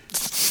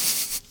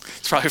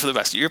 It's probably for the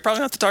best. You're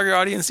probably not the target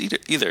audience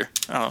either.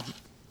 I don't know.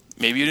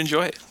 Maybe you'd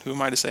enjoy it. Who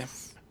am I to say?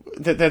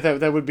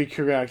 That would be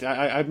correct.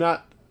 I'm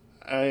not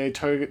the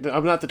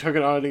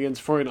target audience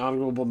for an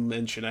honorable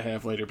mention I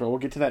have later, but we'll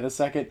get to that in a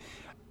second.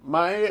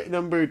 My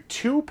number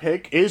 2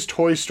 pick is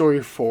Toy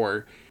Story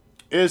 4.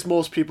 As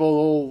most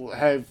people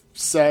have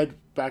said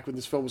back when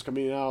this film was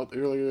coming out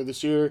earlier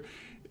this year,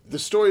 the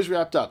story's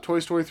wrapped up. Toy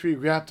Story 3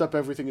 wrapped up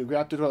everything and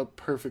wrapped it up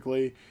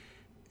perfectly.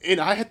 And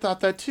I had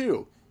thought that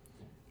too.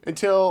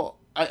 Until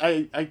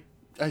I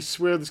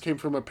swear this came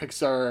from a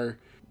Pixar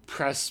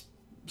press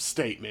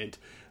statement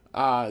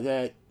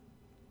that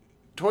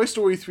Toy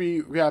Story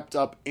 3 wrapped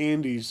up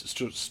Andy's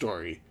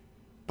story,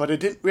 but it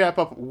didn't wrap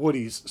up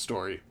Woody's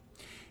story.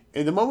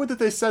 And the moment that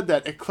they said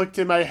that, it clicked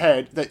in my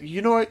head that,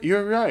 you know what,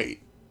 you're right.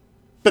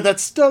 But that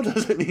still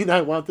doesn't mean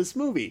I want this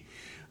movie.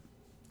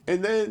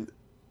 And then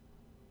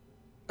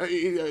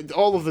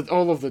all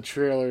of the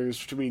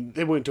trailers, I mean,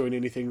 they weren't doing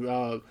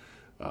anything.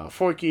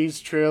 Forky's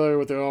trailer,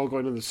 where they're all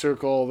going in the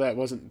circle, that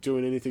wasn't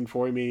doing anything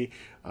for me.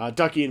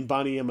 Ducky and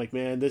Bunny, I'm like,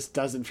 man, this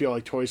doesn't feel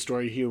like Toy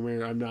Story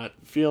humor. I'm not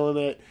feeling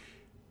it.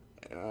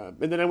 And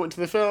then I went to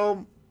the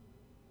film,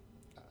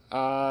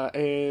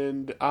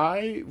 and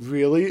I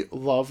really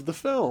loved the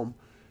film.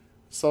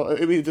 So,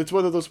 I mean, it's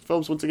one of those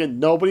films, once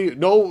again,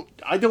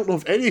 I don't know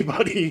of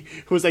anybody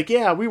who was like,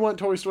 yeah, we want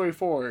Toy Story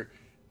 4.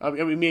 I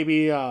mean,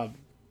 maybe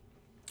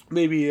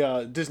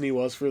Disney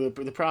was for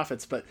the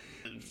profits, but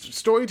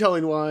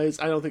storytelling-wise,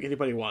 I don't think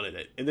anybody wanted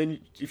it. And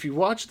then if you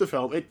watch the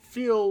film, it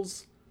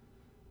feels...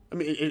 I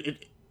mean,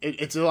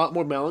 it's a lot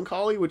more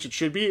melancholy, which it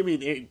should be. I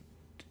mean,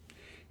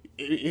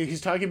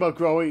 he's talking about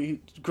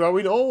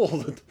growing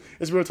old,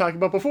 as we were talking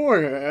about before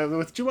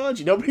with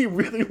Jumanji. Nobody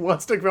really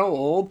wants to grow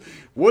old.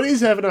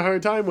 Woody's having a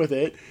hard time with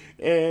it,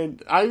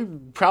 and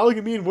I'm probably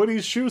going to be in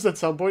Woody's shoes at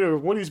some point, or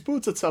Woody's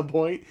boots at some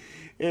point,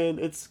 and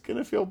it's going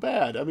to feel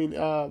bad. I mean,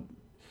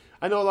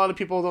 I know a lot of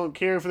people don't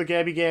care for the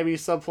Gabby Gabby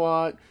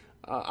subplot.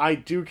 I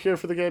do care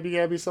for the Gabby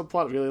Gabby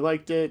subplot. Really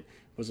liked it.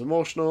 It was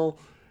emotional.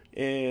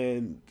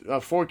 And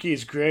Forky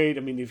is great. I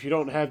mean, if you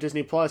don't have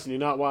Disney Plus and you're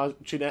not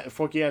watching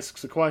Forky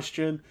Asks a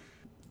Question,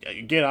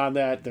 get on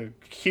that. They're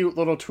cute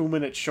little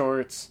 2-minute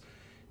shorts.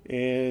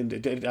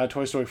 And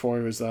Toy Story 4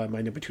 was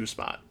my number 2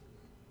 spot.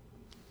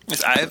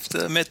 Yes, I have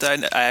to admit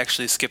that I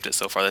actually skipped it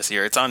so far this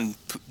year. It's on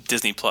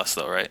Disney Plus,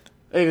 though, right?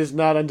 It is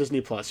not on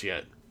Disney Plus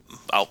yet.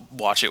 I'll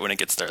watch it when it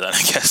gets there, then,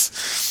 I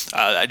guess.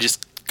 I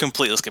just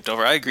completely skipped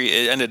over. I agree.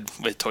 It ended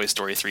with Toy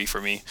Story 3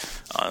 for me.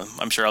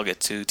 I'm sure I'll get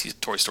to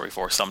Toy Story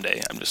 4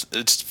 someday.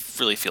 It just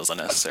really feels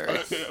unnecessary.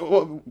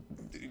 Well,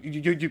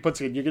 once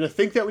again, you're going to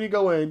think that when you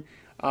go in,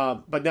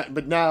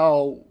 but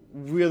now,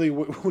 really,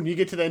 when you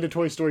get to the end of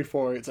Toy Story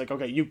 4, it's like,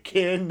 okay, you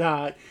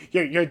cannot,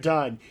 you're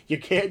done. You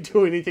can't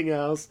do anything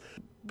else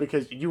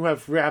because you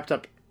have wrapped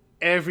up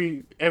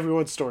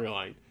everyone's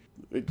storyline.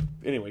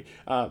 Anyway,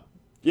 yeah,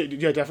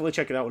 definitely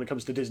check it out when it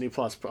comes to Disney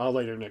Plus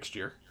later next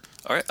year.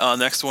 All right,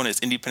 next one is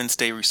Independence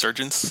Day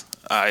Resurgence.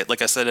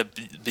 Like I said at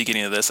the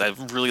beginning of this, I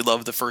really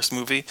loved the first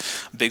movie.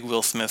 Big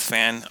Will Smith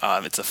fan.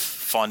 It's a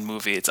fun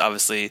movie. It's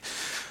obviously...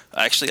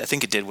 Actually, I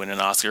think it did win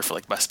an Oscar for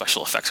like best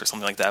special effects or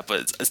something like that,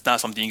 but it's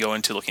not something you go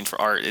into looking for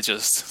art. It's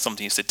just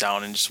something you sit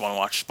down and just want to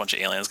watch a bunch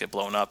of aliens get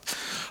blown up.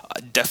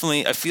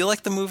 Definitely, I feel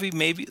like the movie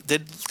maybe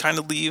did kind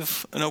of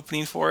leave an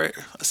opening for it,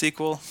 a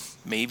sequel.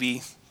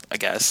 Maybe, I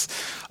guess.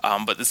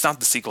 But it's not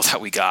the sequel that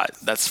we got,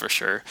 that's for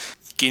sure.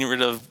 Getting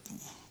rid of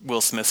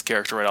Will Smith's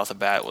character right off the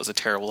bat was a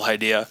terrible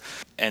idea,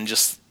 and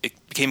just it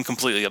became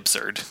completely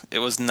absurd. It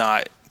was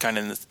not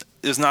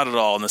it was not at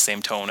all in the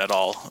same tone at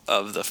all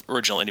of the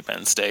original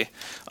Independence Day.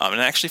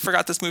 And I actually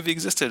forgot this movie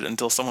existed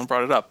until someone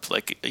brought it up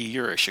like a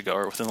year-ish ago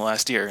or within the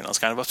last year, and I was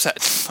kind of upset.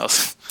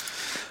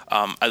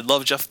 I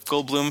love Jeff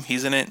Goldblum.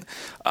 He's in it.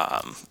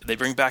 They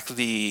bring back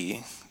the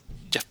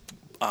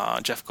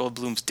Jeff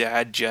Goldblum's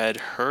dad, Jed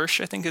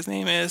Hirsch, I think his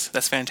name is.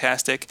 That's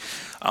fantastic.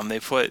 They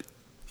put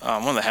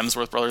one of the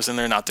Hemsworth brothers in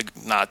there, not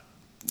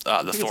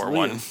the Thor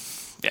one.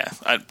 Yeah,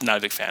 I'm not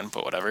a big fan,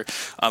 but whatever.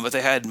 But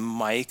they had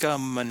Micah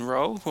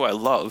Monroe, who I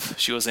love.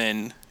 She was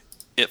in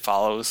It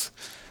Follows,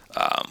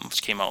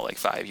 which came out like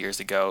 5 years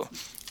ago.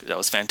 That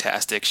was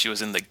fantastic. She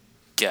was in The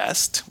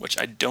Guest, which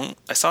I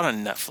saw it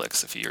on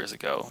Netflix a few years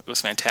ago. It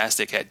was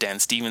fantastic. It had Dan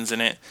Stevens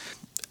in it.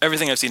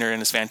 Everything I've seen her in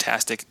is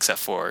fantastic, except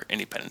for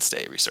Independence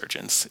Day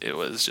Resurgence. It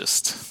was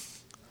just...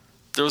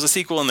 There was a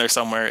sequel in there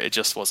somewhere. It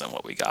just wasn't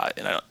what we got,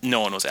 and no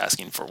one was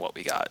asking for what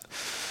we got,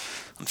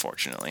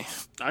 unfortunately.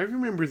 I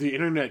remember the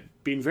internet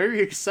being very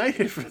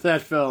excited for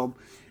that film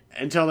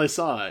until they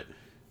saw it.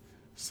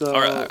 So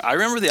I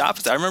remember the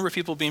opposite. I remember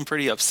people being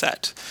pretty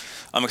upset,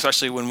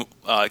 especially when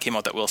it came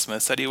out that Will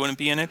Smith said he wouldn't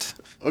be in it.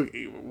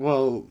 Okay,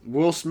 well,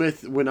 Will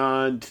Smith went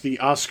on to the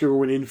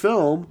Oscar-winning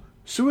film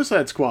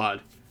Suicide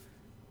Squad,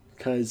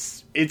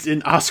 because it's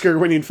an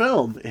Oscar-winning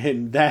film,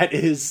 and that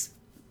is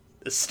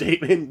a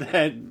statement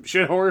that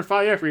should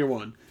horrify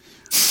everyone.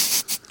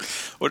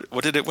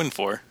 What did it win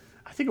for?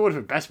 I think it won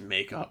for Best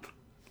Makeup.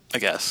 I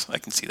guess. I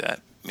can see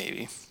that.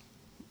 Maybe.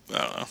 I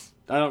don't know.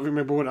 I don't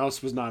remember what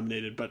else was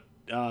nominated, but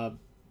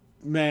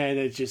man,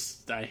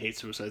 I hate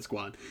Suicide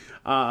Squad.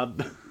 I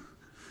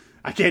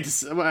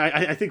can't.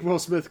 I think Will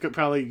Smith could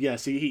probably,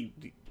 yes, he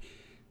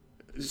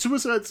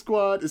Suicide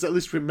Squad is at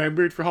least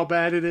remembered for how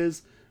bad it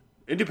is.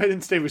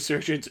 Independence Day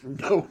Resurgence,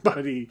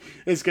 nobody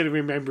is going to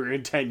remember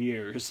in 10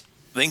 years.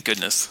 Thank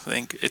goodness.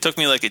 It took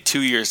me like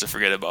 2 years to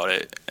forget about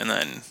it, and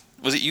then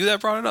was it you that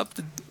brought it up?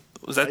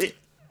 Was that?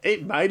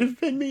 It might have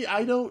been me.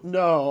 I don't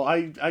know.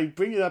 I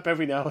bring it up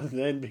every now and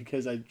then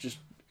because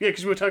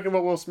because we were talking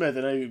about Will Smith,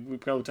 and we were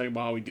probably talking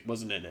about how he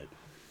wasn't in it.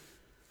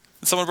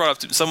 Someone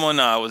brought up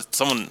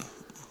someone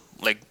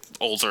like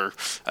older,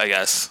 I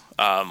guess,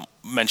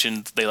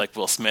 mentioned they like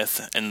Will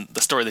Smith, and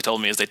the story they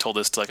told me is they told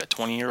this to like a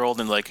 20-year-old,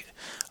 and like,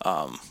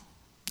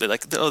 they're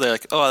like,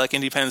 oh, I like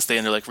Independence Day,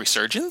 and they're like,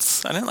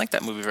 Resurgence? I didn't like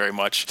that movie very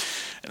much.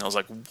 And I was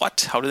like,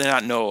 what? How do they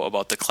not know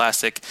about the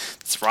classic?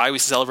 That's why we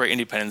celebrate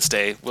Independence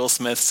Day. Will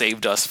Smith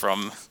saved us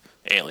from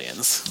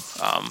aliens.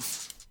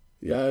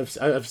 Yeah,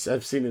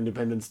 I've seen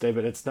Independence Day,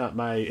 but it's not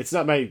my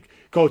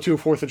go-to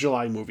 4th of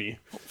July movie.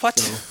 What?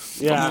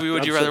 So, yeah, what movie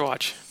would you rather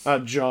watch?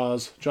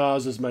 Jaws.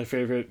 Jaws is my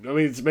favorite. I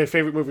mean, it's my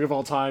favorite movie of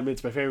all time.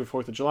 It's my favorite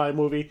 4th of July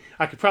movie.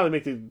 I could probably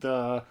make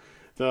the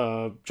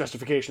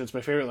justification. It's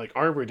my favorite like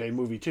Arbor Day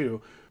movie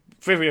too.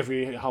 Favorite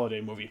every holiday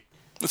movie.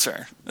 That's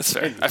fair.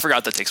 I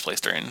forgot that takes place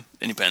during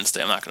Independence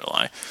Day. I'm not gonna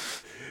lie.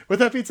 With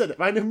that being said,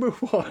 my number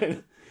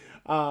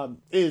 1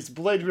 is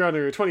Blade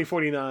Runner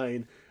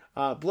 2049.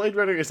 Blade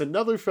Runner is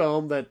another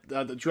film that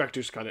the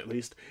director's cut, at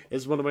least,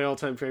 is one of my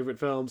all-time favorite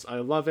films. I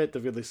love it, the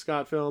Ridley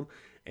Scott film,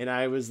 and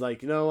I was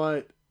like, you know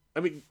what? I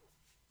mean,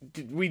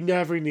 we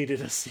never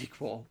needed a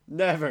sequel,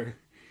 never.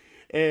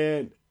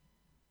 And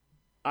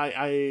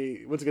I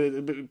once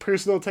again,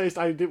 personal taste,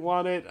 I didn't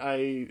want it.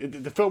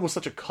 The film was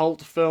such a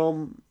cult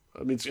film.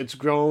 I mean, it's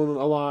grown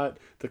a lot.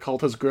 The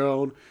cult has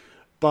grown,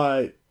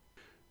 but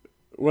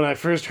when I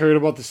first heard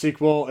about the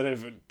sequel,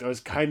 and I was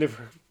kind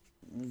of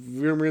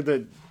rumored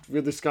that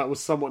Ridley Scott was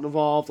somewhat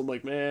involved, I'm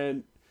like,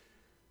 man.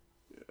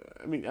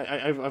 I mean,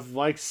 I've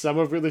liked some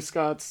of Ridley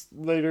Scott's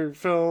later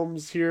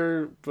films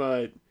here,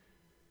 but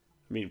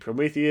I mean,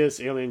 Prometheus,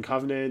 Alien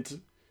Covenant.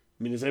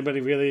 I mean, is anybody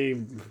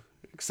really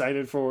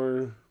excited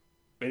for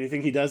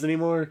anything he does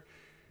anymore?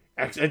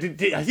 I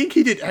think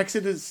he did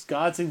Exodus,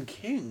 Gods and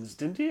Kings,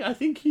 didn't he? I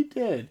think he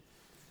did.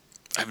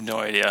 I have no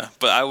idea,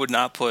 but I would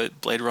not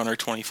put Blade Runner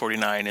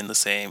 2049 in the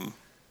same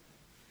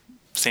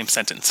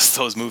sentence as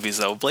those movies,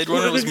 though. Blade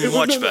Runner was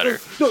much better.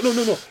 No.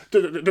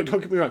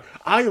 Don't get me wrong.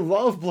 I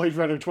love Blade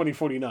Runner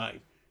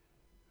 2049,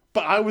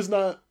 but I was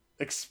not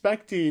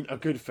expecting a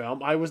good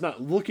film. I was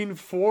not looking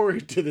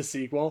forward to the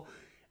sequel,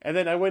 and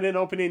then I went in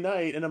opening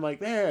night, and I'm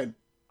like, man,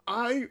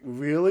 I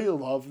really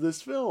love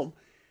this film.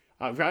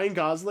 Ryan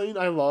Gosling,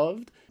 I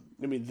loved.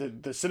 I mean,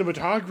 the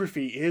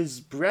cinematography is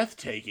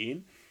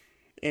breathtaking.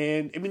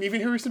 And, I mean,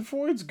 even Harrison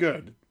Ford's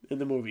good in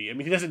the movie. I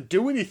mean, he doesn't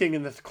do anything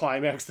in the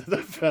climax of the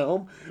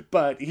film,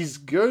 but he's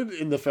good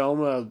in the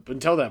film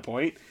until that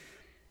point.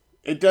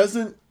 It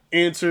doesn't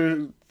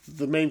answer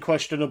the main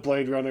question of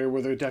Blade Runner,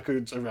 whether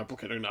Deckard's a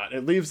replicant or not.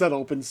 It leaves that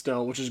open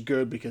still, which is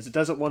good, because it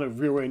doesn't want to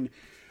ruin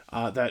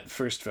that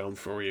first film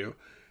for you.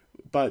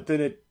 But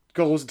then it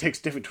goes and takes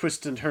different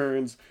twists and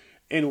turns.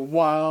 And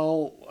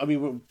while, I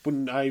mean,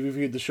 when I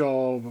reviewed the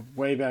show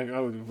way back,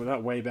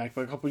 not way back,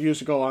 but a couple of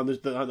years ago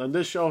on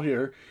this show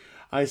here,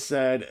 I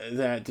said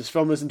that this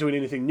film isn't doing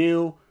anything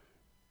new.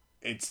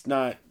 It's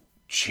not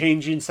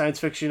changing science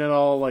fiction at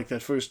all like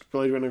that first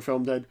Blade Runner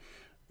film did.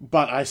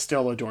 But I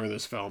still adore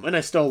this film. And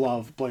I still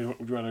love Blade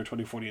Runner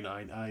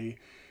 2049. I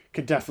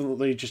could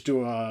definitely just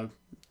do a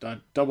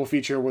double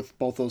feature with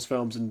both those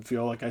films and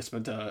feel like I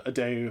spent a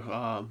day,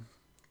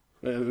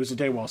 it was a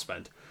day well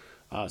spent.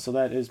 So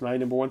that is my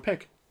number 1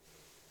 pick.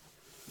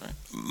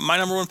 My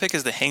number 1 pick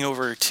is The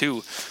Hangover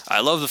 2.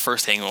 I love the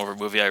first Hangover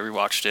movie. I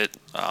rewatched it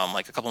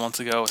like a couple months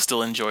ago.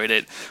 Still enjoyed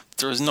it.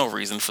 There was no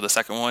reason for the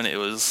second one. It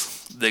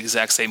was the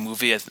exact same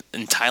movie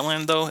in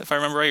Thailand, though, if I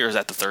remember right, or is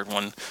that the third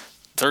one?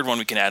 Third one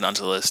we can add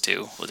onto the list,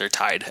 too. They're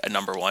tied at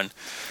number 1.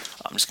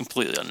 Just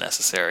completely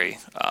unnecessary,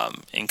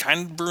 and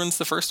kind of ruins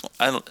the first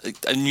one.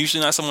 I'm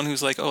usually not someone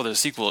who's like, oh, there's a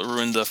sequel. It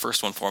ruined the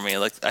first one for me.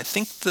 Like, I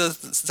think the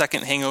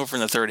second Hangover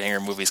and the third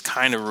Hangover movies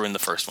kind of ruined the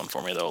first one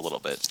for me, though, a little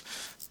bit.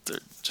 There's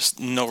just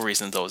no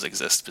reason those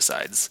exist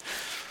besides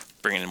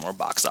bringing in more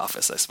box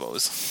office, I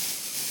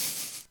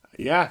suppose.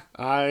 Yeah,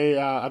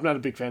 I'm not a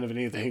big fan of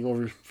any of the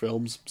Hangover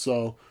films,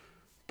 so...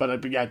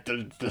 But yeah,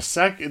 the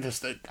second...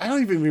 I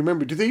don't even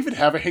remember. Do they even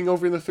have a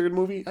Hangover in the third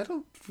movie? I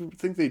don't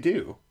think they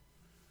do.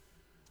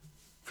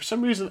 For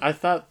some reason, I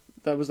thought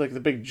that was like the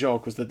big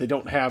joke, was that they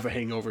don't have a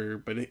Hangover,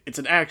 but it's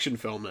an action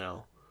film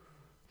now.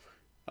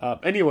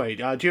 Anyway,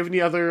 do you have any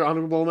other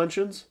honorable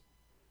mentions?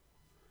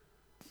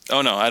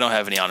 Oh no, I don't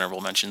have any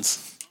honorable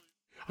mentions.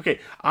 Okay,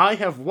 I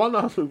have one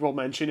honorable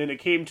mention, and it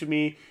came to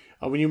me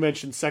when you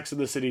mentioned Sex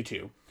and the City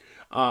 2.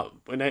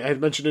 And I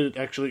had mentioned it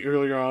actually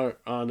earlier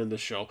on in the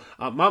show.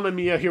 Mamma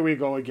Mia, Here We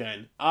Go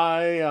Again.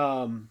 I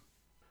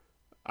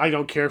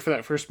don't care for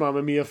that first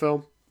Mamma Mia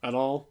film at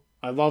all.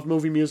 I love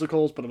movie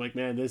musicals, but I'm like,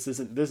 man, this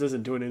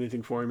isn't doing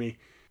anything for me.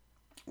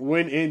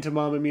 Went into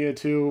Mamma Mia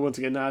 2, once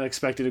again, not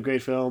expecting a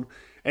great film.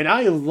 And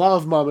I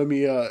love Mamma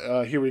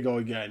Mia, Here We Go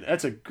Again.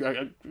 That's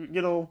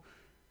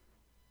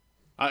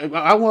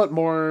I want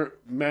more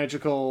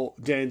magical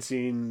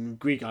dancing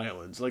Greek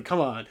islands. Like,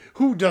 come on.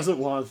 Who doesn't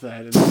want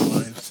that in their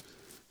lives?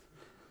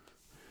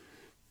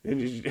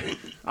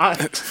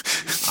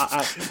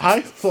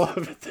 I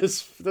love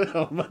this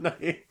film, and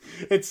I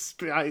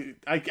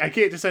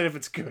can't decide if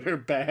it's good or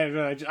bad,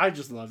 and I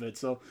just love it.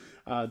 So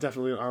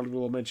definitely an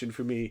honorable mention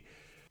for me.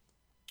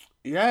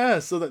 Yeah,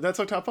 so that's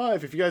our top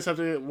 5. If you guys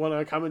want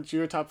to comment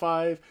your top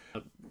 5,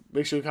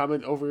 make sure you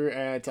comment over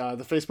at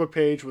the Facebook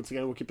page. Once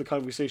again, we'll keep the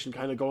conversation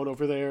kind of going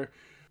over there.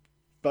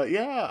 But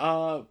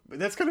yeah,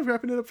 that's kind of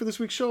wrapping it up for this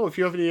week's show. If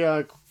you have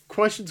any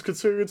questions,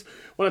 concerns,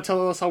 want to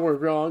tell us how we're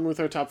wrong with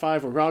our top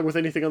 5 or wrong with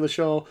anything on the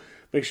show,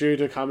 make sure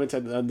to comment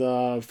on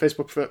the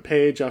Facebook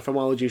page,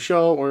 Filmology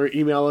Show, or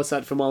email us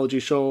at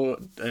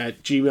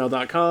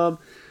filmologyshow@gmail.com.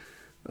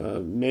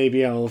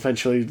 Maybe I'll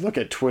eventually look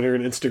at Twitter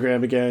and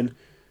Instagram again.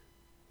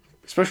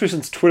 Especially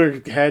since Twitter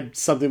had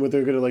something where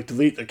they're going to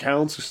delete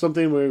accounts or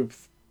something where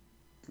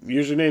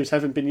usernames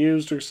haven't been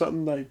used or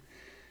something.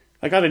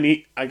 I got an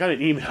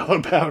email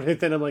about it,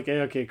 then I'm like,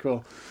 hey, okay,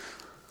 cool.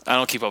 I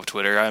don't keep up with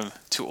Twitter. I'm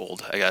too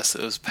old, I guess.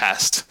 It was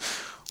past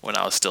when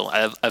I was still...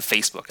 I have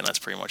Facebook, and that's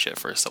pretty much it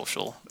for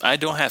social. I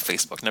don't have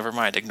Facebook. Never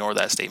mind. Ignore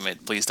that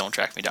statement. Please don't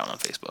track me down on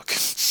Facebook.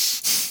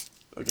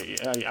 Okay,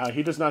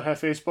 he does not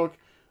have Facebook.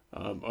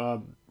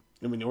 Or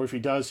if he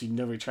does, he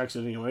never checks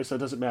it anyway, so it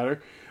doesn't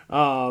matter.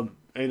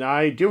 And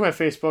I do have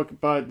Facebook,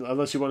 but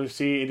unless you want to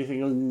see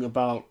anything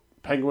about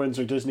Penguins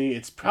or Disney,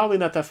 it's probably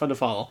not that fun to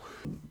follow.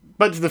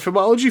 But the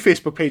Filmology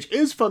Facebook page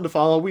is fun to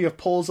follow. We have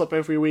polls up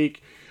every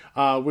week.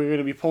 We're going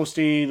to be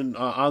posting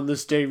on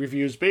this day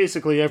reviews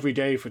basically every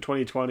day for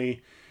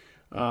 2020,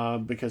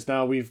 because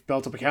now we've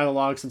built up a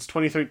catalog since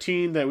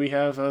 2013 that we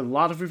have a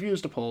lot of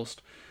reviews to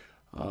post.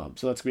 So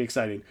that's going to be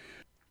exciting.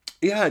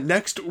 Yeah,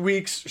 next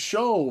week's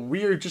show,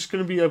 we are just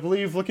going to be, I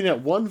believe, looking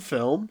at one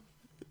film.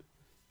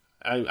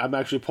 I'm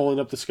actually pulling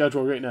up the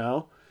schedule right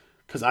now,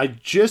 because I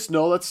just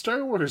know that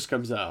Star Wars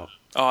comes out.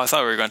 Oh, I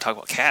thought we were going to talk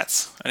about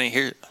Cats. I didn't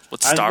hear...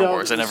 What's Star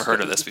Wars? I never heard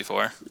of this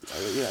before.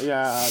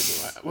 Yeah.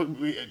 Are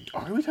we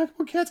talking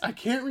about Cats? I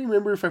can't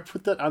remember if I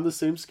put that on the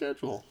same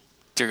schedule.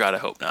 Dear God, I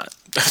hope not.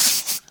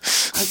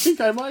 I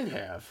think I might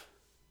have.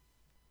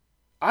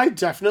 I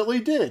definitely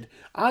did.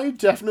 I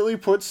definitely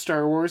put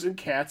Star Wars and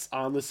Cats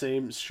on the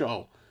same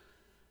show.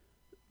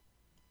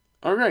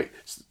 All right.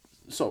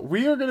 So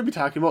we are going to be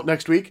talking about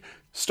next week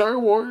Star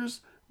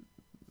Wars,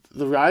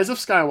 The Rise of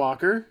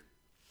Skywalker,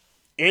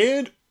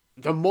 and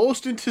the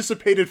most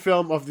anticipated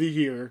film of the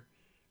year,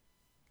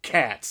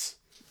 Cats.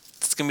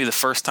 It's going to be the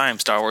first time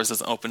Star Wars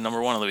doesn't open number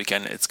 1 on the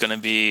weekend. It's going to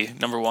be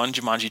number 1,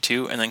 Jumanji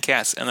 2, and then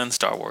Cats, and then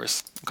Star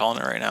Wars. I'm calling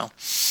it right now.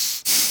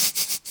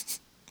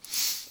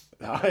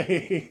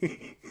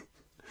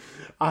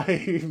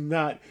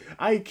 I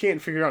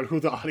can't figure out who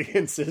the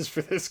audience is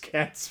for this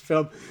Cats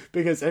film,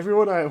 because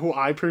everyone who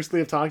I personally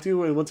have talked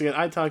to, and once again,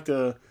 I talked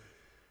to,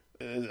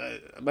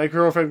 my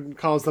girlfriend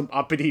calls them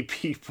uppity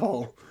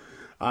people,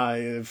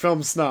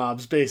 film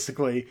snobs,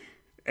 basically,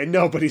 and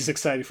nobody's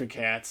excited for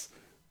Cats.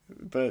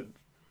 But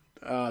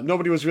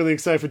nobody was really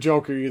excited for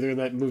Joker either, and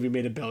that movie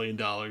made $1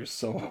 billion,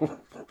 so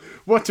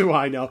what do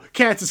I know?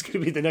 Cats is going to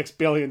be the next $1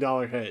 billion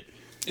hit.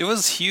 It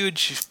was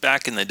huge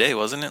back in the day,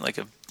 wasn't it?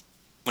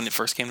 When it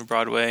first came to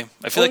Broadway.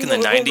 I feel in the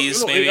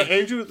 90s, maybe.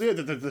 Andrew,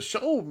 the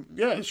show,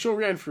 the show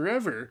ran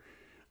forever.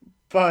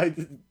 But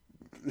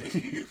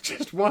you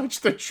just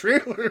watch the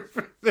trailer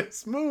for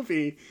this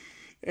movie,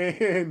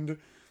 and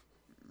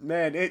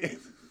man,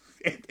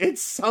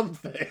 it's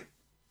something. It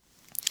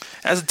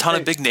has a ton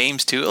of big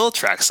names too. It'll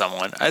attract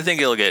someone. I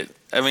think it'll get.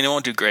 I mean, it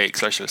won't do great,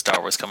 especially with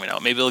Star Wars coming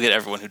out. Maybe it'll get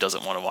everyone who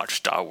doesn't want to watch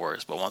Star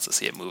Wars but wants to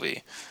see a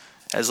movie.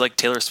 It has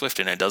Taylor Swift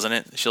in it, doesn't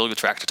it? She'll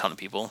attract a ton of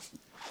people.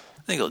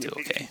 I think it'll do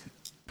okay.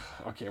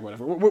 Okay,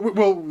 whatever.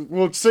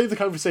 We'll save the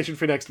conversation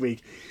for next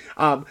week.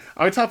 Our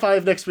top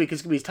 5 next week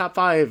is going to be top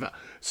 5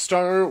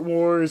 Star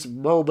Wars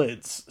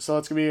moments. So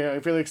that's going to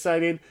be really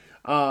exciting.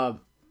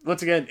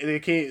 Once again,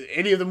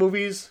 any of the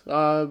movies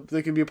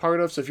they can be a part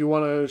of. So if you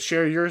want to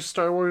share your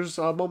Star Wars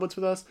moments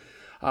with us,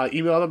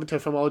 email them to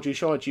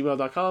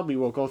filmologyshow@gmail.com. We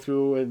will go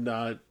through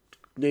and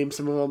name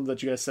some of them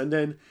that you guys send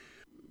in.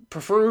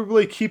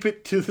 Preferably keep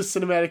it to the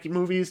cinematic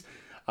movies.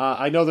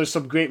 I know there's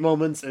some great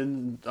moments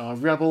in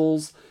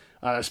Rebels,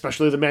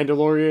 especially The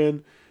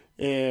Mandalorian,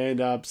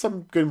 and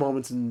some good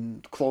moments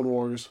in Clone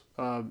Wars.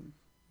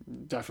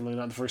 Definitely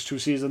not the first 2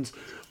 seasons,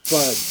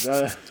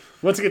 but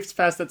once it gets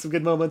past that, some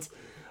good moments.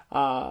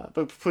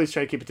 But please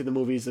try to keep it to the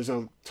movies. There's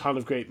a ton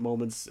of great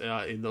moments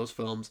in those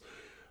films.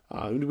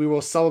 We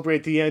will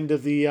celebrate the end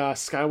of the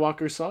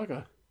Skywalker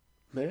saga.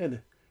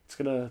 Man, it's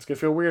gonna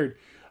feel weird.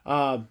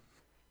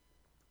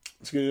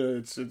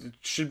 It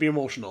should be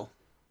emotional.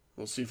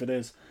 We'll see if it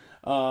is.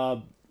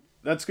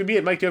 That's gonna be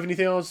it. Mike, do you have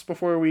anything else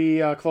before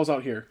we close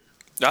out here?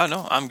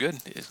 No, I'm good.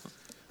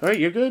 All right,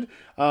 you're good.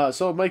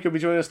 So Mike will be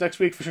joining us next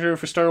week for sure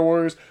for Star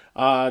Wars.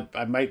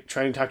 I might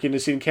try and talk you into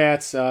seeing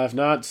Cats. If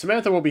not,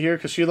 Samantha will be here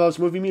because she loves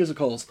movie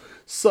musicals.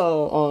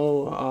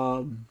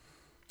 So,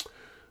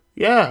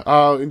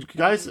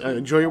 guys,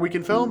 enjoy your week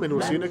in film, and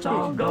we'll see you next week. Let's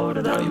all go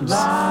to the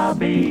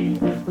lobby.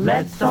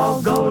 Let's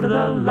all go to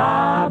the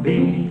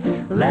lobby.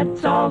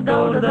 Let's all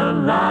go to the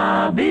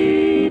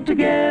lobby to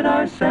get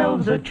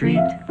ourselves a treat.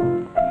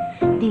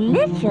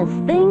 Delicious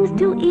things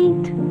to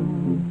eat.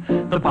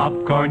 The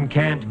popcorn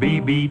can't be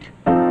beat.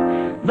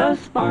 The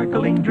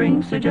sparkling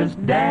drinks are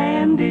just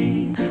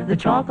dandy, the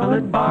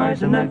chocolate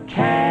bars and the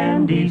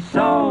candy.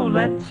 So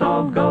let's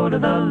all go to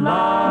the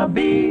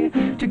lobby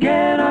to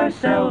get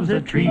ourselves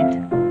a treat.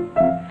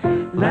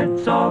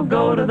 Let's all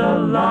go to the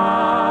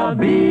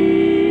lobby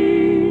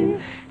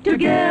to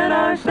get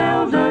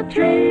ourselves a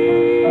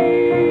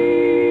treat.